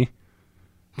Coffee.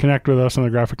 Connect with us on the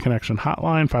Graphic Connection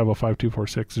hotline,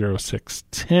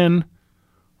 505-246-0610.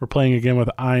 We're playing again with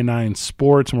I-9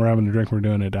 Sports, and we're having a drink. We're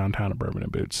doing it downtown at Bourbon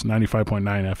and Boots. 95.9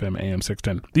 FM, AM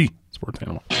 610, the sports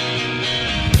animal.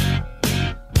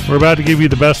 We're about to give you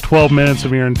the best 12 minutes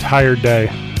of your entire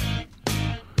day.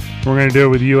 We're going to do it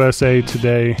with USA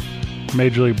Today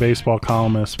Major League Baseball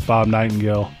columnist Bob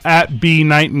Nightingale at B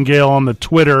Nightingale on the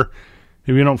Twitter.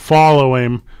 If you don't follow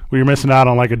him, well, you're missing out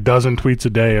on like a dozen tweets a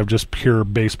day of just pure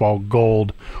baseball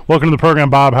gold. Welcome to the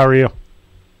program, Bob. How are you?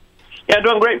 Yeah,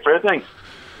 doing great, Fred. Thanks.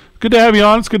 Good to have you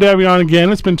on. It's good to have you on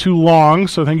again. It's been too long,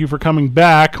 so thank you for coming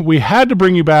back. We had to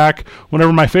bring you back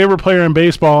whenever my favorite player in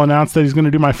baseball announced that he's going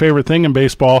to do my favorite thing in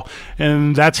baseball,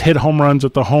 and that's hit home runs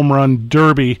at the Home Run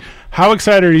Derby. How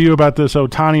excited are you about this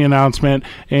Ohtani announcement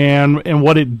and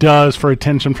what it does for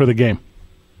attention for the game?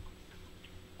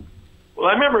 Well,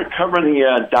 I remember covering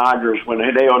the Dodgers when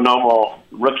Hideo Nomo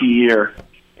rookie year,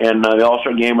 and the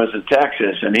All-Star game was in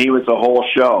Texas, and he was the whole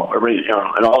show.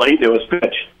 And all he did was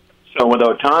pitch. So with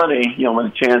Ohtani, with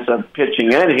a chance of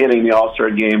pitching and hitting the All-Star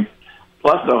game,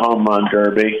 plus the Home Run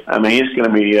Derby, I mean, he's going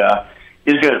to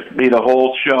be the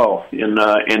whole show in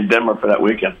Denver for that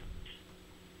weekend.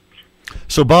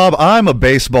 So, Bob, I'm a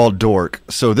baseball dork,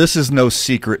 so this is no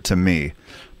secret to me.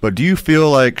 But do you feel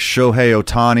like Shohei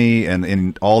Ohtani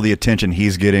and all the attention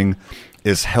he's getting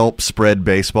is help spread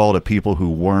baseball to people who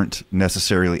weren't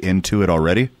necessarily into it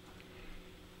already?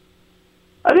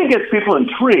 I think it's people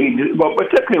intrigued, but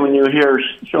particularly when you hear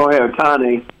Shohei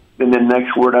Ohtani, and then the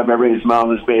next word out of everybody's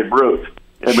mouth is Babe Ruth.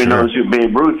 Everybody knows who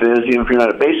Babe Ruth is, even if you're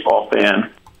not a baseball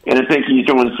fan. And I think he's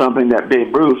doing something that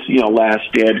Babe Ruth,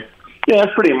 last did. Yeah,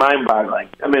 that's pretty mind-boggling.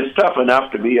 I mean, it's tough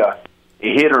enough to be a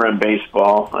hitter in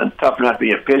baseball, and tough enough to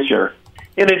be a pitcher.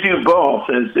 And to do both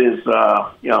is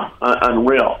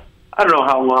unreal. I don't know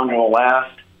how long it'll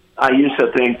last. I used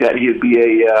to think that he'd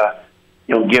be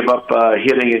give up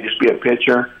hitting and just be a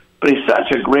pitcher. But he's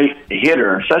such a great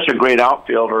hitter, such a great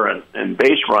outfielder and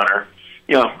base runner.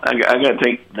 I got to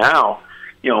think now,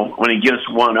 when he gets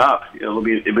one up, it'll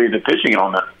be the pitching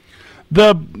element.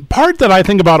 The part that I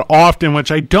think about often,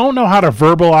 which I don't know how to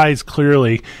verbalize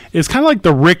clearly, is kind of like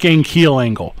the Rick Ankiel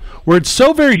angle, where it's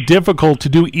so very difficult to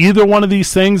do either one of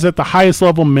these things at the highest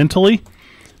level mentally.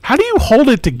 How do you hold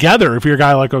it together if you're a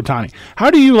guy like Ohtani?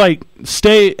 How do you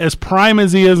stay as prime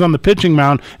as he is on the pitching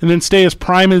mound and then stay as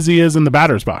prime as he is in the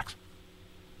batter's box?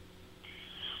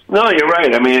 No, you're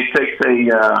right. I mean, it takes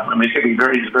it can be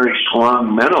very, very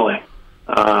strong mentally,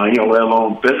 let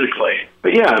alone physically.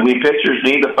 But yeah, I mean, pitchers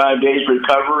need the 5 days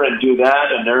recover and do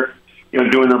that, and they're,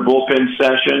 doing their bullpen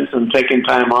sessions and taking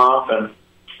time off and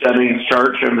studying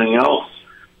charts and everything else.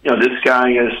 This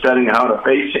guy is studying how to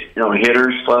face,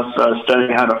 hitters, plus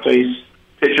studying how to face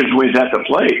pitchers when he's at the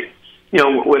plate.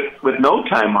 With no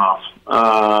time off.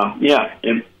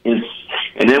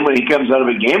 And then when he comes out of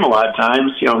a game, a lot of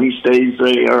times, he stays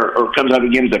or comes out of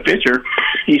a game as a pitcher,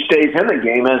 he stays in the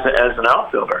game as an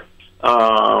outfielder.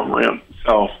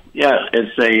 So yeah,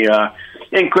 it's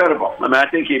incredible. I mean, I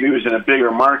think if he was in a bigger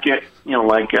market,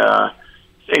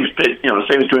 same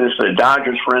as doing this for the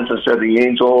Dodgers, for instance, or the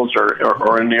Angels,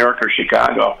 or in New York or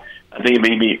Chicago, I think it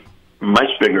may be much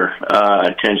bigger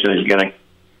attention he's getting.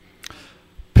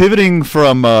 Pivoting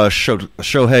from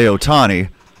Shohei Ohtani,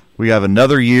 we have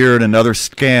another year and another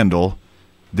scandal.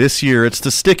 This year, it's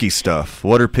the sticky stuff.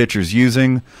 What are pitchers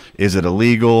using? Is it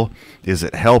illegal? Is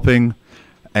it helping?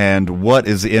 And what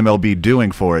is the MLB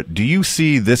doing for it? Do you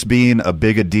see this being a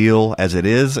big a deal as it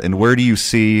is? And where do you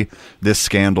see this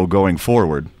scandal going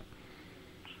forward?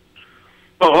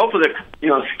 Well, hopefully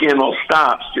the scandal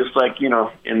stops, just like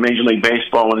in Major League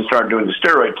Baseball when they started doing the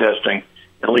steroid testing,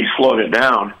 at least slowed it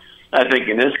down. I think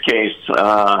in this case,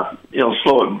 it'll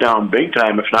slow it down big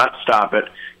time, if not stop it.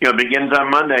 It begins on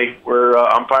Monday, where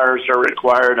umpires are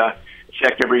required to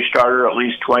check every starter at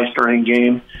least twice during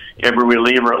game, every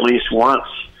reliever at least once.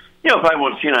 If I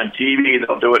won't see it on TV,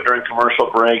 they'll do it during commercial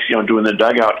breaks, doing the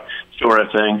dugout sort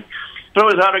of thing. So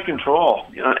it's out of control.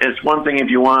 It's one thing if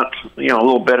you want, a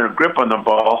little better grip on the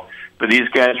ball, but these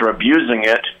guys are abusing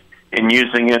it and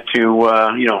using it to,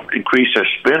 increase their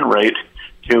spin rate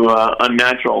to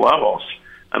unnatural levels.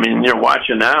 I mean, you're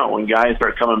watching now when guys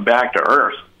are coming back to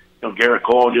earth. Garrett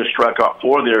Cole just struck out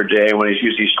 4 the other day when he's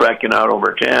usually striking out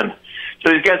over 10.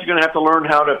 So these guys are going to have to learn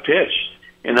how to pitch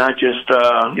and not just,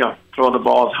 throw the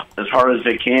ball as hard as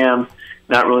they can,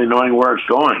 not really knowing where it's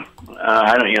going.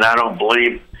 I don't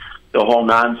believe the whole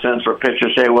nonsense where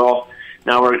pitchers say, well,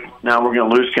 now we're going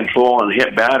to lose control and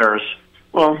hit batters.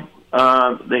 Well,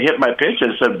 the hit by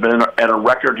pitches have been at a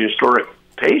record historic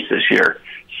pace this year.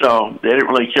 So they didn't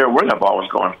really care where that ball was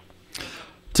going.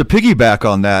 To piggyback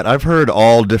on that, I've heard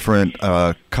all different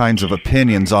kinds of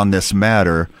opinions on this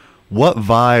matter. What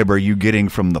vibe are you getting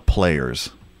from the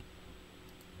players?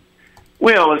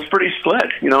 Well, it's pretty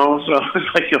split, so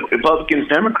it's like Republicans,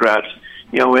 Democrats.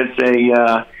 It's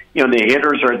the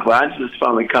hitters are glad it's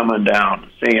finally coming down.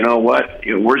 Saying, you know what,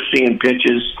 we're seeing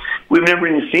pitches we've never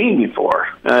even seen before.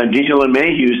 DJ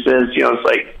LeMahieu says, it's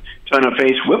like trying to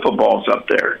face wiffle balls up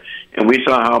there. And we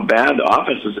saw how bad the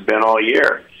offenses have been all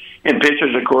year. And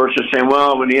pitchers, of course, are saying,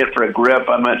 well, we need it for a grip.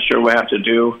 I'm not sure what I have to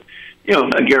do.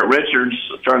 Garrett Richards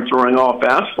started throwing all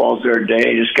fastballs the other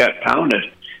day. He just got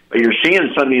pounded. But you're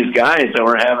seeing some of these guys that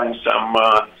were having some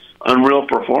unreal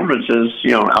performances,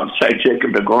 outside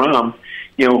Jacob deGrom,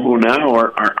 who now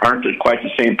aren't quite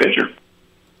the same pitcher.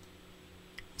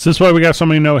 Is this why we got so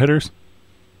many no-hitters?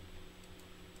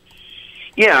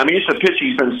 Yeah, I mean, just the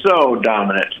pitching's been so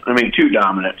dominant. I mean, too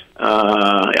dominant.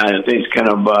 I think it's kind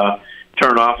of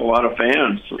turned off a lot of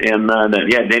fans. And,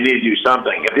 they need to do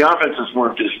something. If the offenses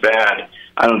weren't this bad,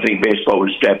 I don't think baseball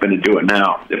would step in and do it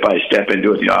now. If I step in and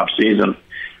do it the off-season.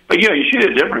 But, you see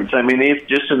the difference. I mean,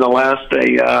 just in the last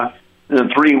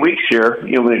 3 weeks here,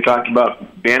 when they talked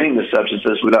about banning the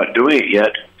substances without doing it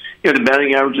yet, the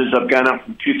batting averages have gone up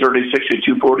from 236 to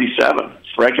 247.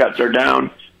 Strikeouts are down.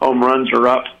 Home runs are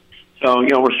up. So,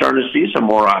 we're starting to see some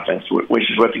more offense, which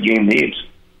is what the game needs.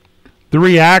 The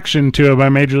reaction to it by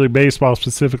Major League Baseball,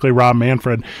 specifically Rob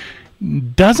Manfred,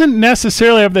 doesn't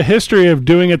necessarily have the history of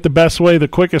doing it the best way, the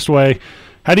quickest way.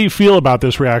 How do you feel about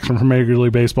this reaction from Major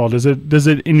League Baseball? Does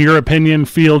it, in your opinion,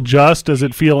 feel just? Does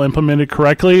it feel implemented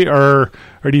correctly, or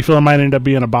do you feel it might end up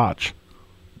being a botch?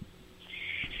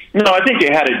 No, I think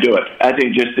they had to do it. I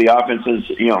think just the offenses,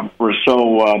 were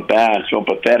so bad, so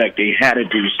pathetic. They had to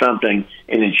do something,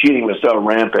 and the cheating was so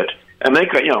rampant. And they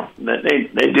could,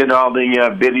 they did all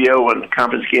the video and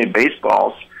confiscated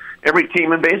baseballs. Every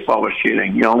team in baseball was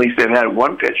cheating. At least they've had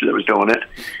one pitcher that was doing it,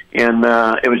 and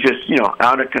it was just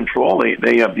out of control.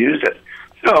 They abused it.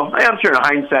 So I'm sure in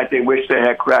hindsight they wish they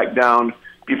had cracked down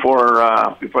before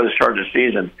the start of the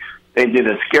season. they did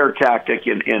a scare tactic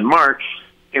in March,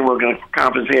 and we're going to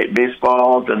compensate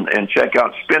baseballs and check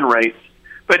out spin rates,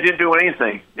 but it didn't do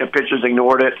anything. The pitchers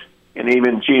ignored it and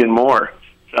even cheated more.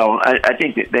 So I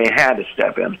think that they had to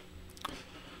step in.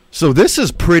 So this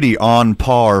is pretty on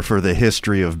par for the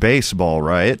history of baseball,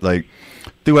 right? Like,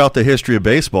 throughout the history of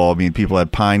baseball, I mean, people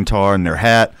had pine tar in their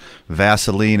hat,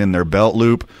 Vaseline in their belt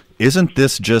loop. Isn't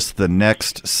this just the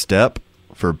next step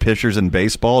for pitchers in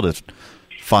baseball to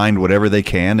find whatever they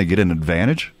can to get an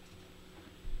advantage?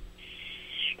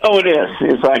 Oh, it is.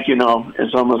 It's like,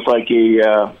 it's almost like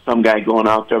some guy going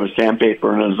out there with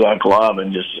sandpaper in his glove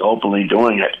and just openly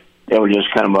doing it. They were just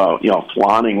kind of,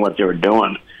 flaunting what they were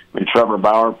doing. I mean, Trevor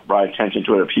Bauer brought attention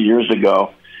to it a few years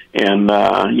ago, and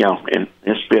and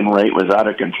his spin rate was out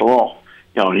of control.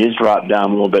 He's dropped down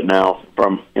a little bit now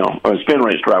from, or his spin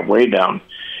rate's dropped way down.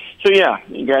 So yeah,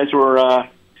 you guys were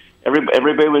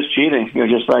everybody was cheating.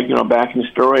 Just like back in the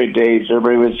steroid days,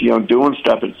 everybody was doing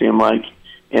stuff. It seemed like,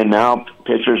 and now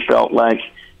pitchers felt like,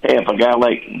 hey, if a guy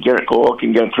like Garrett Cole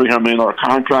can get a $300 million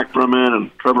contract from it,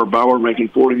 and Trevor Bauer making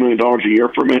 $40 million a year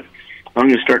from it, I'm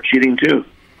going to start cheating too.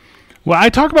 Well, I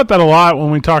talk about that a lot when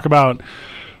we talk about,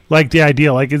 like, the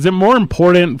idea. Like, is it more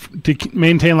important to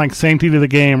maintain, like, sanctity to the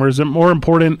game, or is it more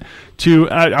important to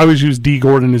I always use D.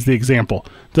 Gordon as the example.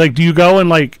 Like, do you go and,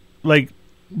 like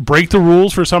break the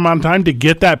rules for some amount of time to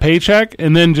get that paycheck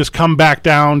and then just come back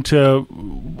down to,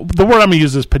 the word I'm going to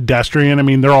use is pedestrian. I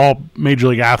mean, they're all major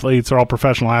league athletes. They're all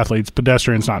professional athletes.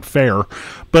 Pedestrian's not fair.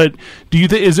 But do you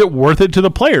is it worth it to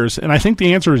the players? And I think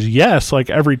the answer is yes, like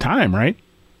every time, right?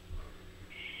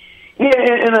 Yeah,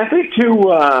 and I think, too,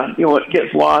 what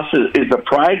gets lost is the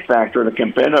pride factor, the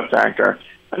competitive factor.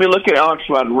 I mean, look at Alex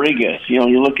Rodriguez.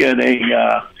 You look at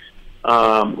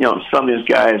some of these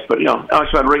guys, but,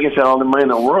 Alex Rodriguez had all the money in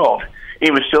the world. He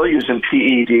was still using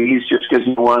PEDs just because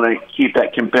he wanted to keep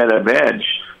that competitive edge.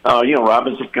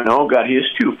 Robinson Cano got his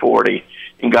 240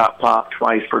 and got popped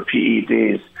twice for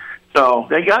PEDs. So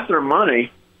they got their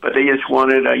money, but they just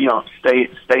wanted to,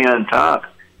 stay on top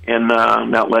and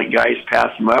not let guys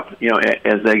pass them up,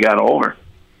 as they got older.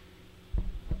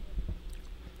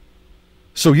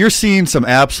 So you're seeing some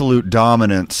absolute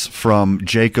dominance from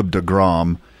Jacob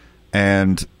deGrom,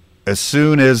 and as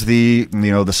soon as the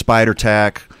spider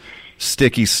tack,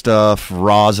 sticky stuff,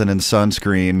 rosin and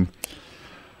sunscreen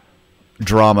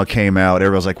drama came out,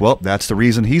 everyone's like, well, that's the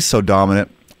reason he's so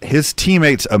dominant. His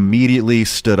teammates immediately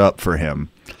stood up for him.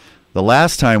 The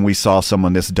last time we saw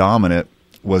someone this dominant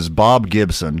was Bob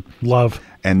Gibson. Love.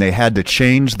 And they had to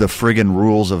change the friggin'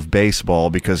 rules of baseball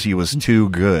because he was too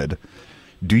good.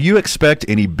 Do you expect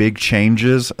any big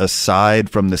changes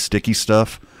aside from the sticky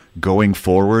stuff going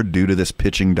forward due to this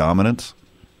pitching dominance?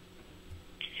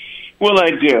 Well,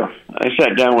 I do. I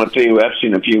sat down with Theo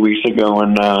Epstein a few weeks ago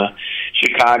in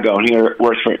Chicago, and he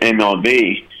works for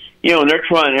MLB. And they're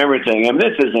trying everything. I mean,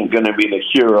 this isn't going to be the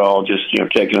cure-all, just,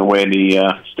 taking away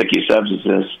the sticky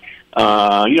substances.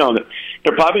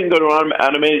 They're probably going to go to an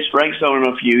automated strike zone in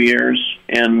a few years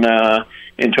and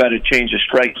try to change the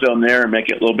strike zone there and make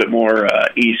it a little bit more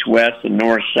east-west and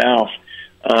north-south.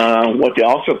 What they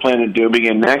also plan to do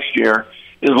beginning next year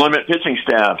is limit pitching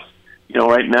staffs.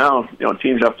 Right now,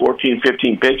 teams have 14,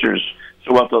 15 pitchers.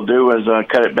 So what they'll do is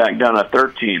cut it back down to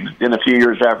 13. Then a few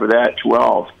years after that,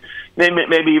 12.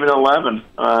 Maybe even 11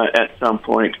 at some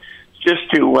point.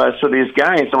 Just to so these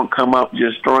guys don't come up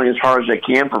just throwing as hard as they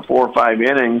can for 4 or 5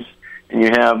 innings, and you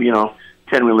have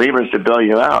 10 relievers to bail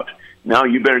you out. Now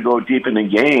you better go deep in the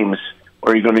games,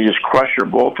 or you're going to just crush your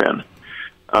bullpen.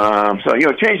 So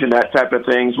changing that type of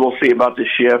things. We'll see about the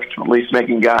shift. At least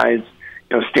making guys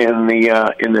stand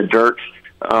in the dirt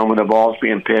when the ball's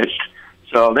being pitched.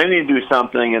 So they need to do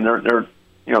something, and they're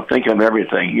thinking of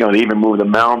everything. They even move the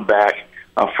mound back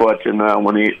a foot, and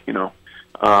when the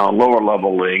lower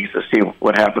level leagues to see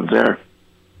what happens there.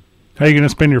 How are you going to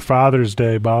spend your Father's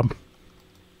Day, Bob?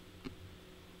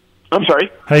 I'm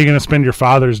sorry? How are you going to spend your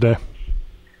Father's Day?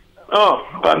 Oh,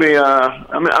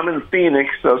 I'm in Phoenix,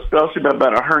 so it's supposed to be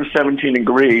about 117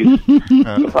 degrees.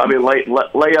 So probably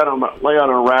lay out on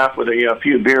a raft with a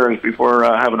few beers before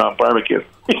having a barbecue.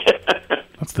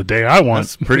 That's the day I want.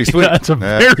 That's pretty sweet. That's a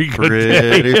very good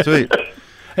day. Pretty sweet.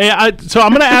 Hey, so I'm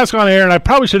going to ask on air, and I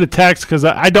probably should have texted because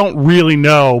I don't really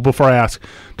know before I ask.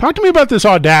 Talk to me about this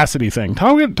Audacity thing.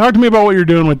 Talk to me about what you're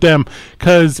doing with them,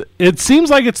 because it seems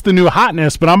like it's the new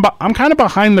hotness, but I'm kind of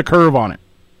behind the curve on it.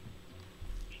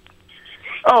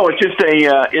 Oh, it's just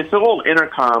it's a little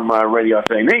intercom radio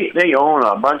thing. They own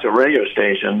a bunch of radio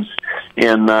stations,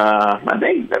 and I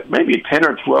think maybe 10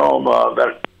 or 12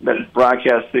 that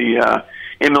broadcast the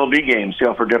MLB games,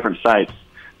 for different sites.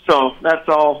 So that's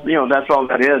all. That's all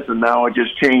that is. And now it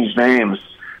just changed names.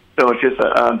 So it's just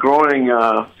a growing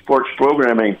sports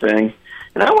programming thing.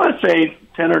 And I want to say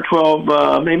 10 or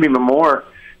 12, maybe even more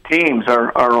teams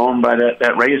are owned by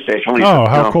that radio station. Oh,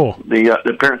 how cool.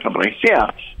 The parent company.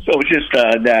 Yeah. So it's just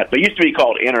that. But it used to be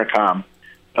called Intercom.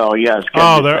 Oh, yeah. It's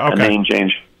a name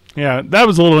change. Yeah, that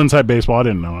was a little inside baseball. I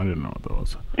didn't know what that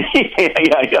was.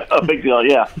 yeah, big deal,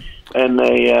 yeah. And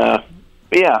they, I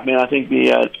mean, I think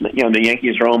the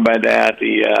Yankees are owned by that,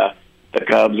 the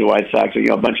Cubs, the White Sox,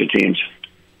 a bunch of teams.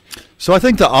 So I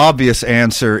think the obvious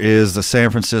answer is the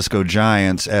San Francisco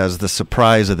Giants as the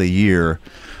surprise of the year.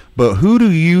 But who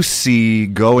do you see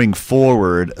going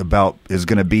forward is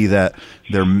going to be that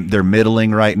they're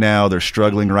middling right now, they're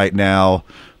struggling right now,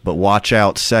 but watch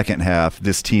out second half,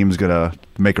 this team's going to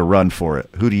make a run for it.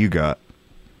 Who do you got?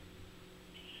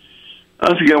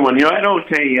 That's a good one. I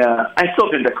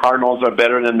still think the Cardinals are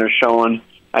better than they're showing.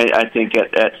 I think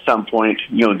at some point,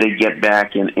 they get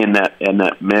back in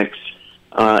that mix.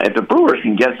 If the Brewers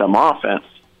can get some offense,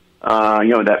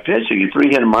 that pitcher, you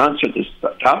 3-hit monster at the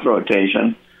top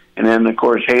rotation, and then of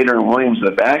course Hader and Williams at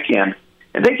the back end.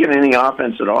 If they get any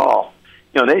offense at all,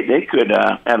 they could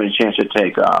have a chance to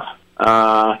take off.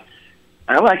 I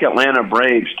like Atlanta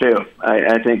Braves too.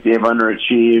 I think they've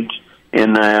underachieved,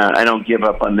 and I don't give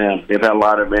up on them. They've had a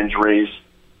lot of injuries.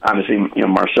 Obviously,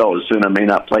 Marcell Ozuna may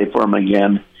not play for them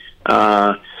again.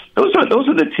 Those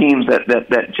are the teams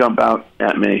that jump out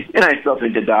at me, and I still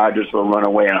think the Dodgers will run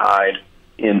away and hide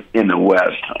in the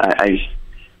West.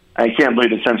 I can't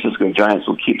believe the San Francisco Giants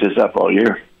will keep this up all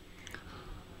year.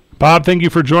 Bob, thank you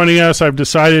for joining us. I've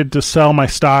decided to sell my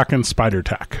stock in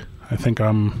SpiderTech. I think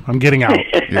I'm getting out. I'm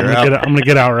going to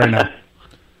get out right now.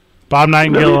 Bob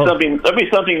Nightingale. There'll be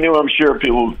something new, I'm sure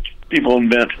people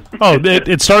invent. Oh,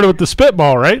 it started with the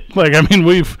spitball, right? Like, I mean,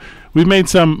 we've made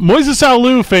some. Moises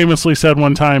Alou famously said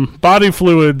one time, "Body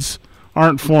fluids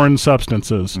aren't foreign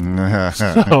substances."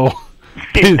 So,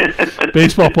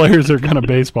 baseball players are going to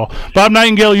baseball. Bob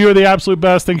Nightingale, you are the absolute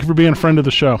best. Thank you for being a friend of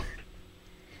the show.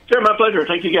 Sure, my pleasure.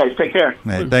 Thank you, guys. Take care.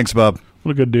 Hey, thanks, Bob.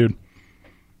 What a good dude.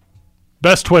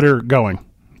 Best Twitter going.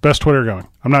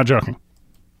 I'm not joking.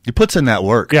 He puts in that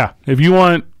work. Yeah. If you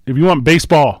want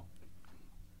baseball,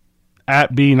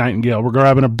 at B Nightingale. We're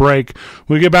grabbing a break.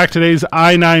 When we get back, today's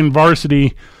I-9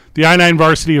 varsity, the I-9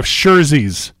 varsity of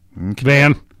Scherzies. Okay.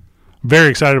 Van, very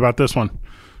excited about this one.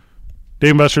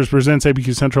 Dave & Buster's presents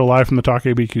ABQ Central live from the Talk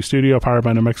ABQ studio, powered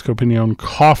by New Mexico Pinon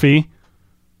Coffee.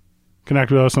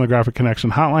 Connect with us on the Graphic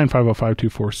Connection hotline,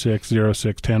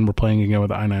 505-246-0610. We're playing again with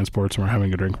the I-9 Sports, and we're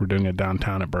having a drink. We're doing it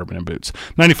downtown at Bourbon and Boots.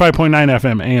 95.9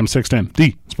 FM, AM 610,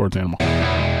 the Sports Animal.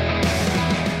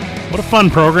 What a fun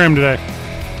program today.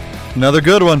 Another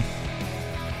good one.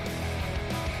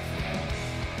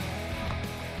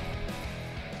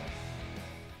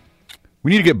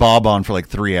 We need to get Bob on for like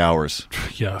 3 hours.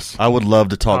 Yes. I would love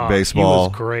to talk baseball. He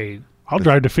was great. I'll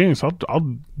drive to Phoenix.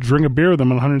 I'll drink a beer with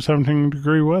them in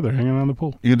 117-degree weather, hanging out on the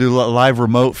pool. You can do a live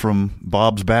remote from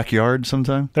Bob's backyard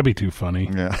sometime? That'd be too funny.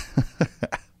 Yeah.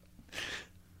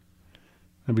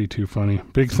 That'd be too funny.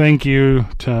 Big thank you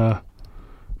to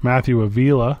Matthew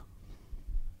Avila.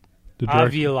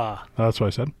 Avila. That's what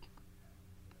I said.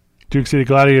 Duke City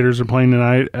Gladiators are playing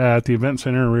tonight at the Event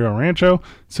Center in Rio Rancho.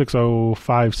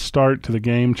 6:05 start to the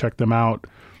game. Check them out.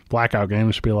 Blackout game.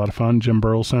 It should be a lot of fun. Jim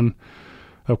Burleson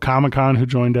of Comic-Con, who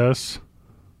joined us.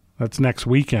 That's next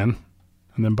weekend.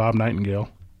 And then Bob Nightingale.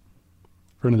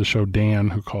 Friend of the show, Dan,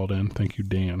 who called in. Thank you,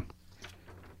 Dan.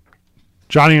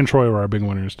 Johnny and Troy were our big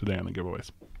winners today on the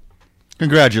giveaways.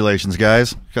 Congratulations,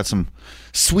 guys. Got some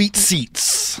sweet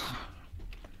seats.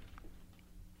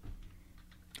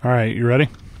 All right, you ready?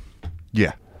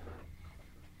 Yeah.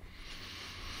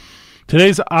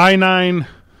 Today's I-9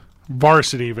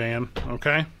 varsity, Van,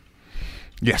 okay?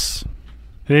 Yes.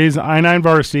 Today's I-9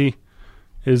 varsity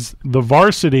is the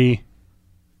varsity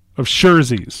of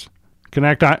Scherzies.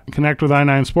 Connect with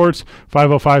I-9 Sports,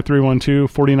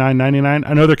 505-312-4999.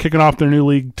 I know they're kicking off their new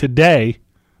league today.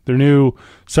 Their new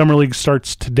summer league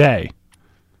starts today.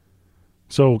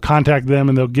 So contact them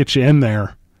and they'll get you in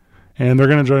there. And they're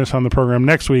going to join us on the program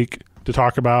next week to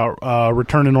talk about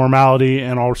return to normality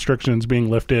and all restrictions being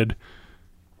lifted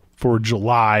for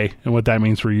July and what that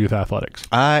means for youth athletics.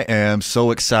 I am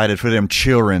so excited for them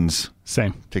childrens.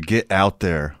 Same. To get out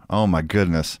there. Oh my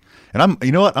goodness. And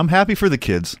you know what? I'm happy for the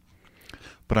kids,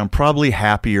 but I'm probably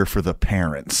happier for the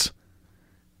parents.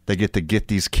 They get to get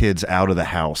these kids out of the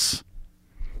house.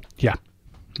 Yeah,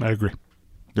 I agree.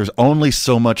 There's only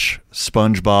so much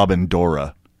SpongeBob and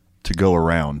Dora to go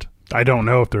around. I don't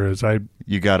know if there is.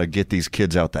 You got to get these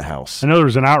kids out the house. I know there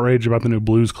was an outrage about the new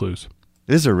Blues Clues.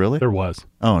 Is there really? There was.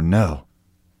 Oh, no.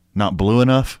 Not blue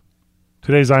enough?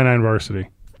 Today's I-9 varsity.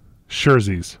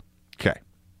 Scherzies.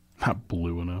 Not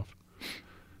blue enough.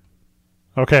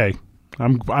 Okay.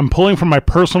 I'm pulling from my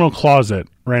personal closet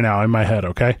right now in my head,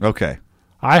 okay? Okay.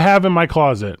 I have in my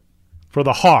closet for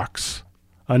the Hawks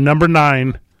a number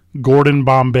 9 Gordon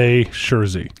Bombay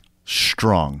jersey.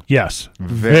 Strong. Yes.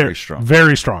 Very strong.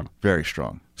 Very strong. Very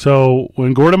strong. So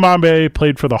when Gordon Bombay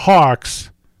played for the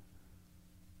Hawks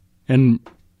and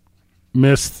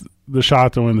missed the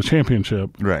shot to win the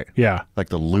championship. Right. Yeah. Like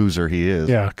the loser he is.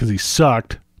 Yeah, because he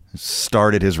sucked.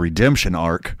 Started his redemption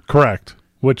arc. Correct.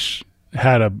 Which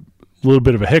had a little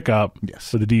bit of a hiccup Yes.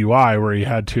 for the DUI where he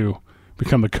had to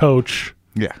become the coach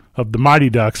Yeah. of the Mighty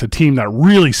Ducks, a team that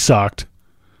really sucked,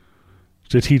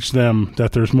 to teach them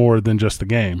that there's more than just the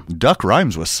game. Duck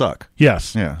rhymes with suck.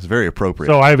 Yes. Yeah, it's very appropriate.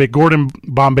 So I have a Gordon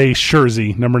Bombay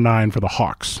jersey, number 9 for the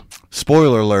Hawks.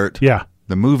 Spoiler alert. Yeah.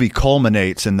 The movie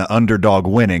culminates in the underdog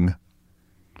winning.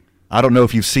 I don't know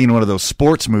if you've seen one of those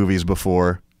sports movies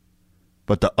before,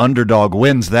 but the underdog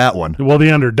wins that one. Well, the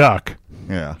underduck.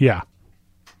 Yeah. Yeah.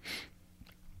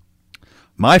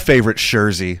 My favorite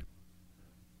jersey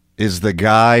is the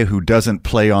guy who doesn't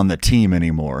play on the team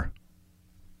anymore.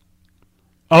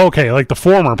 Oh, okay, like the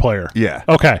former player. Yeah.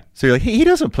 Okay. So you're like, he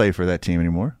doesn't play for that team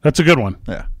anymore. That's a good one.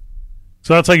 Yeah.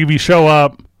 So that's like if you show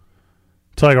up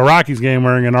to like a Rockies game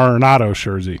wearing an Arenado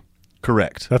jersey.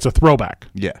 Correct. That's a throwback.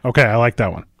 Yeah. Okay, I like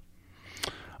that one.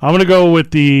 I'm going to go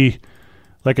with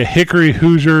like a Hickory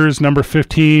Hoosiers number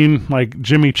 15, like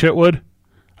Jimmy Chitwood.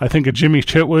 I think a Jimmy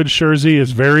Chitwood jersey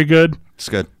is very good. It's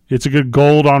good. It's a good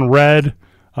gold on red.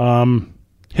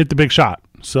 Hit the big shot.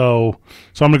 So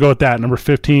I'm going to go with that. Number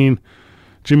 15,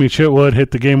 Jimmy Chitwood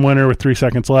hit the game winner with 3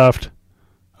 seconds left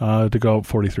to go up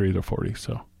 43-40.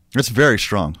 So It's very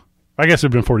strong. I guess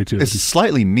it'd been 42. It's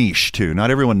slightly niche, too.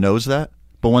 Not everyone knows that.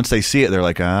 But once they see it, they're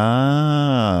like,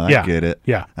 I Yeah. get it.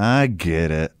 Yeah. I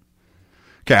get it.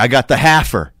 Okay, I got the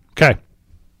halfer. Okay.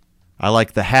 I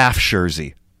like the half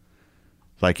jersey.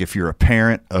 Like if you're a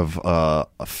parent of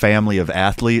a family of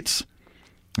athletes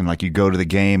and like you go to the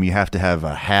game, you have to have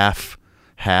a half.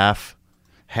 Half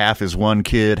is one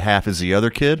kid, half is the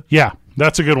other kid. Yeah,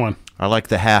 that's a good one. I like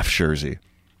the half jersey.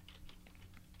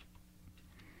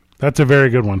 That's a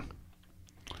very good one.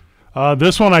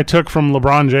 This one I took from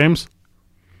LeBron James.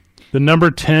 The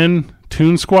number 10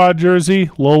 Toon Squad jersey,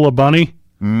 Lola Bunny.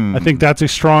 I think that's a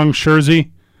strong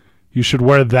jersey. You should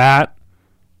wear that.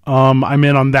 I'm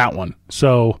in on that one.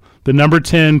 So the number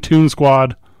 10 Toon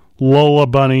Squad, Lola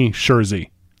Bunny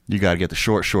jersey. You got to get the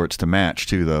short shorts to match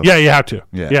too, though. Yeah, you have to.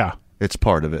 Yeah. Yeah. It's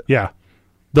part of it. Yeah.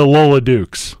 The Lola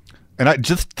Dukes. And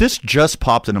this just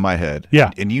popped into my head.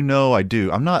 Yeah. And you know I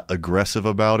do. I'm not aggressive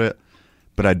about it,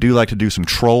 but I do like to do some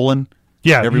trolling.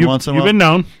 Yeah. Every once in a while. You've been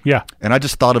known. Yeah. And I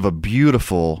just thought of a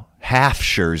beautiful half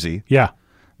jersey. Yeah.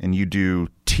 And you do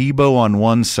Tebow on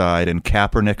one side and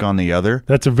Kaepernick on the other.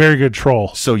 That's a very good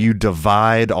troll. So you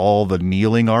divide all the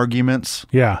kneeling arguments.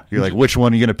 Yeah. You're like, which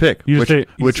one are you going to pick?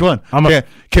 Which one? I'm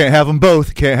can't have them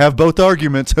both. Can't have both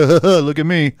arguments. Look at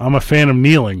me. I'm a fan of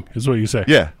kneeling, is what you say.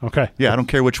 Yeah. Okay. Yeah, I don't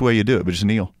care which way you do it, but just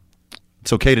kneel.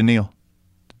 It's okay to kneel.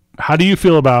 How do you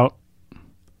feel about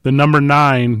the number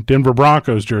 9 Denver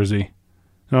Broncos jersey?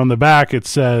 And on the back it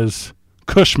says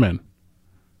Cushman,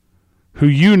 who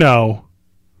you know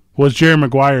was Jerry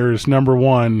Maguire's number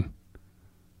 1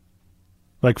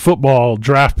 like football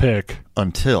draft pick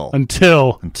until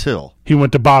he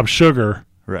went to Bob Sugar,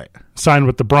 right? Signed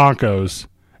with the Broncos,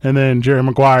 and then Jerry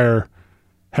Maguire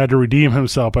had to redeem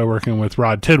himself by working with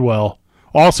Rod Tidwell,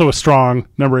 also a strong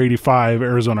number 85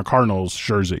 Arizona Cardinals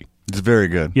jersey. It's very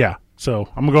good. Yeah, so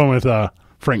I'm going with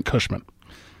Frank Cushman.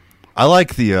 I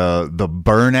like the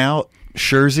burnout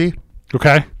jersey.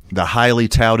 Okay. The highly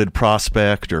touted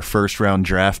prospect or first-round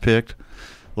draft pick,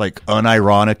 like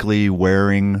unironically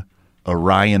wearing a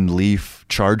Ryan Leaf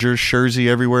Chargers jersey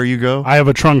everywhere you go. I have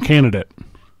a trunk candidate.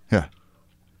 Yeah.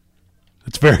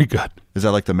 It's very good. Is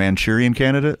that like the Manchurian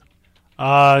candidate?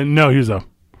 No, he's a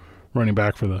running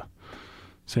back for the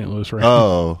St. Louis Rams.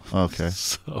 Oh, okay.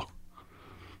 So,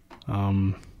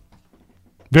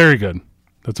 very good.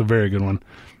 That's a very good one.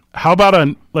 How about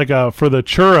for the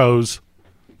churros,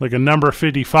 like a number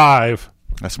 55?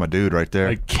 That's my dude right there.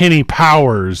 Like Kenny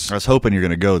Powers. I was hoping you're going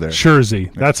to go there.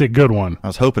 Jersey. That's a good one. I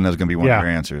was hoping that was going to be one of your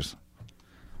answers.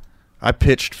 I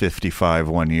pitched 55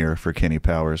 one year for Kenny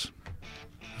Powers.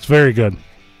 It's very good.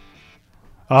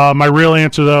 My real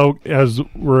answer, though, as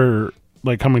we're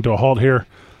like coming to a halt here,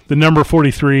 the number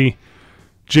 43,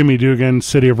 Jimmy Dugan,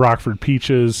 City of Rockford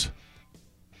Peaches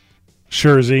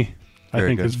jersey, I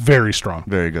think is very strong.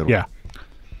 Very good one. Yeah.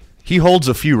 He holds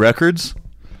a few records.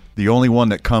 The only one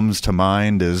that comes to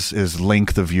mind is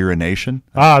length of urination.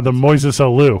 The Moises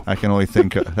Alou. I can only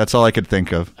think of, that's all I could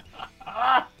think of.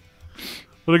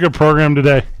 What a good program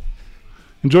today.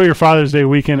 Enjoy your Father's Day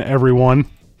weekend, everyone.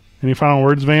 Any final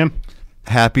words, Van?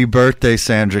 Happy birthday,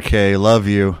 Sandra K. Love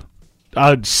you.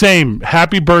 Same.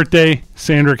 Happy birthday,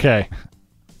 Sandra K.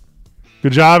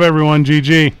 Good job, everyone.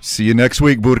 GG. See you next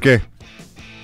week, Burke.